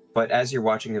 But as you're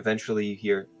watching, eventually you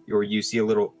hear, or you see a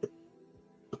little,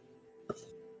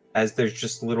 as there's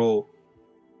just little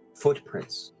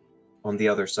footprints on the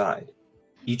other side.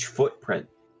 Each footprint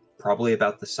probably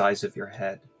about the size of your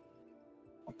head,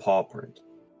 a paw print,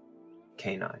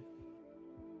 canine,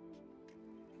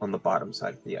 on the bottom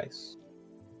side of the ice.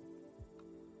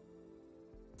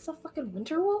 It's a fucking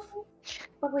winter wolf?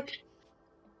 But like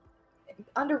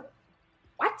under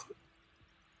what?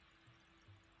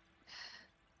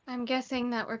 I'm guessing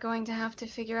that we're going to have to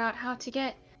figure out how to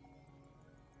get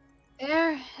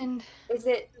there, and Is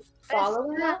it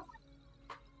following us?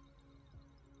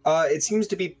 It seems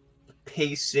to be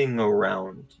pacing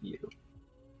around you.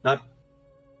 Not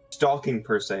stalking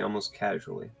per se, almost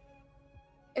casually.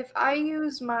 If I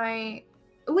use my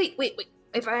wait.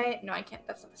 If I no, I can't.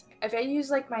 That's not the second. If I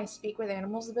use like my speak with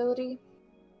animals ability,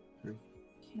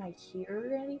 can I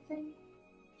hear anything?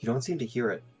 You don't seem to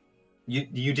hear it.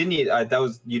 You didn't. That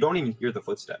was you don't even hear the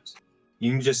footsteps.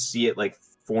 You can just see it like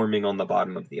forming on the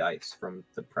bottom of the ice from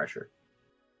the pressure.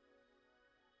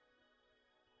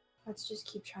 Let's just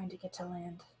keep trying to get to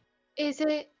land. is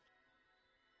it...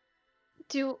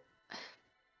 Do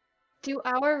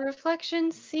our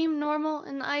reflections seem normal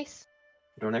in the ice?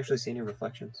 You don't actually see any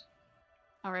reflections.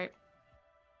 All right.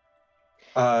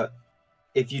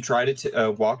 If you try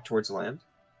to walk towards land,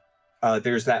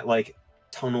 there's that like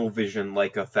tunnel vision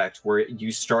like effect where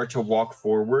you start to walk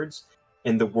forwards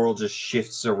and the world just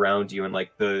shifts around you and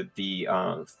like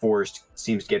the forest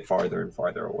seems to get farther and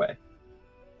farther away.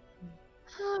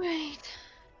 All right.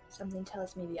 Something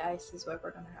tells me the ice is where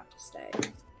we're gonna have to stay.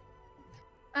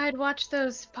 I'd watch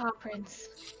those paw prints.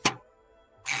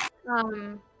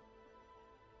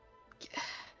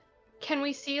 Can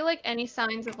we see like any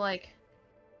signs of like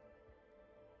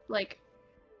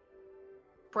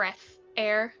breath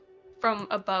air from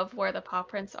above where the paw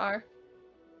prints are?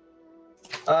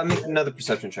 Make another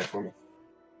perception check for me.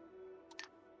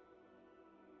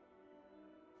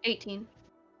 18.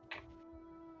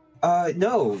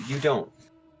 No, you don't.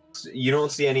 You don't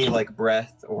see any like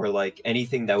breath or like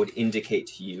anything that would indicate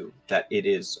to you that it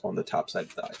is on the top side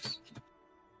of the ice.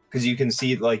 Because you can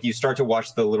see like you start to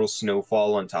watch the little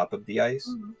snowfall on top of the ice,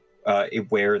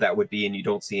 where that would be, and you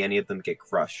don't see any of them get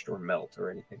crushed or melt or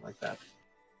anything like that.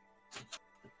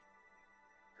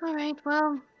 All right,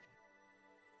 well,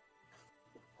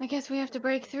 I guess we have to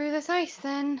break through this ice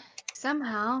then,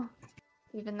 somehow,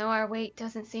 even though our weight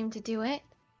doesn't seem to do it.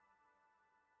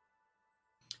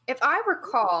 If I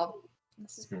recall,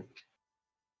 this is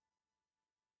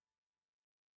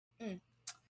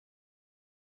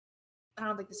I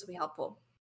don't think this will be helpful.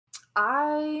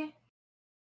 I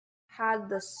had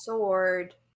the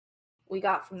sword we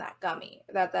got from that gummy,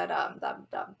 that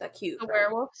cube. The right?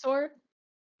 werewolf sword?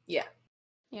 Yeah.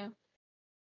 Yeah.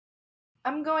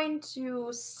 I'm going to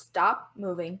stop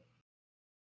moving.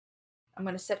 I'm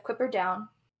going to set Quipper down.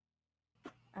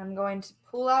 I'm going to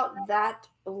pull out that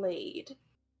blade.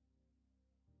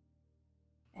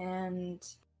 And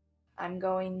I'm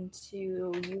going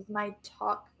to use my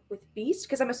talk with Beast,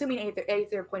 because I'm assuming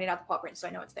Aether pointed out the paw print, so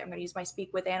I know it's there. I'm going to use my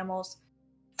speak with animals.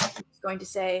 I'm going to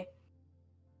say,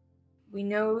 we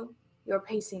know you're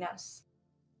pacing us,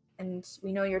 and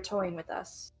we know you're toying with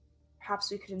us.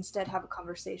 Perhaps we could instead have a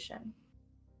conversation.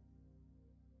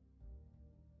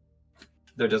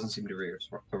 There doesn't seem to be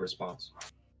a response.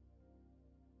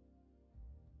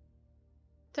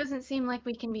 Doesn't seem like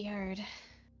we can be heard.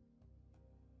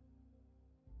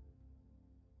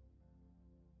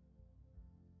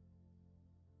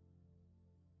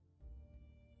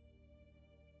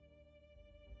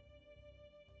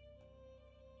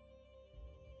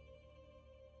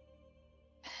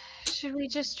 Should we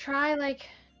just try, like,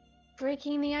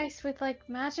 breaking the ice with, like,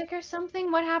 magic or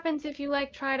something? What happens if you,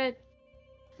 like, try to,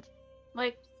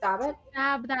 like,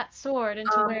 stab that sword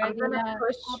into where I'm gonna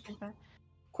push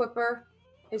Quipper,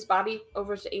 his body,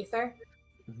 over to Aether.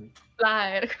 Fly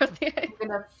it across the ice. I'm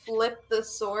gonna flip the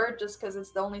sword just because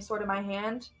it's the only sword in my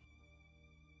hand.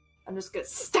 I'm just gonna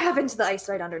stab into the ice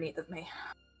right underneath of me.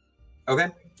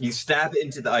 Okay. You stab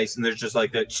into the ice and there's just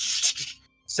like that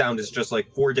sound is just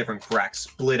like 4 different cracks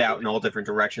split out in all different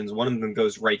directions. One of them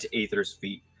goes right to Aether's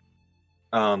feet.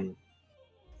 And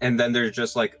then there's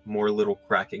just like more little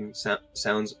cracking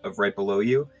sounds of right below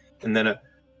you. And then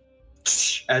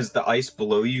as the ice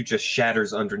below you just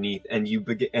shatters underneath and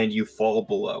you fall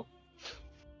below.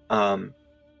 And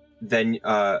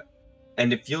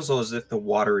it feels as if the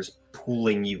water is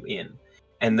pulling you in.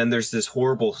 And then there's this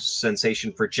horrible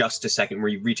sensation for just a second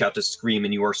where you reach out to scream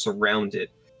and you are surrounded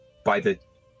by the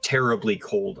terribly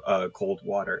cold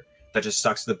water that just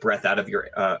sucks the breath out of your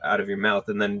mouth,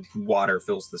 and then water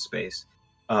fills the space.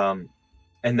 And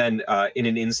then in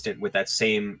an instant, with that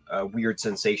same weird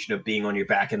sensation of being on your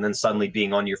back and then suddenly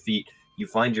being on your feet, you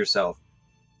find yourself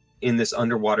in this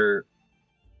underwater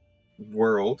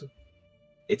world.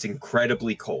 It's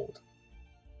incredibly cold.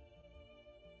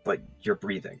 but you're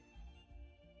breathing.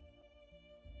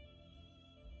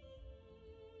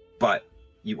 But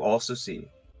you also see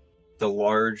the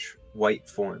large white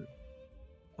form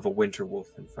of a winter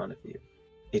wolf in front of you.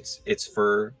 Its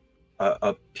fur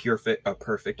a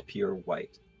perfect pure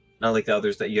white, not like the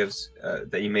others that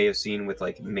you may have seen with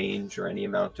like mange or any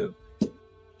amount of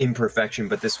imperfection.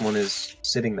 But this one is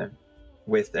sitting there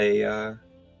with a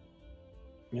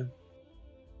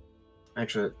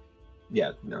actually,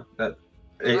 yeah, no, that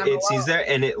it sees there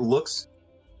and it looks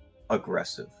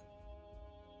aggressive.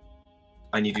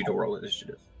 I need you to roll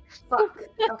initiative. Fuck.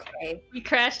 Okay. We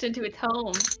crashed into its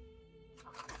home.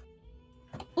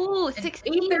 Ooh,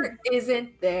 16. Aether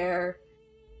isn't there.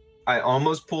 I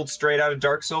almost pulled straight out of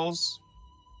Dark Souls.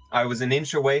 I was an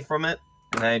inch away from it,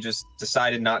 and I just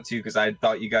decided not to because I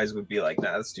thought you guys would be like,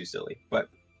 nah, that's too silly. But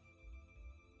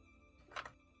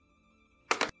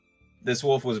this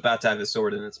wolf was about to have his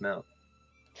sword in its mouth.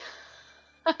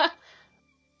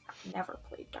 Never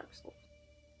played Dark Souls.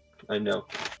 I know.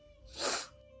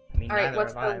 I mean, Alright, neither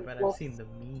what's have I, the but wolf? I've seen the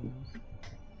memes.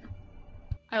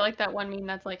 I like that one meme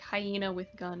that's like hyena with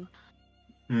gun.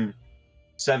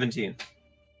 17.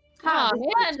 Aw, This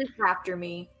man. is just after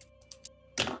me.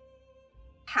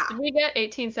 Ha. Did we get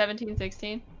 18, 17,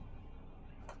 16?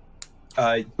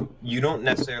 You don't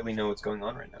necessarily know what's going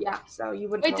on right now. Yeah, so you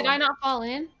would. Wait, did I not fall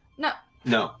in? No.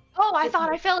 No. Oh, I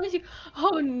thought I fell into.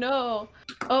 Oh no.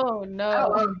 Oh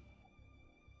no.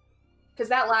 Because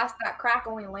that crack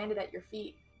only landed at your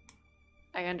feet.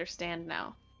 I understand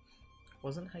now.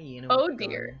 Wasn't hyena Oh, with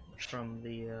dear. gun from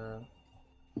the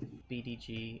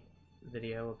BDG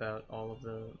video about all of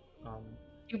the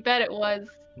You bet it was.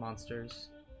 monsters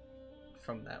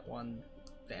from that one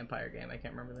vampire game? I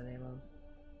can't remember the name of.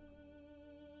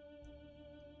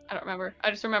 I don't remember. I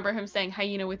just remember him saying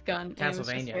hyena with gun. And it was just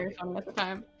Castlevania. very fun at the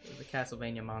time. It was the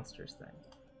Castlevania monsters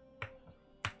thing.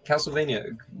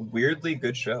 Castlevania, weirdly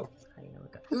good show. Hyena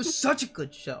with gun. It was such a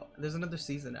good show. There's another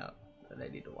season out that I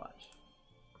need to watch.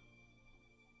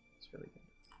 It's really good.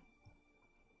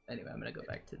 Anyway, I'm gonna go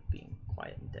back to being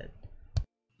quiet and dead.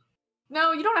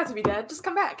 No, you don't have to be dead. Just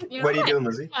come back. You know? What are you doing,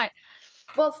 Lizzie?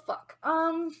 Well, fuck.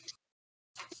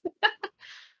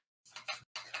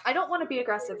 I don't want to be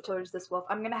aggressive towards this wolf.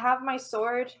 I'm gonna have my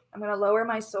sword. I'm gonna lower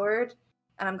my sword,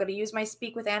 and I'm gonna use my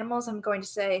speak with animals. I'm going to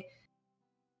say,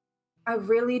 I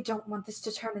really don't want this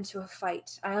to turn into a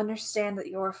fight. I understand that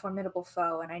you're a formidable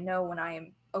foe, and I know when I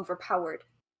am overpowered.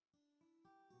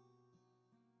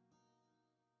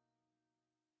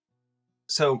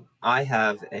 So, I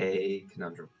have a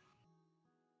conundrum.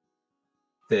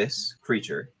 This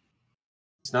creature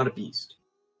is not a beast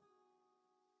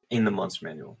in the monster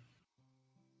manual.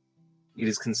 It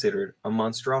is considered a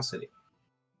monstrosity.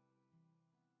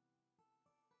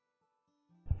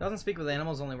 Doesn't speak with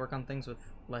animals only work on things with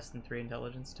less than 3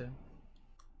 intelligence too?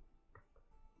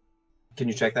 Can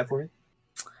you check that for me?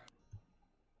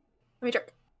 Let me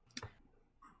check.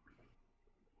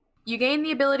 You gain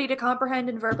the ability to comprehend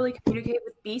and verbally communicate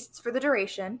with beasts for the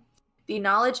duration. The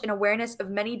knowledge and awareness of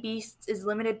many beasts is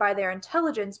limited by their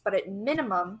intelligence, but at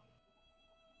minimum,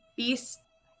 beasts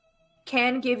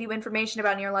can give you information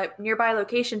about nearby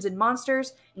locations and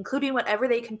monsters, including whatever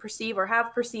they can perceive or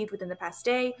have perceived within the past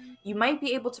day. You might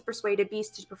be able to persuade a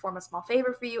beast to perform a small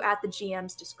favor for you at the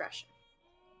GM's discretion.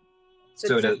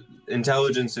 So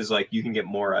intelligence is like you can get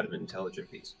more out of an intelligent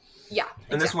beast. Yeah.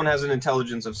 And this one has an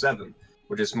intelligence of 7,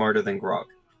 which is smarter than Grog.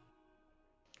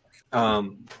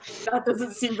 That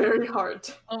doesn't seem very hard.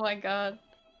 Oh my god.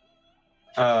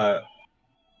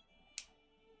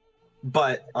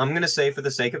 But I'm going to say for the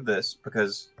sake of this,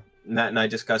 because Nat and I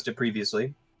discussed it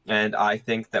previously, and I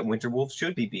think that winter wolves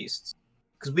should be beasts.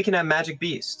 Because we can have magic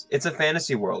beasts. It's a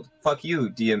fantasy world. Fuck you,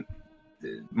 DM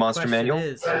Monster Question Manual.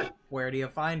 is, where do you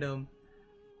find them?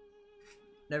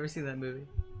 Never seen that movie.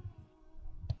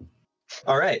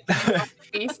 All right.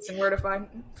 Beasts and where to find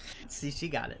them. See, she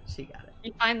got it. She got it.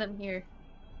 You find them here.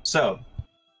 So,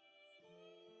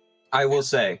 I will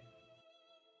say,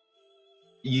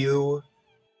 you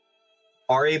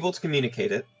are able to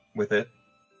communicate with it.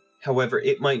 However,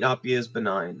 it might not be as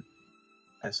benign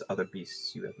as other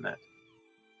beasts you have met.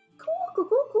 Cool.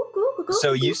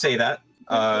 So you say that.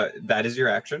 That is your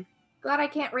action. Glad I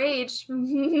can't rage.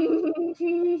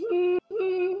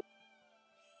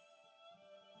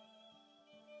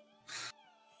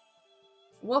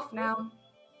 Wolf now.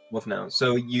 Wolf now.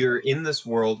 So you're in this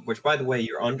world, which, by the way,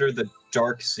 you're under the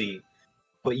dark sea,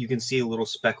 but you can see little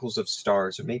speckles of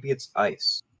stars, or maybe it's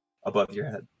ice above your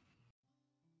head.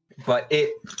 But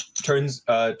it turns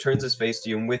its face to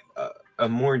you, and with a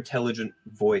more intelligent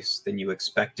voice than you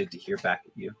expected to hear back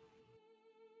at you.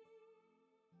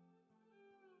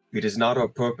 It is not our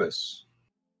purpose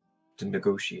to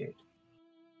negotiate.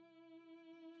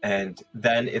 And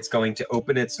then it's going to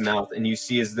open its mouth, and you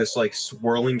see as this like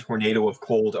swirling tornado of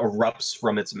cold erupts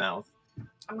from its mouth.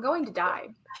 I'm going to die.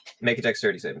 Make a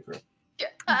dexterity saving throw.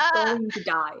 I'm going to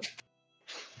die.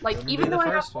 Like, Wouldn't even be the though I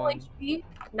have first full one. HP,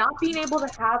 not being able to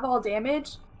have all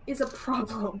damage is a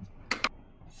problem.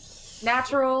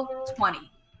 Natural 20.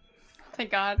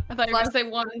 Thank God. I thought you were Plus gonna say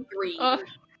 1.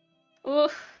 3.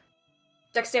 Oof.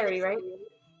 Dexterity, right?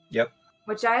 Yep.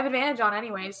 Which I have advantage on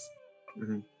anyways.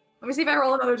 Mm-hmm. Let me see if I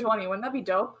roll another 20. Wouldn't that be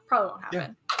dope? Probably won't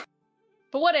happen.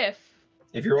 But what if?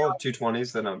 If you roll 2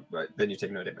 20s, then you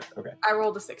take no damage. Okay. I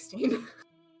rolled a 16.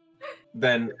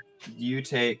 Then you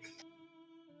take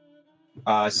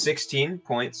 16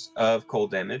 points of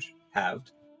cold damage,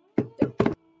 halved.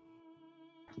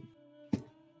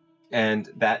 And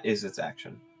that is its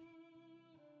action.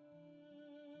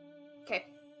 Okay.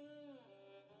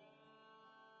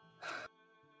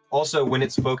 Also, when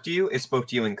it spoke to you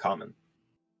in common.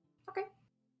 Okay.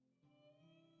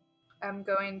 I'm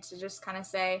going to just kind of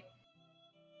say,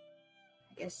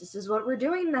 I guess this is what we're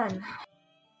doing then.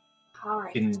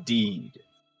 Alright. Indeed.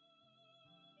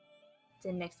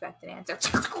 Didn't expect an answer.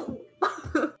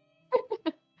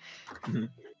 Mhm.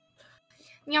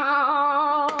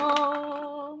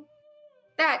 Meow.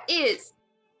 That is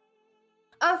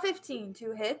a 15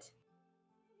 to hit.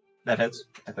 That hits,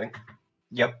 I think.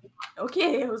 Yep.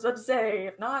 Okay, I was about to say,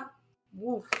 if not,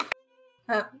 woof.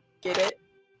 Get it?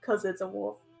 Cause it's a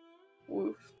wolf.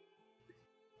 Woof.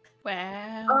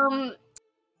 Wow.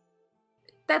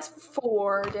 That's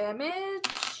 4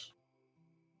 damage.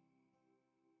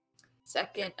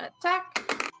 Second attack.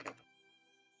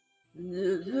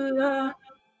 That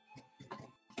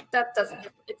doesn't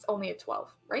hit. It's only a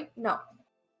 12, right? No.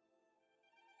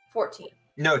 14.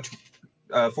 No,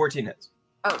 14 hits.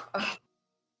 Oh, okay.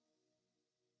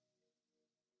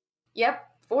 Yep,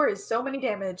 4 is so many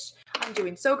damage. I'm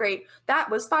doing so great. That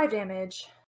was 5 damage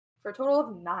for a total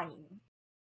of 9.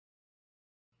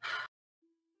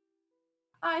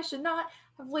 I should not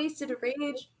have wasted a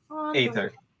rage on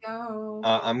Aether. Go.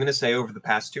 I'm going to say over the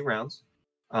past 2 rounds,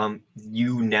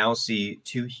 you now see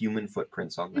 2 human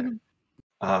footprints on there.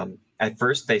 At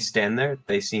first, they stand there.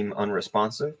 They seem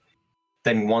unresponsive.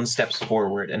 Then one steps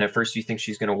forward, and at first you think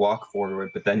she's going to walk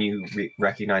forward, but then you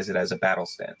recognize it as a battle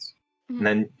stance. And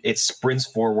then it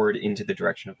sprints forward into the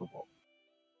direction of the wolf.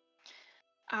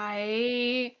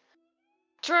 I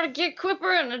try to get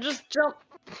Quipper and I just jump.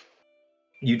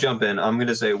 You jump in. I'm going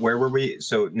to say, where were we?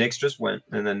 So Nyx just went,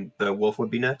 and then the wolf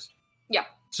would be next? Yeah.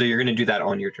 So you're going to do that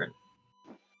on your turn.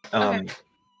 Okay.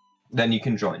 Then you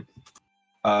can join.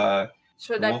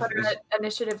 Should the I wolf put her is- at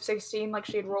initiative 16 like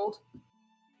she had rolled?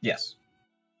 Yes.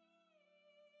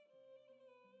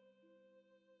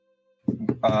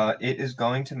 It is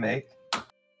going to make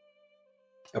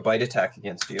a bite attack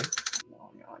against you.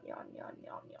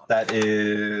 That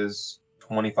is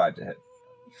 25 to hit.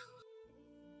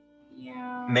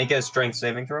 Yeah. Make a strength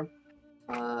saving throw.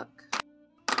 Fuck.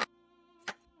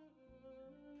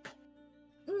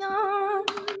 No.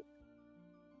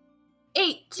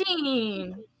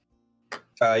 18.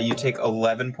 You take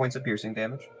 11 points of piercing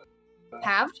damage.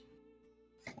 Halved?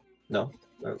 No.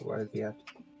 Why did he have to?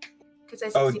 Because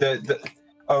I Oh, succeeded.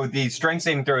 the strength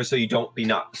saving throw is so you don't be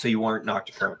knocked, so you aren't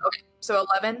knocked prone. Okay, so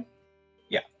 11?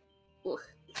 Yeah. Ugh.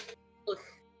 Ugh.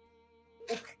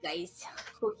 Ugh, guys.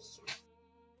 Ugh.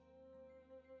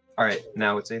 All right,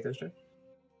 now it's Aether's turn.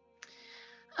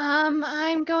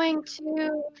 I'm going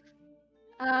to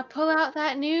pull out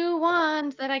that new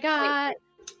wand that I got.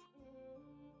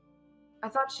 I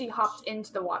thought she hopped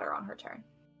into the water on her turn.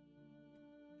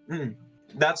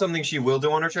 That's something she will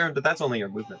do on her turn, but that's only her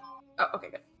movement. Oh, okay,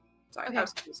 good. Sorry, Okay. I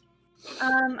was confused.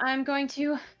 I'm going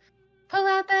to pull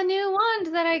out that new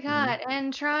wand that I got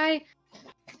and try.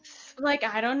 Like,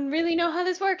 I don't really know how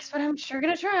this works, but I'm sure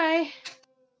gonna try.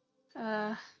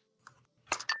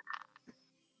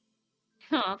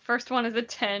 First one is a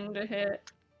 10 to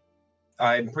hit.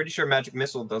 I'm pretty sure Magic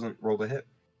Missile doesn't roll the hit.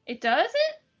 It doesn't?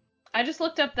 I just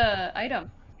looked up the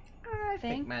item. I think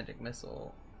Thing. Magic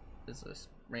Missile is a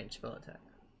ranged spell attack.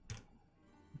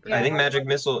 Yeah. I think Magic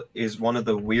Missile is one of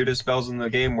the weirdest spells in the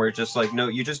game where it's just like, no,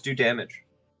 you just do damage.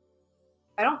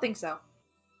 I don't think so.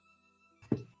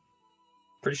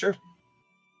 Pretty sure.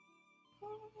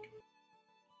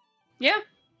 Yeah,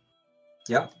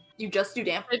 Yeah, You just do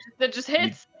damage. that just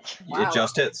hits. Wow. it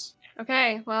just hits.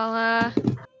 Okay, well,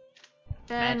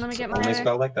 then let me get Only my.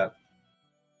 spell like that.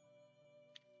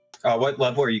 What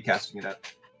level are you casting it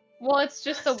at? Well, it's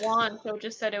just the wand, so it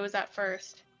just said it was at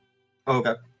first. Oh,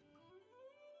 okay.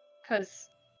 Cause,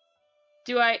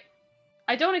 do I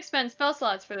I don't expend spell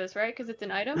slots for this, right? Because it's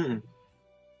an item? Mm-mm.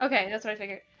 Okay, that's what I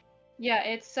figured. Yeah,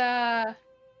 it's,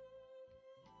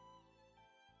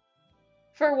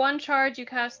 for one charge, you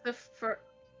cast the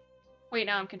Wait,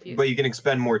 now I'm confused. But you can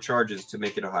expend more charges to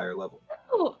make it a higher level.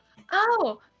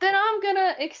 Oh, then I'm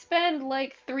gonna expend,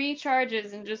 like, 3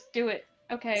 charges and just do it.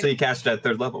 Okay. So you cast it at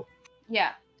 3rd level.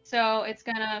 Yeah, so it's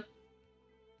gonna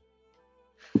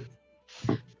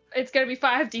be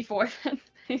 5d4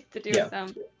 then to do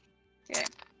some. Okay.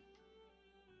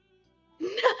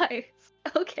 Nice.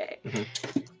 Okay.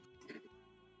 Mhm.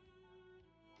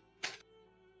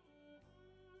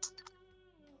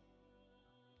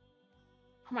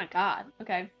 Oh my god.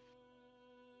 Okay.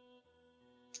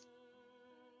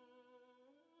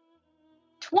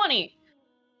 20.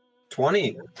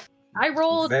 20. I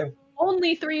rolled Very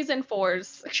only 3s and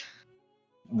 4s.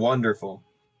 wonderful.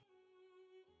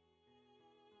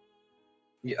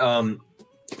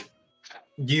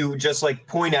 You just like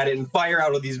point at it and fire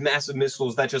out of these massive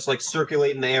missiles that just like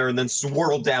circulate in the air and then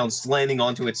swirl down, slamming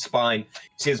onto its spine.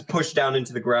 See it's pushed down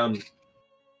into the ground.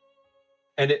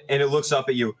 And it looks up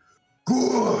at you.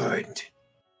 Good.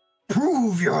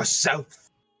 Prove yourself.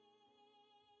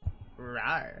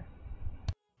 Rawr.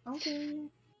 Okay.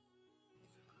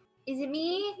 Is it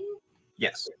me?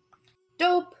 Yes.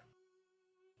 Dope.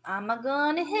 I'm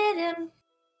gonna hit him.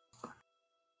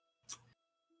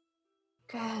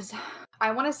 Cause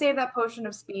I want to save that potion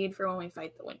of speed for when we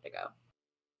fight the Wendigo.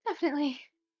 Definitely.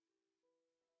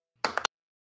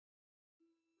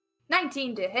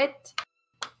 19 to hit.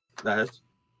 That is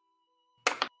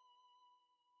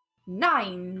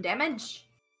 9 damage.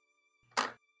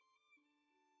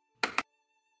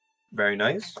 very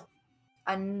nice.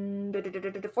 And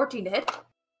 14 to hit.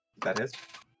 That is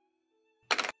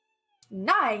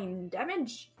 9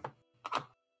 damage.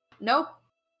 Nope.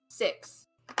 6.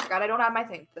 God, I don't have my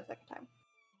thing the second time.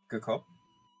 good call.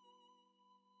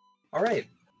 All right.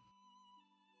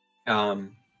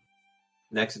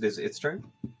 Next it is its turn.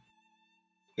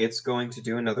 It's going to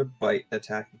do another bite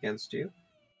attack against you.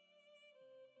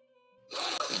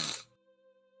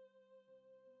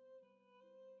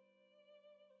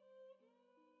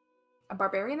 A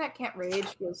barbarian that can't rage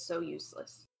feels so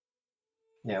useless.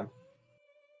 Yeah.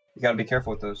 You gotta be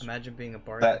careful with those. Imagine being a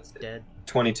bard That- that's dead.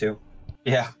 22.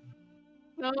 Yeah.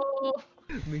 No.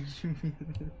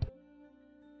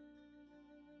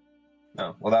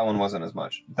 No. Well, that one wasn't as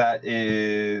much. That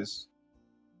is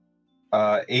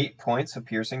 8 points of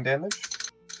piercing damage.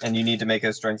 And you need to make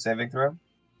a strength saving throw.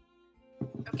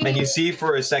 Okay. And you see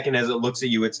for a second as it looks at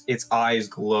you, its eyes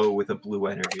glow with a blue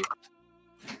energy.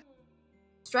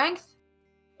 Strength?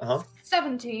 Uh-huh.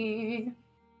 17.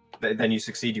 Then you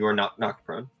succeed, you are not knocked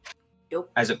prone.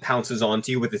 Nope. As it pounces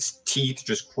onto you with its teeth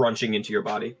just crunching into your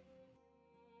body.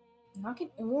 Knock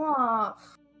it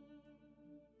off.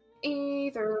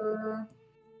 Aether.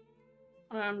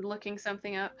 I'm looking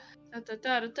something up. Just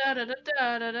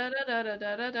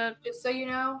so you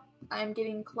know, I'm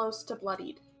getting close to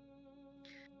bloodied.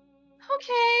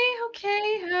 Okay.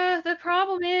 The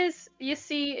problem is, you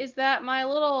see, is that my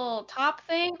little top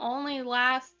thing only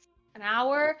lasts an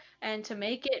hour, and to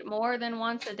make it more than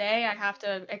once a day, I have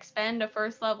to expend a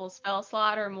 1st level spell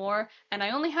slot or more, and I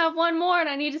only have 1 more, and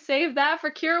I need to save that for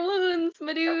Cure Wounds,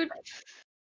 my dude.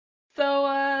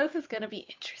 So, this is gonna be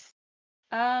interesting.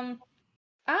 I'm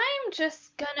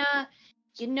just gonna,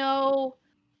 oh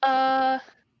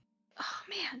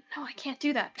man, no, I can't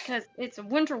do that because it's a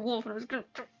winter wolf and I was gonna,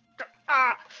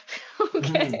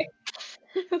 okay.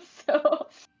 So,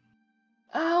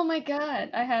 oh my god,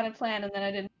 I had a plan and then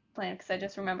I didn't plan because I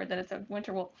just remembered that it's a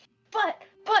winter wolf. But,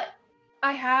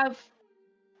 I have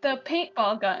the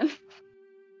paintball gun.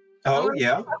 Oh,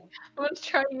 yeah? I'm gonna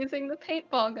try using the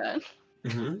paintball gun.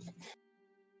 Mm-hmm.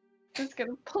 Just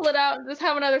gonna pull it out and just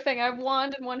have another thing. I have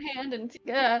wand in one hand and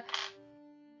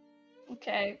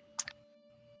okay.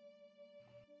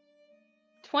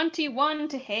 21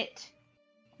 to hit.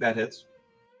 That hits.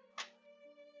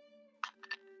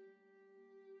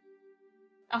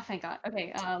 Oh, thank God.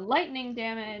 Okay, lightning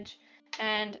damage,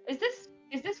 and is this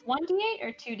 1d8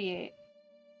 or 2d8?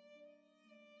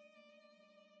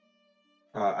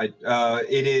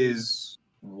 It is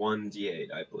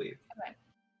 1d8, I believe. Okay.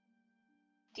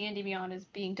 D&D Beyond is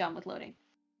being done with loading.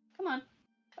 Come on.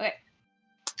 Okay.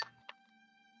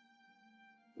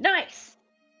 Nice!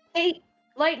 8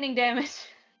 lightning damage.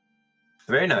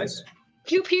 Very nice.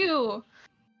 Pew pew!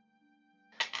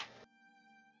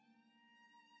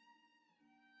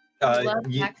 Love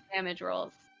You, max damage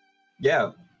rolls.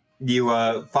 yeah, you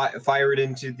fire it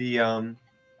into the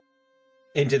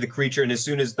creature, and as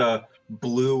soon as the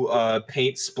blue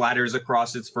paint splatters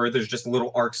across its fur, there's just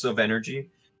little arcs of energy,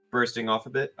 bursting off a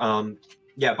bit.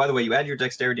 Yeah, by the way, you add your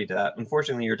dexterity to that.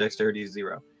 Unfortunately, your dexterity is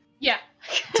 0 Yeah.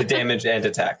 to damage and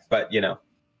attack, but you know.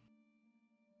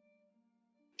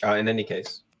 In any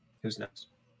case, who's next?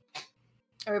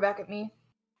 Are we back at me?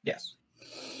 Yes.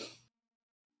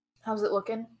 How's it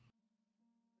looking?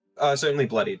 Certainly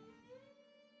bloodied.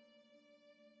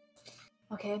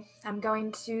 Okay, I'm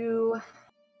going to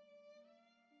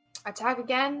attack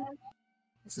again.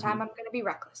 This time I'm going to be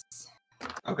reckless.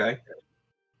 Okay.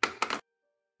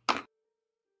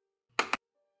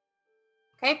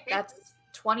 Okay, that's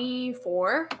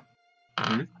 24.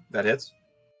 That hits.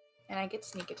 And I get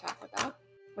sneak attack with that,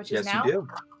 which Yes, is now you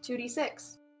do.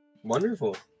 2d6.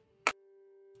 Wonderful.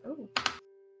 Ooh.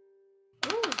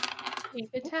 Ooh. Sneak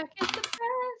attack is the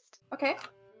best. Okay.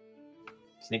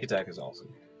 Sneak attack is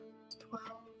awesome. 12,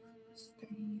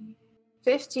 3,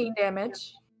 15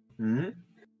 damage. Mm-hmm.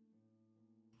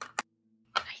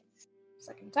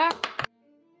 Second attack.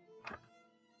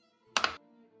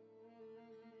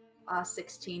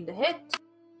 16 to hit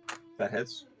That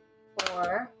hits.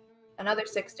 for another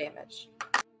 6 damage.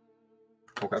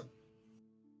 Okay.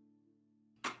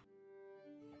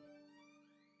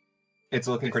 It's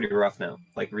looking pretty rough now.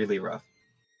 Like, really rough.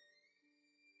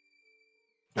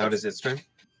 Now it is its turn?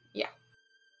 Yeah.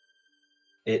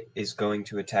 It is going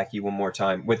to attack you one more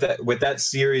time. With that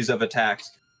series of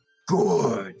attacks.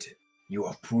 Good! You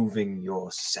are proving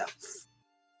yourself.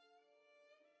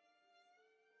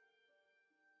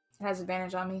 It has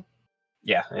advantage on me.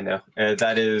 Yeah, I know.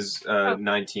 That is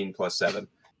 19 plus 7.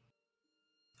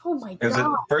 Oh my It was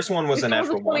god. first one was a It was a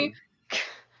natural 20. 1.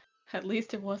 At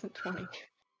least it wasn't 20.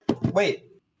 Wait.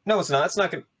 No, it's not. It's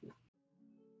not gonna...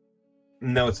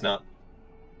 No, it's not.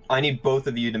 I need both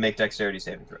of you to make dexterity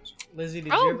saving throws. Lizzie,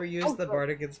 did you ever use the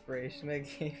bardic inspiration I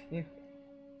gave you?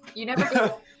 You never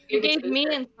did. You gave me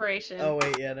inspiration. Oh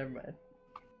wait, yeah, never mind.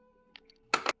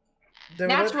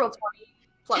 Natural 20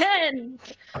 plus 10!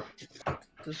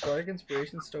 Does bardic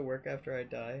inspiration still work after I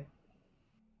die?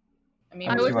 I mean,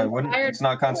 I was I wouldn't. inspired- It's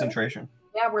not concentration.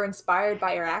 yeah, we're inspired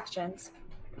by your actions.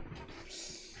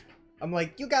 I'm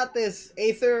like, you got this,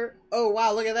 Aether. Oh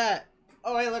wow, look at that.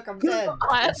 Oh hey, look, I'm dead.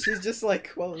 And she's just like,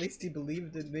 well, at least he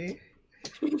believed in me.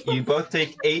 You both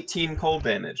take 18 cold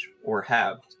damage, or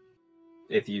halved,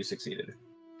 if you succeeded.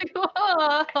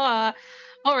 Alright.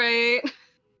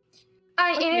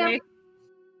 I am Okay.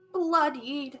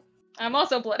 bloodied. I'm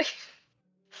also bloody.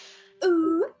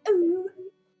 Ooh, ooh.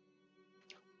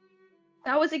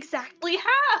 That was exactly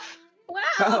half! Wow!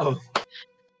 Oh,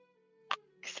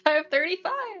 'Cause I have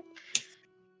 35.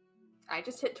 I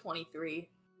just hit 23.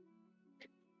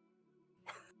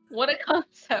 What a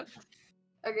concept.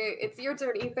 Okay, it's your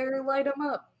turn, Aether. Light them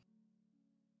up.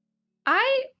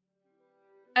 I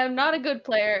am not a good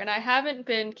player, and I haven't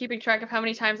been keeping track of how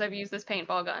many times I've used this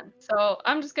paintball gun. So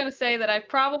I'm just gonna say that I've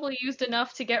probably used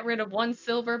enough to get rid of 1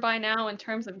 silver by now in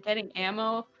terms of getting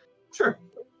ammo. sure.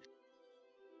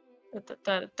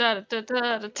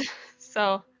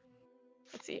 So,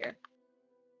 let's see here.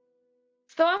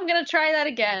 So I'm gonna try that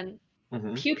again.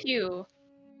 Mm-hmm. Pew pew.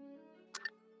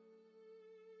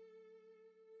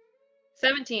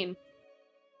 17.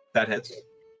 That hits.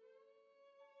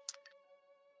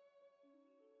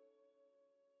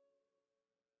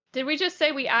 Did we just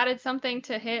say we added something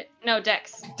to hit? No,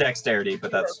 dex. Dexterity,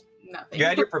 but that's... Nothing. You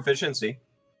add your proficiency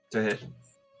to hit.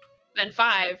 Then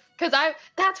 5. Because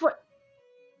that's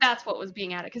what was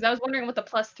being added. Because I was wondering what the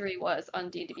 +3 was on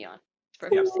D&D Beyond.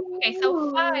 Okay,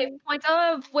 so 5 points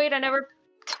of... Wait, I never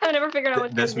figured out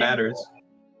what This matters.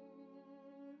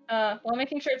 Well,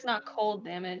 making sure it's not cold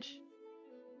damage.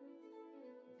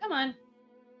 Come on.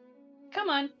 Come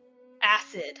on.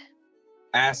 Acid.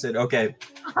 Acid, okay.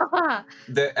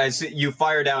 As you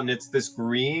fire down, it's this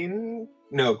green...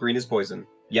 No, green is poison.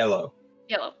 Yellow.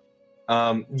 Yellow.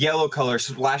 Yellow color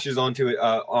splashes onto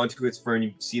its fur, and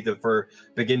you see the fur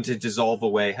begin to dissolve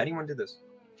away. How do you want to do this?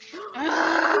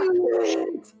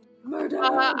 Murder.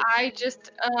 I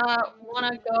just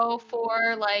want to go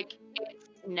for like its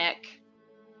neck.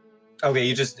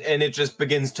 Okay, it just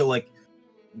begins to like,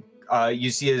 you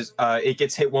see as it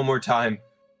gets hit one more time,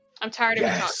 I'm tired of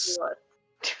Yes. it talking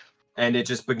to it. and it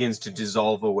just begins to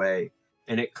dissolve away,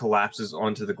 and it collapses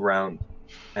onto the ground,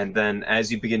 and then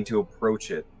as you begin to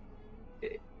approach it,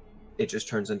 it just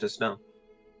turns into snow,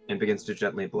 and begins to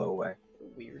gently blow away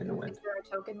in the wind. Is there a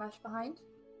token left behind?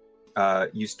 Do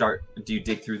you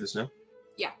dig through the snow?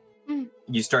 Yeah. Mm.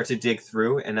 You start to dig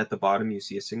through, and at the bottom you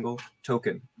see a single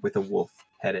token with a wolf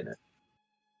head in it.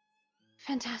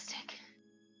 Fantastic.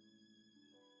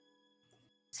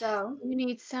 So, You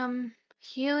need some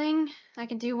healing? I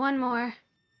can do one more.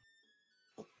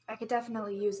 I could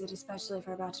definitely use it, especially if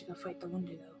we're about to go fight the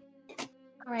Wundergo.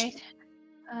 Alright.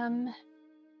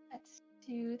 Let's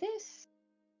do this.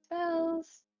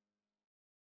 Spells.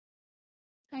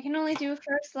 I can only do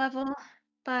first level,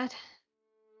 but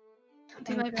I'll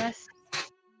do my best.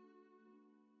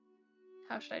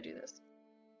 How should I do this?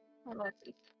 Oh, let's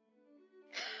see.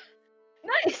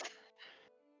 Nice!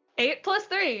 8 plus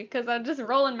 3, because I'm just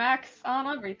rolling max on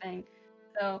everything.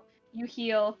 So you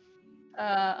heal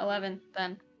 11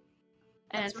 then.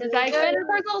 And That's since really I expended good.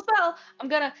 first level spell, I'm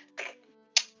gonna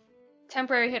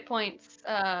temporary hit points.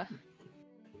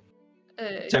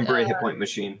 Temporary hit point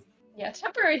machine. Yeah,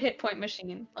 temporary hit point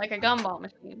machine, like a gumball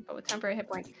machine, but with temporary hit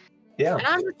points. Yeah. And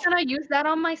I'm just gonna use that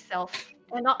on myself,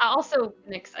 and I'll also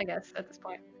Nyx, I guess, at this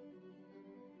point.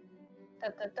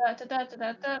 And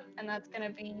that's gonna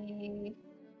be.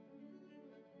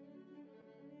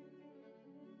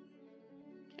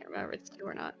 Can't remember if it's 2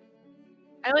 or not.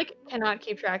 I cannot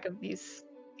keep track of these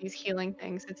healing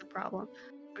things. It's a problem.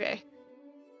 Okay.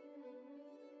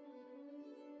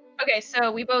 Okay,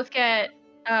 so we both get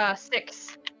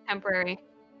 6 temporary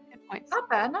hit points. Not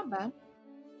bad, not bad.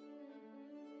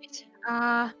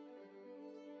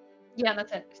 Yeah,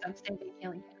 that's it. So I'm staying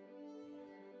healing.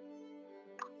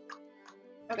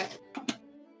 Okay.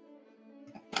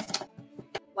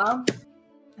 Well,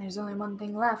 there's only one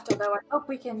thing left, although I hope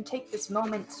we can take this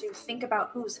moment to think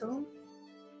about who's whom.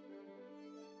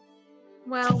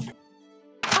 Well,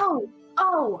 Oh!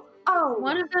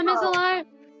 one of them is alive,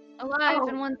 Oh.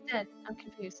 and one's dead. I'm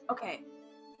confused. Okay.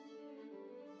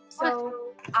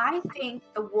 So, I think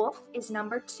the wolf is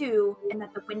number 2, and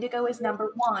that the Wendigo is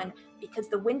number 1, because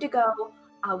the Wendigo...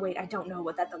 wait, I don't know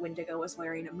what that the Wendigo was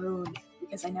wearing a moon,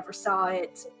 because I never saw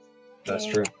it. That's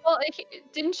And true. Well,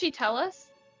 didn't she tell us?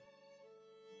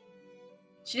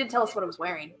 She didn't tell us what it was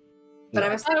wearing. But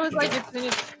No. I thought it was like it's in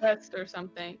its chest or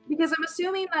something. Because I'm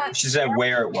assuming that... She said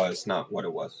where it was, not what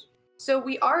it was. So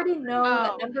we already know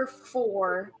that Oh. number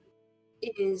 4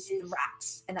 is the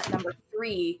rats, and that number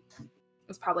 3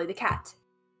 is probably the cat.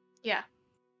 Yeah.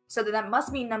 So that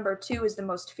must mean number 2 is the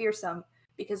most fearsome,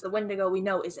 because the Wendigo we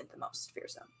know isn't the most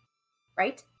fearsome.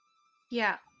 Right?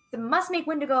 Yeah. So it must make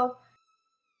Wendigo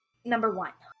number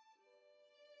 1.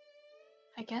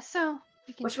 I guess so.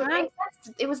 We can Which would try. make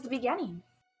sense. It was the beginning.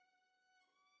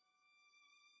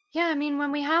 Yeah, I mean,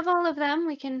 when we have all of them,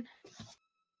 we can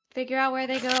figure out where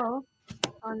they go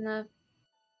on the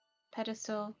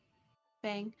pedestal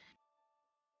thing.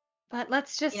 But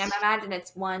let's just I imagine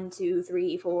it's 1, 2,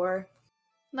 3, 4.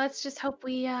 let's just hope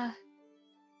we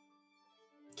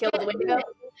Kill the Wendigo.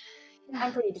 Yeah.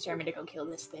 I'm pretty determined to go kill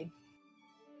this thing.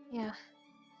 Yeah.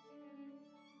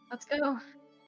 Let's go.